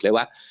ได้ฝึกเลย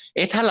ว่า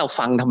ถ้าเรา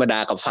ฟังธรรมดา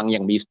กับฟังอย่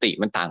างมีสติ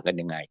มันต่างกัน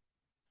ยังไง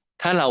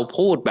ถ้าเรา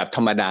พูดแบบธ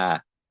รรมดา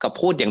กับ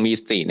พูดอย่างมี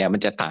สติเนี่ยมัน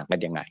จะต่างกัน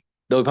ยังไง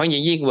โดยเฉพาะ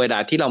ยิ่งเวลา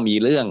ที่เรามี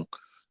เรื่อง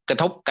กระ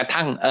ทบกระ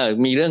ทั่ง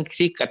มีเรื่อง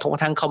ที่กระทบกร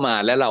ะทั่งเข้ามา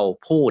แล้วเรา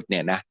พูดเ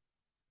นี่ยนะ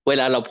เว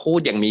ลาเราพูด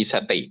อย่างมีส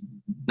ติ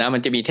นะมั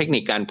นจะมีเทคนิ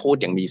คการพูด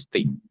อย่างมีส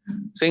ติ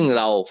ซึ่ง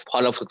พอ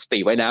เราฝึกสติ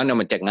ไว้แล้วเนี่ย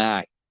มันจะง่า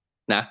ย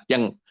นะอย่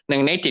า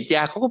งในจิตย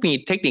าเขาก็มี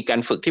เทคนิคกา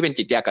รฝึกที่เป็น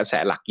จิตยากระแส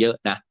หลักเยอะ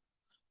นะ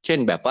เช่น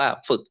แบบว่า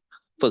ฝึก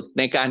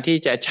ในการที่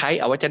จะใช้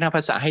อวัจนภ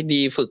าษาให้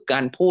ดีฝึกกา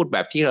รพูดแบ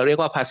บที่เราเรียก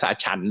ว่าภาษา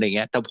ฉันอะไรเ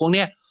งี้ยแต่พวกเ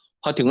นี้ย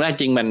พอถึงเวลา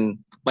จริง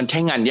มันใช้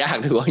งานยาก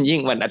ถือว่ายิ่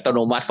งมันอัตโน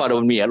มัติพอ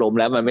มันมีอารมณ์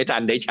แล้วมันไม่ทั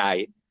นได้ใช้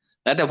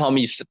แล้วแต่พอ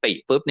มีสติ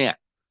ปุ๊บเนี่ย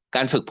ก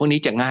ารฝึกพวกนี้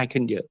จะง่าย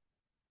ขึ้นเยอะ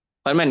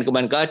เพราะ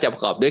มันก็จะปร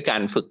ะกอบด้วยกา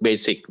รฝึกเบ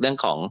สิกเรื่อง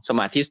ของส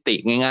มาธิสติ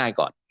ง่ายๆ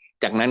ก่อน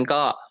จากนั้น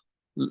ก็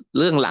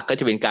เรื่องหลักก็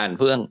จะเป็นการ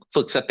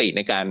ฝึกสติใ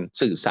นการ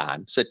สื่อสาร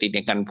สติใน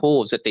การพู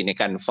ดสติใน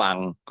การฟัง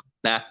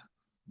นะ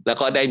แล้ว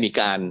ก็ได้มี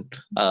การ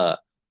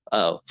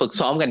ฝึก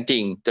ซ้อมกันจริ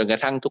งจนกร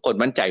ะทั่งทุกคน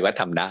มั่นใจว่า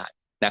ทำได้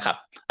นะครับ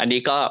อันนี้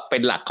ก็เป็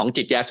นหลักของ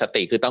จิตญาส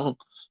ติคือต้อง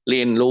เ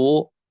รียนรู้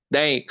ไ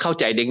ด้เข้า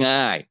ใจได้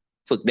ง่าย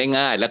ฝึกได้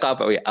ง่ายแล้วก็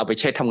เอาไป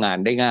ใช้ทำงาน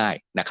ได้ง่าย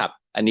นะครับ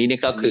อันนี้นี่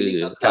ก็คือ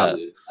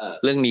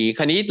เรื่องนี้ค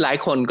ราวนี้หลาย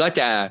คนก็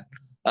จะ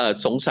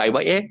สงสัยว่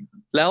า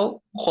แล้ว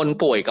คน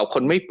ป่วยกับค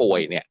นไม่ป่วย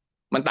เนี่ย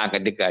มันต่างกั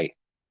นยังไง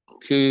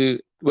คือ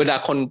เวลา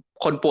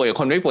คนป่วยกับ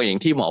คนไม่ป่วยอย่า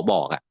งที่หมอบ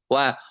อกอะ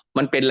ว่า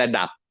มันเป็นระ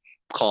ดับ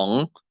ของ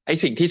ไอ้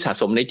สิ่งที่สะ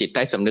สมในจิตใ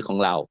ต้สำนึกของ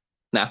เรา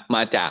นะม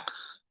าจาก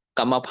ก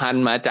รรมพัน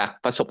ธุ์มาจาก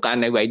ประสบการ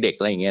ณ์ในวัยเด็ก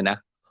อะไรอย่างเงี้ยนะ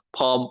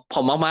พอ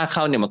มากๆเ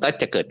ข้าเนี่ยมันก็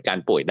จะเกิดการ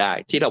ป่วยได้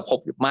ที่เราพบ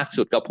มาก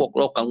สุดก็พวกโ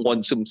รคกังวล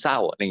ซึมเศร้า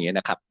อะไรอย่างเงี้ย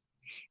นะครับ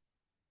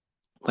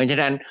เพราะฉะ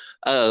นั้น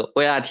เ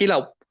วลาที่เรา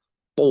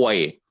ป่วย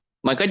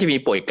มันก็จะมี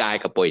ป่วยกาย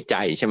กับป่วยใจ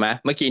ใช่ไหม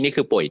เมื่อกี้นี่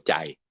คือป่วยใจ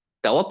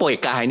แต่ว่าป่วย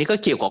กายนี่ก็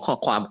เกี่ยวกับ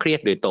ความเครียด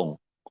โดยตรง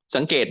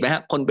สังเกตไหมฮ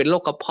ะคนเป็นโร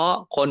คกระเพาะ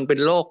คนเป็น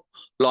โรค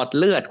หลอด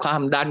เลือดควา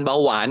มดันเบา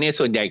หวานเนี่ย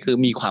ส่วนใหญ่คือ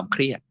มีความเค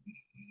รียด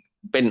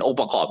เป็นองค์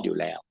ประกอบอยู่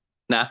แล้ว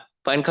นะ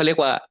เพราะฉะนั้นเขาเรียก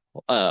ว่า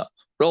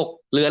โรค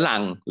เรื้อรั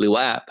งหรือ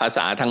ว่าภาษ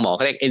าทางหมอเข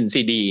าเรียก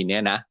NCD เนี่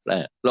ยนะ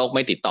โรคไ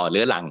ม่ติดต่อเ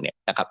รื้อรังเนี่ย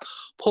นะครับ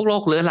พวกโร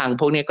คเรื้อรัง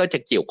พวกนี้ก็จะ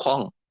เกี่ยวข้อง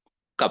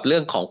กับเรื่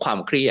องของความ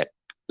เครียด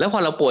แล้วพอ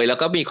เราป่วยเรา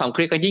ก็มีความเค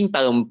รียดก็ยิ่งเ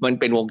ติมมัน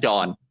เป็นวงจ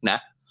รนะ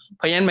เ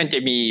พราะฉะนั้นมันจะ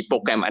มีโปร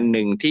แกรมอันห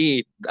นึ่งที่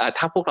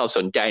ถ้าพวกเราส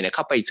นใจเนี่ยเ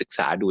ข้าไปศึกษ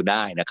าดูไ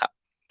ด้นะครับ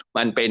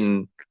มันเป็น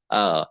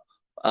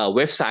เ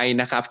ว็บไซต์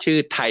นะครับชื่อ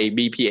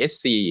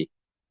thaibpsc.co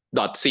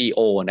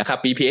นะครับ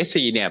BPSC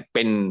เนี่ยเ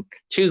ป็น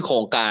ชื่อโคร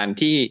งการ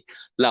ที่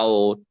เรา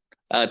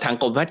ทาง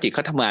กรมพัฒนาจิตเข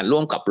าทำงานร่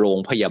วมกับโรง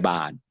พยาบ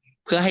าล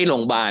เพื่อให้โร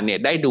งพยาบาลเนี่ย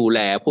ได้ดูแล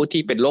ผู้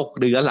ที่เป็นโรค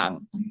เรื้อรัง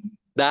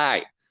ได้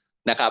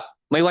นะครับ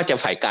ไม่ว่าจะ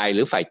ฝ่ายกายห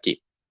รือฝ่ายจิต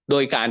โด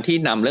ยการที่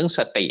นำเรื่องส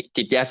ติ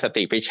จิตญาส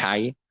ติไปใช้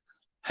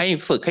ให้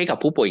ฝึกให้กับ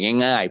ผู้ป่วย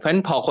ง่ายๆเพราะฉะนั้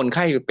นพอคนไ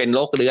ข้เป็นโร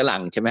คเรื้อรั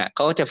งใช่ไหมเข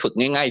าก็จะฝึก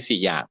ง่ายๆ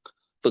4อย่าง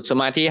ฝึกส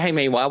มาธิให้ไ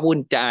ม่ว้าวุ่น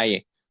ใจ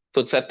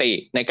ฝึกสติ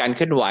ในการเค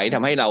ลื่อนไหวท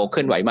ำให้เราเค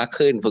ลื่อนไหวมาก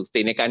ขึ้นฝึกส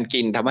ติในการ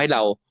กินทำให้เร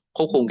าค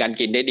วบคุมการ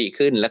กินได้ดี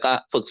ขึ้นแล้วก็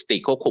ฝึกสติ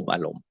ควบคุมอา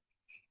รมณ์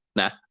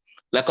นะ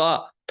แล้วก็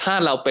ถ้า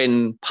เราเป็น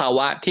ภาว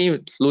ะที่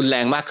รุนแร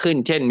งมากขึ้น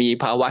เช่นมี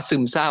ภาวะซึ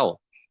มเศร้า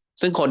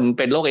ซึ่งคนเ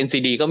ป็นโรค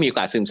NCD ก็มีโอ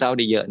กาสซึมเศร้าไ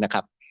ด้เยอะนะค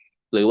รับ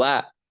หรือว่า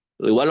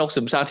โรคซึ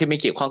มเศร้าที่ไม่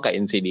เกี่ยวข้องกับ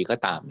NCD ก็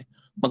ตาม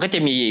มันก็จะ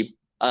มี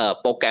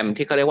โปรแกรม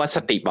ที่เขาเรียกว่าส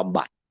ติบำ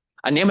บัด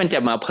อันนี้มันจะ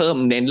มาเพิ่ม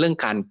เน้นเรื่อง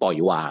การปล่อย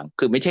วาง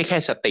คือไม่ใช่แค่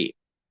สติ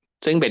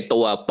ซึ่งเป็นตั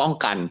วป้อง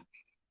กัน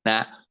น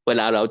ะเว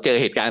ลาเราเจอ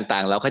เหตุการณ์ต่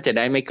างเราก็จะไ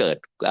ด้ไม่เกิด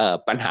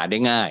ปัญหาได้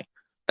ง่าย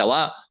แต่ว่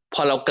าพ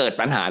อเราเกิด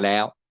ปัญหาแล้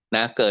วน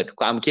ะเกิด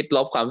ความคิดล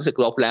บความรู้สึก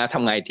ลบแล้วท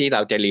ำไงที่เร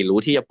าจะเรียนรู้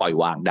ที่จะปล่อย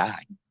วางได้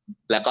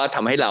แล้วก็ท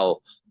ำให้เรา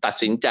ตัด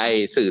สินใจ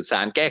สื่อสา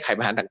รแก้ไข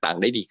ปัญหาต่าง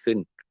ๆได้ดีขึ้น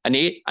อัน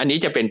นี้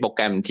จะเป็นโปรแก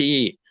รมที่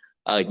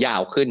ยา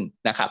วขึ้น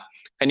นะครับ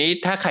อันนี้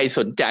ถ้าใครส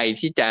นใจ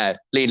ที่จะ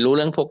เรียนรู้เ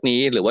รื่องพวกนี้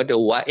หรือว่าดู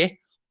ว่า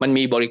มัน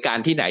มีบริการ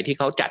ที่ไหนที่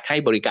เขาจัดให้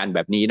บริการแบ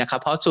บนี้นะครับ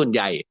เพราะส่วนใ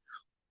หญ่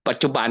ปัจ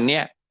จุบันเนี่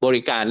ยบ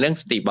ริการเรื่อง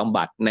สติบำ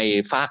บัดใน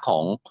ฝ้าขอ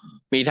ง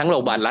มีทั้งโร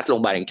งพยาบาลรัฐโรง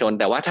พยาบาลเอกชน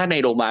แต่ว่าถ้าใน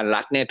โรงพยาบาล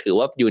รัฐเนี่ยถือ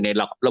ว่าอยู่ใน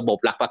ระบบ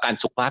หลักประกัน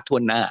สุขภาพทั่ว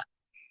หน้า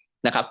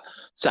นะครับ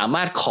สาม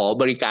ารถขอ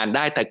บริการไ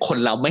ด้แต่คน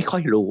เราไม่ค่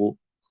อยรู้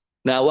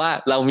นะว่า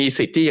เรามี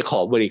สิทธิ์ที่จะขอ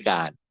บริก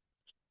าร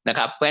นะค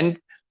รับเพราะฉะนั้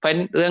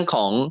นเรื่องข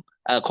อง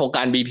โครงก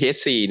าร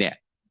BPSC เนี่ย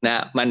น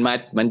ะ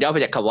มันย่อม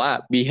าจากคำว่า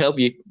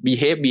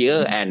behavior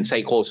and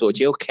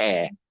psychosocial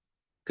care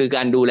คือก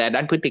ารดูแลด้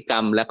านพฤติกร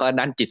รมแล้วก็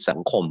ด้านจิตสั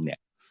งคมเนี่ย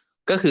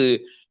ก็คือ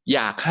อย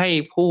ากให้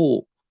ผู้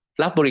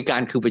รับบริกา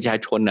รคือประชา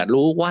ชนนะ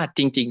รู้ว่าจ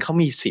ริงๆเขา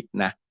มีสิทธิ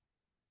นะ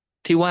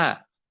ที่ว่า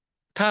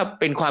ถ้า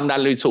เป็นความดั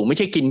นโลหิตสูงไม่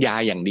ใช่กินยา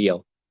อย่างเดียว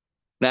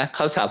นะเข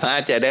าสามาร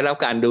ถจะได้รับ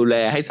การดูแล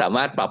ให้สาม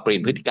ารถปรับเปลี่ย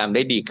นพฤติกรรมไ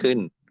ด้ดีขึ้น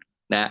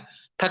นะ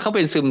ถ้าเขาเ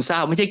ป็นซึมเศร้า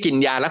ไม่ใช่กิน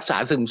ยารักษา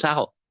ซึมเศร้า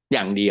อ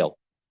ย่างเดียว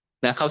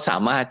นะเขาสา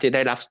มารถจะไ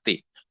ด้รับสติ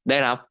ได้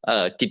รับ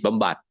จิตบ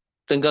ำบัด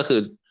ซึ่งก็คือ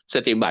ส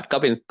ติบำบัดก็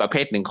เป็นประเภ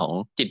ทหนึ่งของ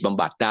จิตบำ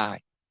บัดได้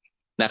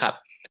นะครับ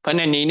เพราะใ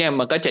นนี้เนี่ย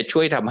มันก็จะช่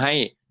วยทำให้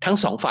ทั้ง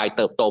สองฝ่ายเ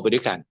ติบโตไปด้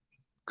วยกัน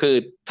คือ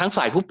ทั้ง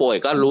ฝ่ายผู้ป่วย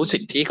ก็รู้สิ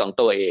ทธิของ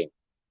ตัวเอง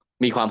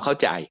มีความเข้า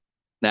ใจ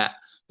นะ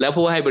แล้ว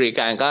ผู้ให้บริก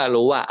ารก็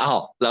รู้ว่า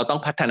เราต้อง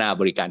พัฒนา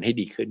บริการให้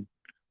ดีขึ้น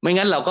ไม่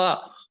งั้นเราก็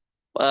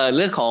เ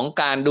รื่องของ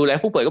การดูแล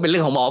ผู้ป่วยก็เป็นเรื่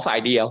องของหมอฝ่าย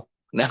เดียว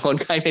นะคน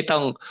ไข้ไม่ต้อ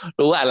ง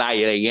รู้อะไร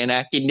เงี้ยน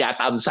ะกินยา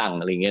ตามสั่ง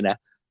อะไรเงี้ยนะ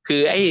คื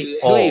อ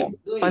ด้วย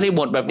บริบ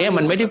ทแบบนี้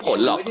มันไม่ได้ผล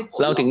หรอก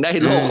เราถึงได้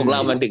โรคของเรา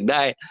มันถึงไ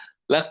ด้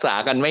รักษา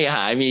กันไม่ห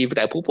ายมีแ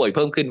ต่ผู้ป่วยเ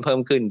พิ่ม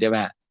ขึ้นใช่ไหม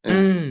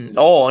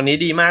อันนี้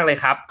ดีมากเลย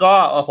ครับก็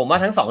ผมว่า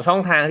ทั้ง2ช่อ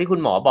งทางที่คุ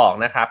ณหมอบอก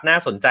นะครับน่า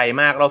สนใจ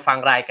มากเราฟัง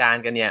รายการ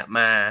กันเนี่ยม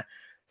า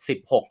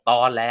16ต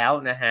อนแล้ว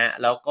นะฮะ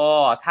แล้วก็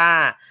ถ้า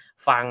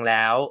ฟังแ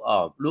ล้ว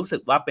รู้สึ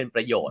กว่าเป็นป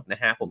ระโยชน์น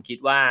ะฮะผมคิด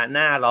ว่า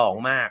น่าลอง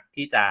มาก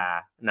ที่จะ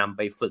นำไ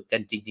ปฝึกกั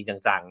นจริง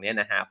ๆจังๆเนี่ย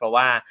นะฮะเพราะ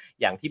ว่า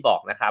อย่างที่บอ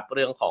กนะครับเ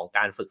รื่องของก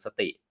ารฝึกส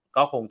ติ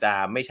ก็คงจะ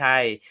ไม่ใช่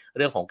เ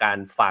รื่องของการ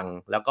ฟัง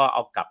แล้วก็เอ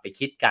ากลับไป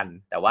คิดกัน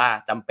แต่ว่า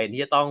จำเป็น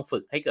ที่จะต้องฝึ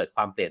กให้เกิดค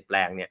วามเปลี่ยนแปล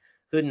งเนี่ย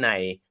ขึ้นใน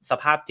ส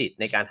ภาพจิต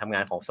ในการทำง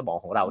านของสมอง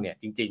ของเราเนี่ย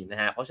จริงๆนะ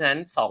ฮะเพราะฉะนั้น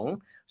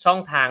2ช่อง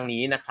ทาง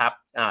นี้นะครับ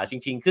จ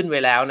ริงๆขึ้นไว้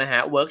แล้วนะฮะ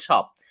เวิร์กช็อ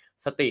ป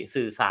สติ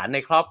สื่อสารใน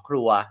ครอบค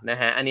รัวนะ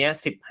ฮะอันนี้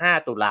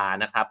15ตุลา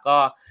นะครับก็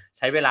ใ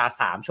ช้เวลา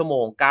3ชั่วโม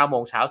ง9โม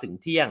งเช้าถึง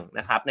เที่ยง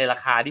นะครับในรา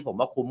คาที่ผม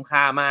ว่าคุ้มค่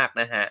ามาก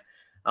นะฮะ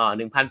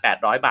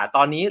1,800 บาทต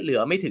อนนี้เหลื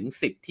อไม่ถึง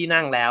10ที่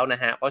นั่งแล้วน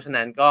ะฮะเพราะฉะ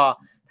นั้นก็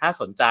ถ้า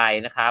สนใจ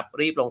นะครับ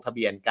รีบลงทะเ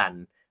บียนกัน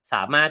ส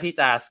ามารถที่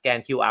จะสแกน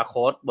QR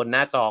code บนหน้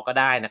าจอก็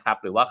ได้นะครับ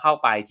หรือว่าเข้า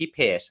ไปที่เพ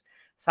จ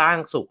สร้าง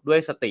สุขด้วย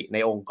สติใน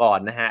องค์กร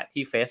นะฮะ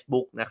ที่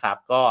Facebook นะครับ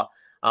ก็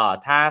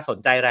ถ้าสน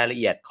ใจรายละ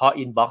เอียดข้อ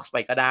inbox ไป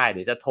ก็ได้ห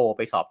รือจะโทรไ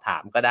ปสอบถา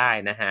มก็ได้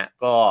นะฮะ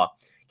ก็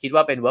คิดว่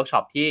าเป็นเวิร์กช็อ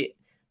ปที่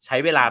ใช้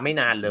เวลาไม่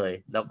นานเลย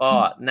แล้วก็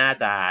น่า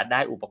จะได้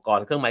อุปกร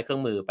ณ์เครื่องไม้เครื่อ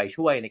งมือไป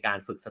ช่วยในการ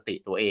ฝึกสติ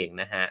ตัวเอง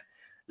นะฮะ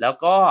แล้ว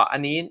ก็อั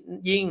นนี้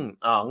ยิ่ง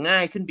ง่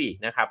ายขึ้นอีก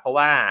นะครับเพราะ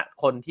ว่า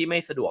คนที่ไม่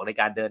สะดวกใน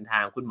การเดินทา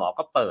งคุณหมอ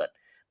ก็เปิด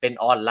เป็น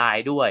ออนไล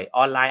น์ด้วยอ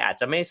อนไลน์อาจ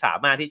จะไม่สา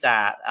มารถที่จะ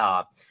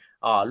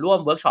ร่วม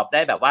เวิร์กช็อปไ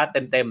ด้แบบว่าเ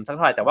ต็มสักเ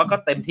ท่าไหร่แต่ว่าก็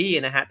เต็มที่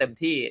นะฮะเต็ม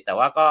ที่แต่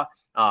ว่าก็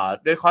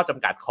ด้วยข้อจ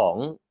ำกัดข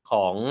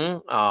อง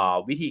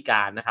วิธีก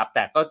ารนะครับแ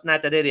ต่ก็น่า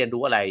จะได้เรียน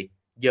รู้อะไร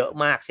เยอะ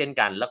มากเช่น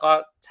กันแล้วก็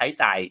ใช้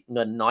จ่ายเ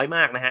งินน้อยม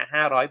ากนะฮะ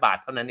500 บาท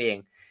เท่านั้นเอง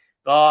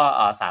ก็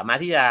สามารถ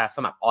ที่จะส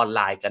มัครออนไล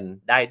น์กัน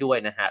ได้ด้วย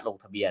นะฮะลง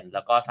ทะเบียนแ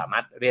ล้วก็สามา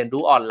รถเรียน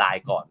รู้ออนไล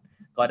น์ก่อน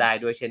ก็ได้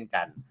ด้วยเช่น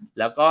กัน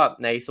แล้วก็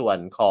ในส่วน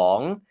ของ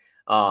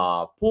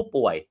ผู้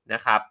ป่วยน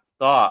ะครับ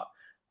ก็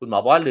คุณหมอ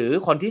บอกว่าหรือ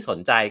คนที่สน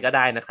ใจก็ไ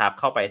ด้นะครับ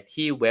เข้าไป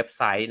ที่เว็บไ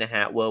ซต์นะฮ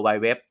ะ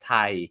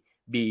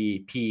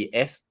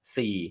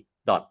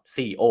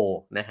www.thaibpsc.co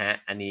นะฮะ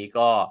อันนี้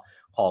ก็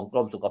ของกร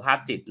มสุขภาพ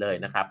จิตเลย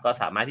นะครับก็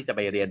สามารถที่จะไ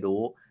ปเรียน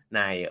รู้ใ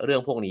นเรื่อ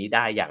งพวกนี้ไ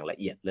ด้อย่างละ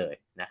เอียดเลย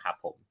นะครับ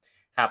ผม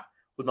ครับ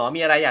คุณหมอมี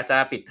อะไรอยากจะ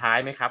ปิดท้าย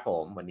ไหมครับผ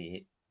มวันนี้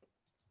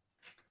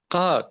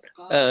ก็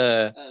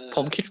ผ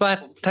มคิดว่า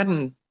ท่าน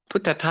พุ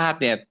ทธทาส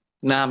เนี่ย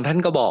นามท่าน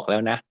ก็บอกแล้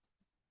วนะ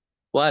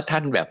ว่าท่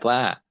านแบบว่า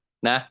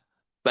นะ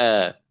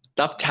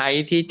รับใช้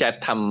ที่จะ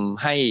ท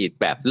ำให้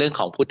แบบเรื่อง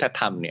ของพุทธธ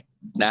รรมเนี่ย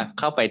นะ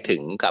เข้าไปถึ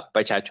งกับป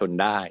ระชาชน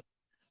ได้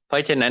เพรา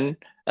ะฉะนั้น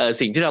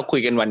สิ่งที่เราคุ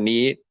ยกันวัน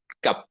นี้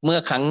กับเมื่อ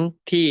ครั้ง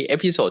ที่เอ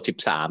พิโซด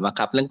13ค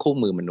รับเรื่องคู่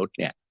มือมนุษย์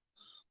เนี่ย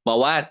บอก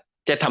ว่า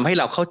จะทำให้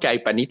เราเข้าใจ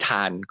ปณิธ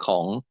านขอ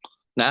ง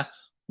นะ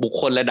บุค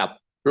คลระดับ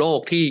โลก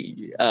ที่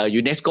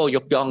ยูเนสโกย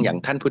กย่องอย่าง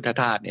ท่านพุทธ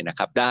ทาสเนี่ยนะค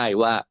รับได้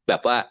ว่าแบ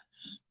บว่า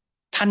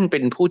ท่านเป็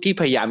นผู้ที่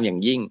พยายามอย่าง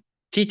ยิ่ง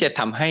ที่จะ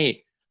ทำให้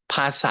ภ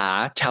าษา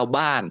ชาว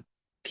บ้าน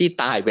ที่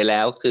ตายไปแล้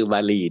วคือบา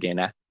ลีเนี่ย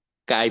นะ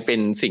กลายเป็น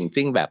สิ่ง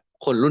ซึ่งแบบ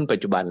คนรุ่นปัจ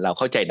จุบันเรา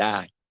เข้าใจได้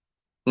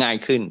ง่าย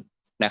ขึ้น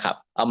นะครับ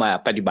เอามา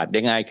ปฏิบัติไ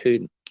ด้ง่ายขึ้น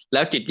แล้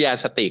วจิตวิทยา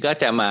สติก็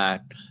จะมา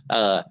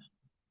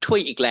ช่วย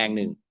อีกแรงห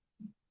นึ่ง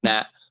น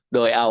ะโด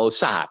ยเอา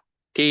ศาสตร์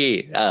ที่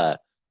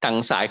ทาง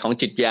สายของ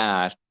จิตวิทยา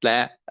และ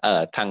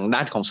ทางด้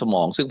านของสม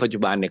องซึ่งปัจจุ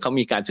บันเนี่ยเขา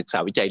มีการศึกษา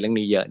วิจัยเรื่อง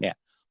นี้เยอะเนี่ย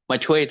มา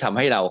ช่วยทำใ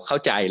ห้เราเข้า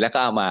ใจแล้วก็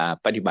เอามา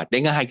ปฏิบัติได้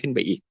ง่ายขึ้นไป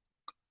อีก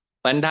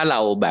เพราะฉะนั้นถ้าเรา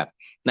แบบ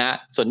นะ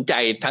สนใจ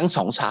ทั้งส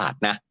องศาสตร์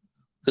นะ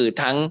คือ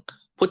ทั้ง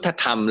พุทธ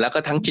ธรรมแล้วก็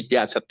ทั้งจิตวิท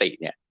ยาสติ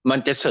เนี่ยมัน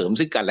จะเสริม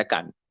ซึ่งกันและกั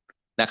น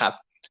นะครับ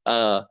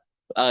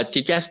จิ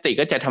ตวิทยาสติ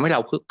ก็จะทำให้เร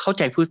าเข้า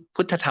ใจ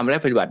พุทธธรรมและ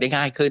ปฏิบัติได้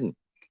ง่ายขึ้น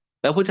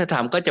แล้วพุทธธร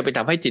รมก็จะไปท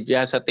ำให้จิตวิท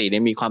ยาสติเนี่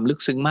ยมีความลึก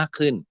ซึ้งมาก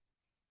ขึ้น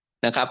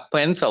นะครับเพราะ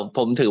ฉะนั้นผ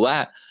มถือว่า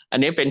อัน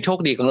นี้เป็นโชค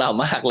ดีของเรา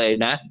มากเลย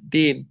นะ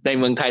ที่ใน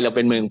เมืองไทยเราเ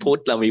ป็นเมืองพุท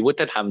ธเรามีพุท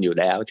ธธรรมอยู่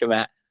แล้วใช่ไหม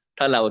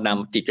ถ้าเราน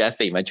ำจิตวิทยาส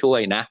ติมาช่วย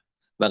นะ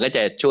มันก็จ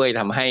ะช่วย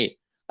ทำให้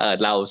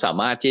เราสา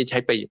มารถที่ใช้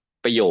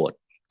ประโยชน์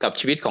กับ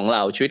ชีวิตของเร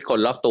าชีวิตคน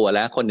รอบตัวแล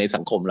ะคนในสั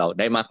งคมเรา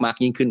ได้มาก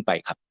ๆยิ่งขึ้นไป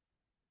ครับ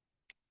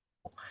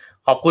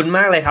ขอบคุณม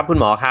ากเลยครับคุณ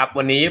หมอครับ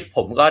วันนี้ผ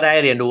มก็ได้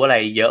เรียนรู้อะไร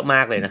เยอะม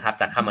ากเลยนะครับ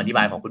จากคำอธิบ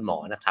ายของคุณหมอ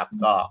นะครับ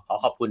ก็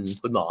ขอบคุณ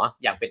คุณหมอ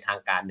อย่างเป็นทาง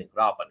การ1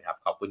รอบก่อนครับ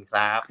ขอบคุณค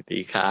รับดี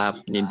ครับ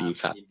ยินดี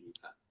ครับ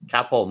ค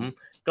รับผม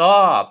ก็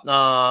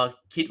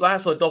คิดว่า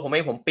ส่วนตัวผมเอ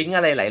งผมปิ๊งอ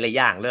ะไรหลายๆ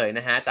อย่างเลยน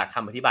ะฮะจากค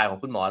ำอธิบายของ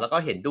คุณหมอแล้วก็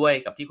เห็นด้วย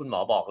กับที่คุณหมอ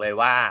บอกเลย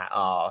ว่า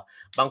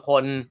บางค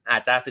นอา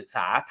จจะศึกษ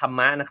าธรร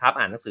มะนะครับ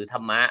อ่านหนังสือธร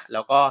รมะแ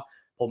ล้วก็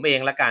ผมเอง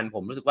ละกันผ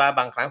มรู้สึกว่า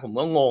บางครั้งผม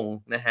ก็งง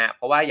นะฮะเ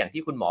พราะว่าอย่าง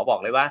ที่คุณหมอบอ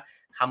กเลยว่า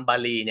คำบา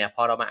ลีเนี่ยพ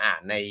อเรามาอ่า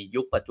นใน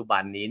ยุคปัจจุบั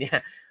นนี้เนี่ย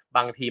บ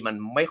างทีมัน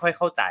ไม่ค่อยเ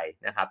ข้าใจ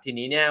นะครับที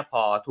นี้เนี่ยพ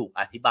อถูก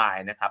อธิบาย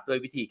นะครับด้วย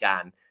วิธีกา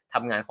รท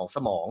ำงานของส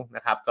มองน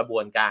ะครับกระบว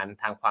นการ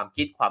ทางความ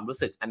คิดความรู้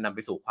สึกอันนำไป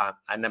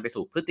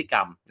สู่พฤติกร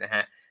รมนะฮ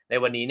ะใน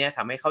วันนี้เนี่ยท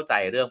ำให้เข้าใจ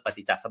เรื่องป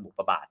ฏิจจสมุป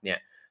บาทเนี่ย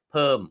เ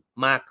พิ่ม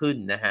มากขึ้น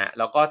นะฮะ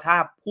แล้วก็ถ้า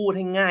พูดใ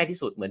ห้ง่ายที่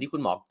สุดเหมือนที่คุ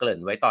ณหมอเกริ่น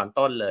ไว้ตอน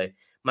ต้นเลย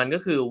มันก็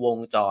คือวง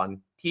จร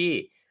ที่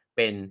เ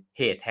ป็นเ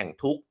หตุแห่ง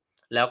ทุกข์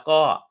แล้ว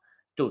ก็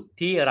จุด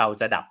ที่เรา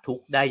จะดับทุก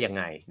ข์ได้ยัง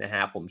ไงนะฮ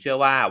ะผมเชื่อ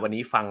ว่าวัน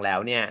นี้ฟังแล้ว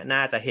เนี่ยน่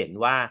าจะเห็น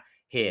ว่า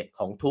เหตุข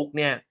องทุกข์เ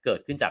นี่ยเกิด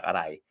ขึ้นจากอะไ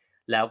ร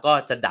แล้วก็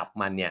จะดับ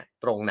มันเนี่ย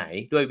ตรงไหน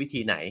ด้วยวิ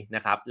ธีไหนน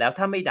ะครับแล้ว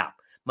ถ้าไม่ดับ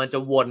มันจะ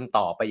วน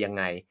ต่อไปยัง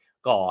ไง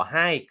ก่อใ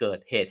ห้เกิด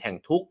เหตุแห่ง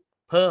ทุกข์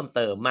เพิ่มเ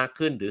ติมมาก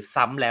ขึ้นหรือ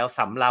ซ้ำแล้ว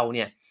ซ้ำเล่าเ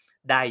นี่ย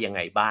ได้ยังไ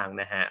งบ้าง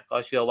นะฮะก็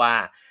เชื่อว่า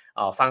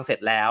ฟังเสร็จ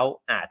แล้ว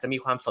อาจจะมี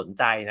ความสนใ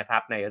จนะครั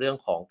บในเรื่อง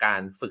ของกา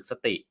รฝึกส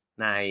ติ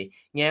ใน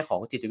แง่ขอ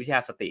งจิตวิทย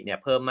าสติเนี่ย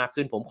เพิ่มมาก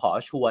ขึ้นผมขอ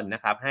ชวนน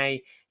ะครับให้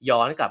ย้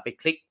อนกลับไป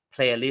คลิก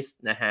playlist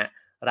นะฮะ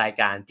ราย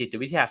การจิต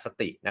วิทยาส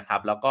ตินะครั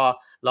บแล้วก็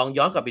ลอง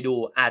ย้อนกลับไปดู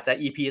อาจจะ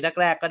EP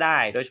แรกๆก็ได้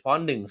โดยเฉพาะ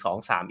1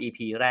 2 3 EP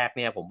แรกเ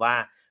นี่ยผมว่า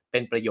เป็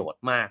นประโยช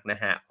น์มากน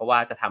ะฮะเพราะว่า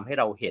จะทำให้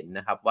เราเห็นน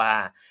ะครับว่า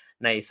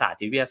ในศาสตร์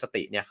จิตวิทยาส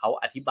ติเนี่ยเขา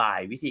อธิบาย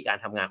วิธีการ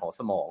ทำงานของ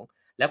สมอง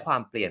และควา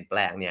มเปลี่ยนแปล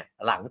งเนี่ย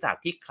หลังจาก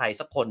ที่ใคร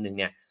สักคนหนึ่ง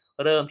เนี่ย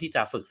เริ่มที่จ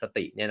ะฝึกส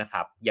ติเนี่ยนะค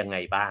รับยังไง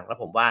บ้างแล้ว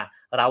ผมว่า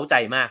เร้าใจ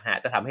มากฮะ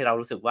จะทำให้เรา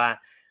รู้สึกว่า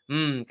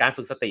การ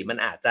ฝึกสติมัน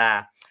อาจจะ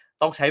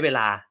ต้องใช้เวล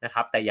านะค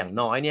รับแต่อย่าง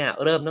น้อยเนี่ย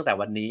เริ่มตั้งแต่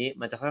วันนี้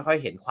มันจะค่อย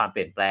ๆเห็นความเป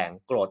ลี่ยนแปลง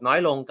โกรธน้อย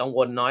ลงกังว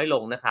ลน้อยล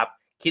งนะครับ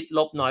คิดล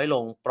บน้อยล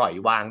งปล่อย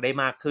วางได้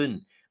มากขึ้น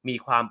มี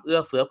ความเอื้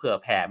อเฟื้อเผื่อ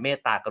แผ่เมต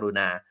ตากรุ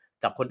ณา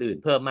กับคนอื่น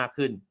เพิ่มมาก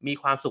ขึ้นมี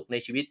ความสุขใน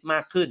ชีวิตมา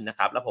กขึ้นนะค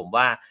รับแล้วผม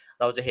ว่า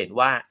เราจะเห็น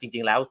ว่าจริ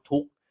งๆแล้วทุ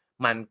กข์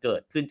มันเกิ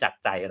ดขึ้นจาก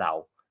ใจเรา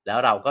แล้ว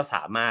เราก็ส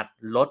ามารถ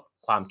ลด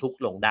ความทุกข์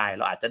ลงได้เ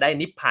ราอาจจะได้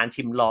นิพพาน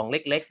ชิมลางเ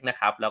ล็กๆนะ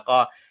ครับแล้วก็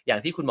อย่า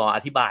งที่คุณหมออ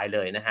ธิบายเล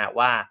ยนะฮะ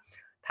ว่า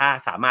ถ้า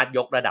สามารถย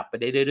กระดับไป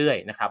ได้เรื่อย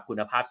ๆนะครับคุ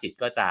ณภาพจิต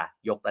ก็จะ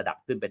ยกระดับ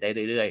ขึ้นไปได้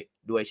เรื่อย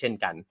ๆด้วยเช่น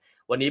กัน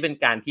วันนี้เป็น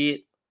การที่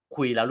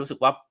คุยแล้วรู้สึก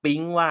ว่าปิ๊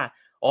งว่า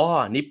อ๋อ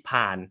นิพพ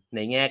านใน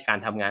แง่การ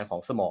ทำงานขอ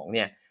งสมองเ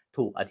นี่ย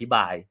ถูกอธิบ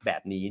ายแบ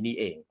บนี้นี่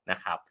เองนะ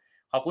ครับ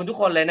ขอบคุณทุก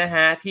คนเลยนะฮ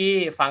ะที่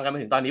ฟังกันมา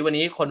ถึงตอนนี้วัน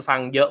นี้คนฟัง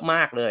เยอะม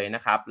ากเลยน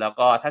ะครับแล้ว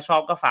ก็ถ้าชอ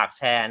บก็ฝากแ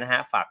ชร์นะฮะ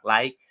ฝากไล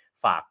ค์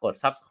ฝากกด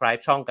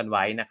Subscribe ช่องกันไ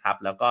ว้นะครับ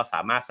แล้วก็ส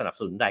ามารถสนับส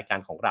นุนรายการ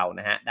ของเรา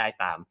นะฮะได้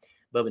ตาม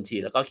เบอร์บัญชี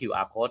แล้วก็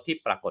QR Code ที่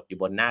ปรากฏอยู่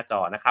บนหน้าจอ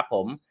นะครับผ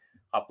ม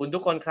ขอบคุณทุ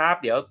กคนครับ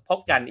เดี๋ยวพบ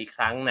กันอีกค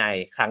รั้งใน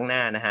ครั้งหน้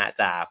านะฮะ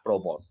จะโปร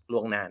โมทล่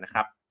วงหน้านะค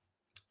รับ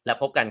และ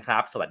พบกันครั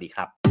บสวัสดีค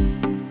รับ